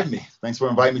for inviting me. Thanks for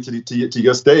inviting me to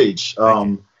your stage.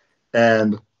 And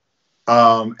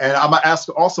I'm gonna ask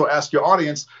your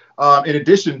audience, in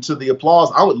addition to the applause,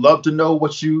 I would love to know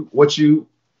what you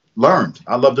learned.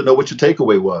 I'd love to know what your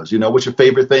takeaway was, what your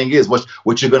favorite thing is,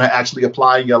 what you're going to actually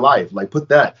apply in your life. Like, put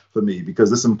that for me,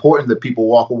 because it's important that people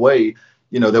walk away,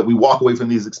 that we walk away from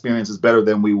these experiences better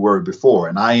than we were before.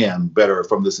 And I am better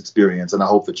from this experience, and I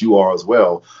hope that you are as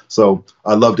well. So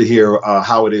I'd love to hear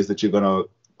how it is that you're going to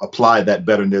apply that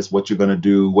betterness, what you're going to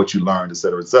do, what you learned, et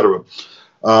cetera, et cetera.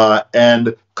 And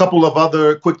a couple of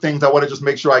other quick things I want to just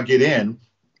make sure I get in.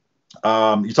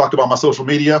 You talked about my social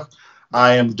media.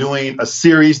 I am doing a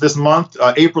series this month.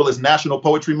 April is National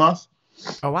Poetry Month.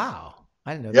 Oh, wow.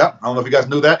 I didn't know that. Yeah, I don't know if you guys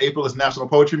knew that. April is National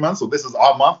Poetry Month. So this is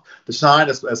our month to shine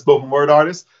as spoken word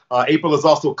artists. April is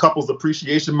also Couples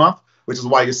Appreciation Month, which is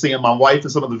why you're seeing my wife in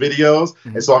some of the videos.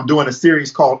 Mm-hmm. And so I'm doing a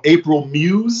series called April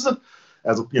Muse,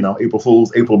 as April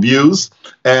Fool's, April Muse.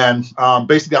 And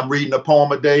basically I'm reading a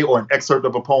poem a day or an excerpt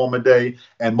of a poem a day.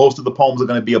 And most of the poems are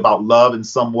going to be about love in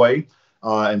some way,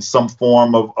 in some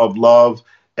form of love.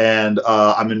 And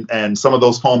and some of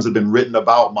those poems have been written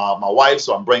about my wife.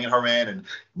 So I'm bringing her in and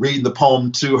reading the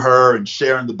poem to her and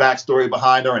sharing the backstory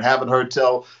behind her and having her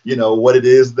tell, what it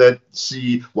is that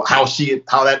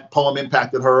how that poem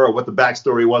impacted her or what the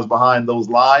backstory was behind those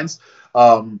lines.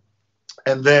 And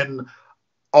then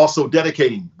also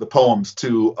dedicating the poems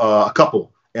to a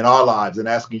couple in our lives and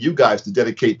asking you guys to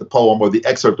dedicate the poem or the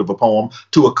excerpt of a poem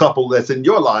to a couple that's in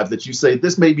your lives that you say,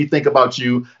 this made me think about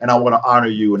you and I want to honor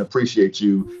you and appreciate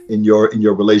you in your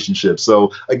relationship.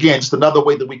 So again, just another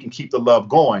way that we can keep the love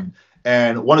going.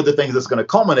 And one of the things that's going to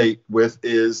culminate with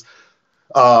is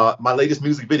my latest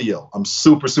music video. I'm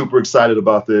super, super excited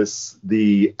about this.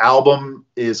 The album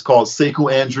is called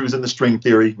Sekou Andrews and the String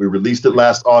Theory. We released it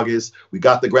last August. We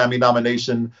got the Grammy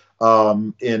nomination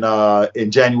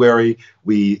in January.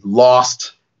 We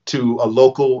lost to a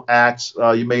local act.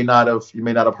 You may not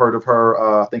have heard of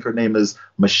her. I think her name is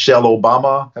Michelle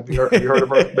Obama. Have you heard of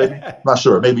her? Maybe, not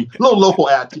sure. Maybe a little local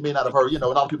act. You may not have heard. A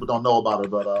lot of people don't know about her,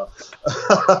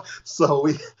 but so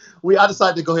I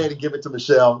decided to go ahead and give it to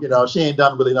Michelle. She ain't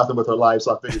done really nothing with her life,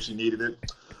 so I figured she needed it.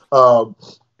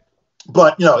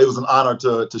 But it was an honor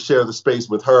to share the space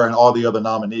with her and all the other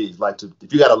nominees.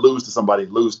 If you got to lose to somebody,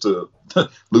 lose to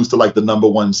like the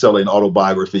 #1 selling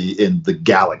autobiography in the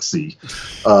galaxy.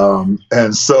 But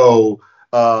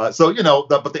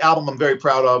the album I'm very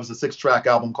proud of is a 6-track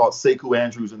album called Sekou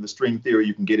Andrews and the String Theory.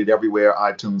 You can get it everywhere: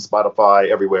 iTunes, Spotify,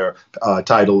 everywhere,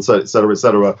 Tidal, et cetera, et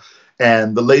cetera.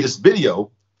 And the latest video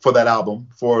for that album,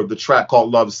 for the track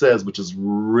called Love Says, which is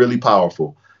really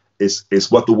powerful. It's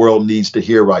what the world needs to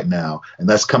hear right now. And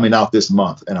that's coming out this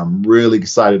month. And I'm really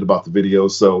excited about the video.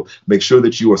 So make sure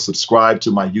that you are subscribed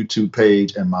to my YouTube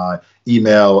page and my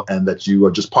email, and that you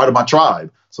are just part of my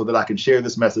tribe so that I can share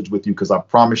this message with you, because I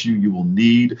promise you, you will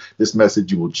need this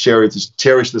message. You will cherish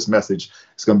this message.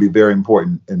 It's going to be very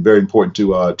important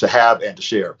to have and to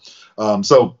share.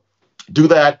 So do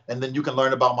that, and then you can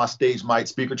learn about my Stage Might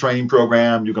speaker training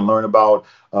program. You can learn about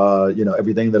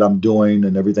everything that I'm doing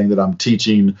and everything that I'm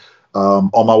teaching on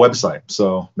my website.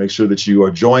 So make sure that you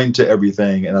are joined to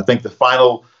everything. And I think the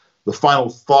final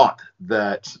thought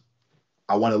that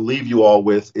I want to leave you all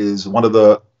with is one of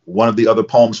the other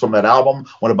poems from that album,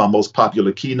 one of my most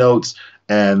popular keynotes,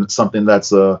 and something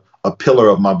that's a pillar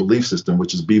of my belief system,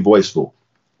 which is be voiceful.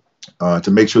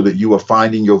 To make sure that you are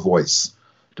finding your voice,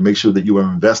 to make sure that you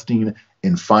are investing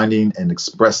in finding and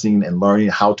expressing and learning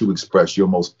how to express your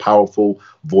most powerful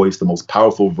voice, the most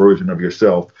powerful version of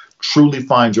yourself. Truly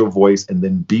find your voice and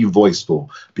then be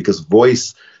voiceful, because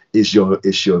voice is your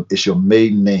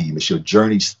maiden name. It's your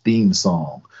journey's theme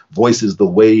song. Voice is the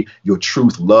way your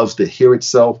truth loves to hear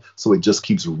itself, so it just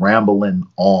keeps rambling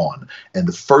on. And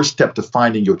the first step to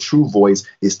finding your true voice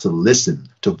is to listen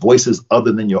to voices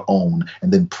other than your own,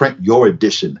 and then print your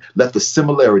edition. Let the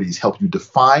similarities help you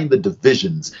define the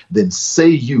divisions, then say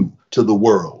you to the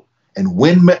world. And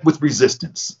when met with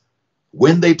resistance,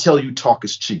 when they tell you talk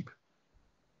is cheap,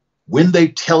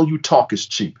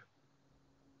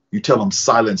 you tell them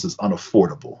silence is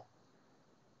unaffordable.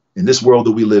 In this world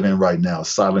that we live in right now,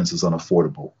 silence is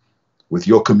unaffordable. With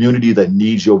your community that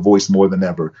needs your voice more than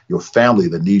ever, your family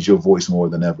that needs your voice more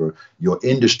than ever, your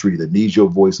industry that needs your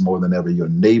voice more than ever, your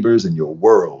neighbors and your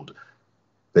world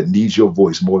that needs your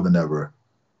voice more than ever,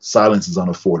 silence is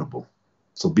unaffordable.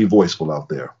 So be voiceful out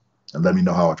there, and let me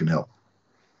know how I can help.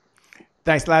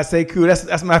 Thanks a lot, Sekou.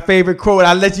 That's my favorite quote.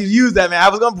 I'll let you use that, man. I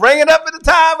was going to bring it up at the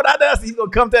time, but I know he's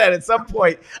going to come to that at some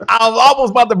point. I was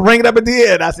almost about to bring it up at the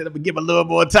end. I said, I'm going to give a little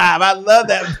more time. I love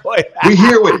that point. We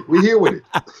here with it.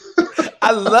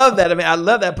 I love that. I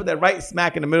love that. Put that right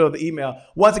smack in the middle of the email.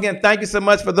 Once again, thank you so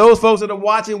much. For those folks that are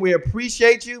watching, we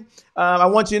appreciate you. I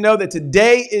want you to know that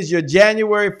today is your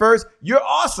January 1st. You're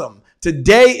awesome.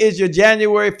 Today is your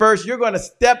January 1st. You're going to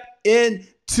step in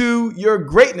to your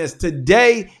greatness.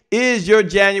 Today is your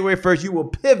January 1st. You will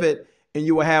pivot and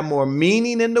you will have more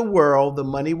meaning in the world. The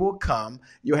money will come.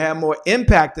 You'll have more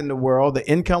impact in the world. The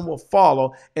income will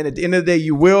follow. And at the end of the day,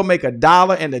 you will make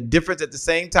 $1 and a difference at the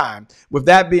same time. With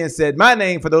that being said, my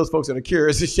name, for those folks that are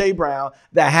curious, is Shay Brown,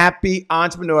 the Happy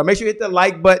Entrepreneur. Make sure you hit the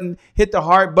like button, hit the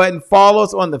heart button, follow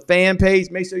us on the fan page.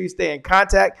 Make sure you stay in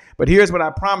contact. But here's what I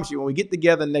promise you. When we get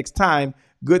together next time,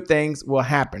 good things will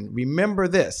happen. Remember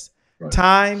this. Right.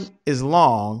 Time is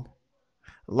long.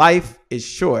 Life is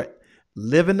short.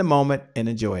 Live in the moment and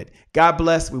enjoy it. God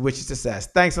bless. We wish you success.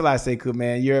 Thanks a lot, Sekou,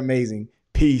 man. You're amazing.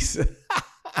 Peace.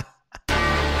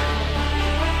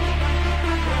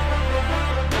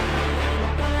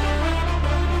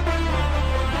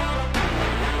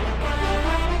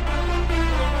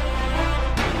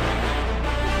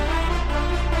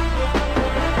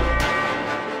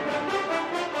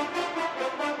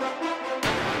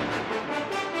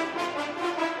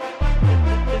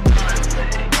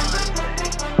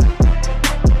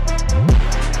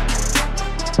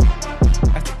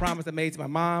 Promise I made to my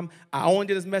mom. I only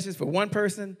did this message for one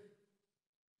person,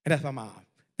 and that's my mom.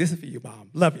 This is for you, Mom.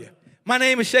 Love you. My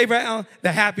name is Shay Brown,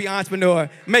 the Happy Entrepreneur.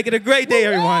 Make it a great day,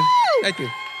 everyone. Thank you.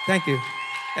 Thank you.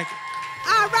 Thank you.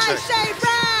 All right, Shay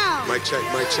Brown. Mic check,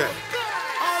 mic check.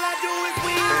 All I do is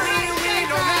win,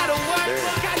 no matter what.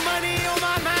 Got money on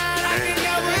my mind, I can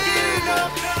never get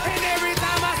enough. And every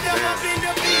time I step up in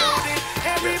the building,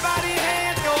 everybody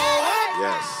hands go up.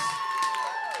 Yes.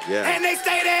 Yeah. And they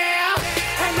stay there.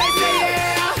 And they stay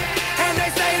there, and they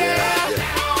stay there.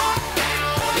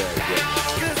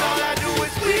 Cause all I do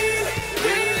is win.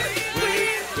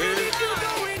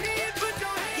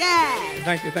 Yeah.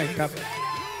 Thank you, God bless.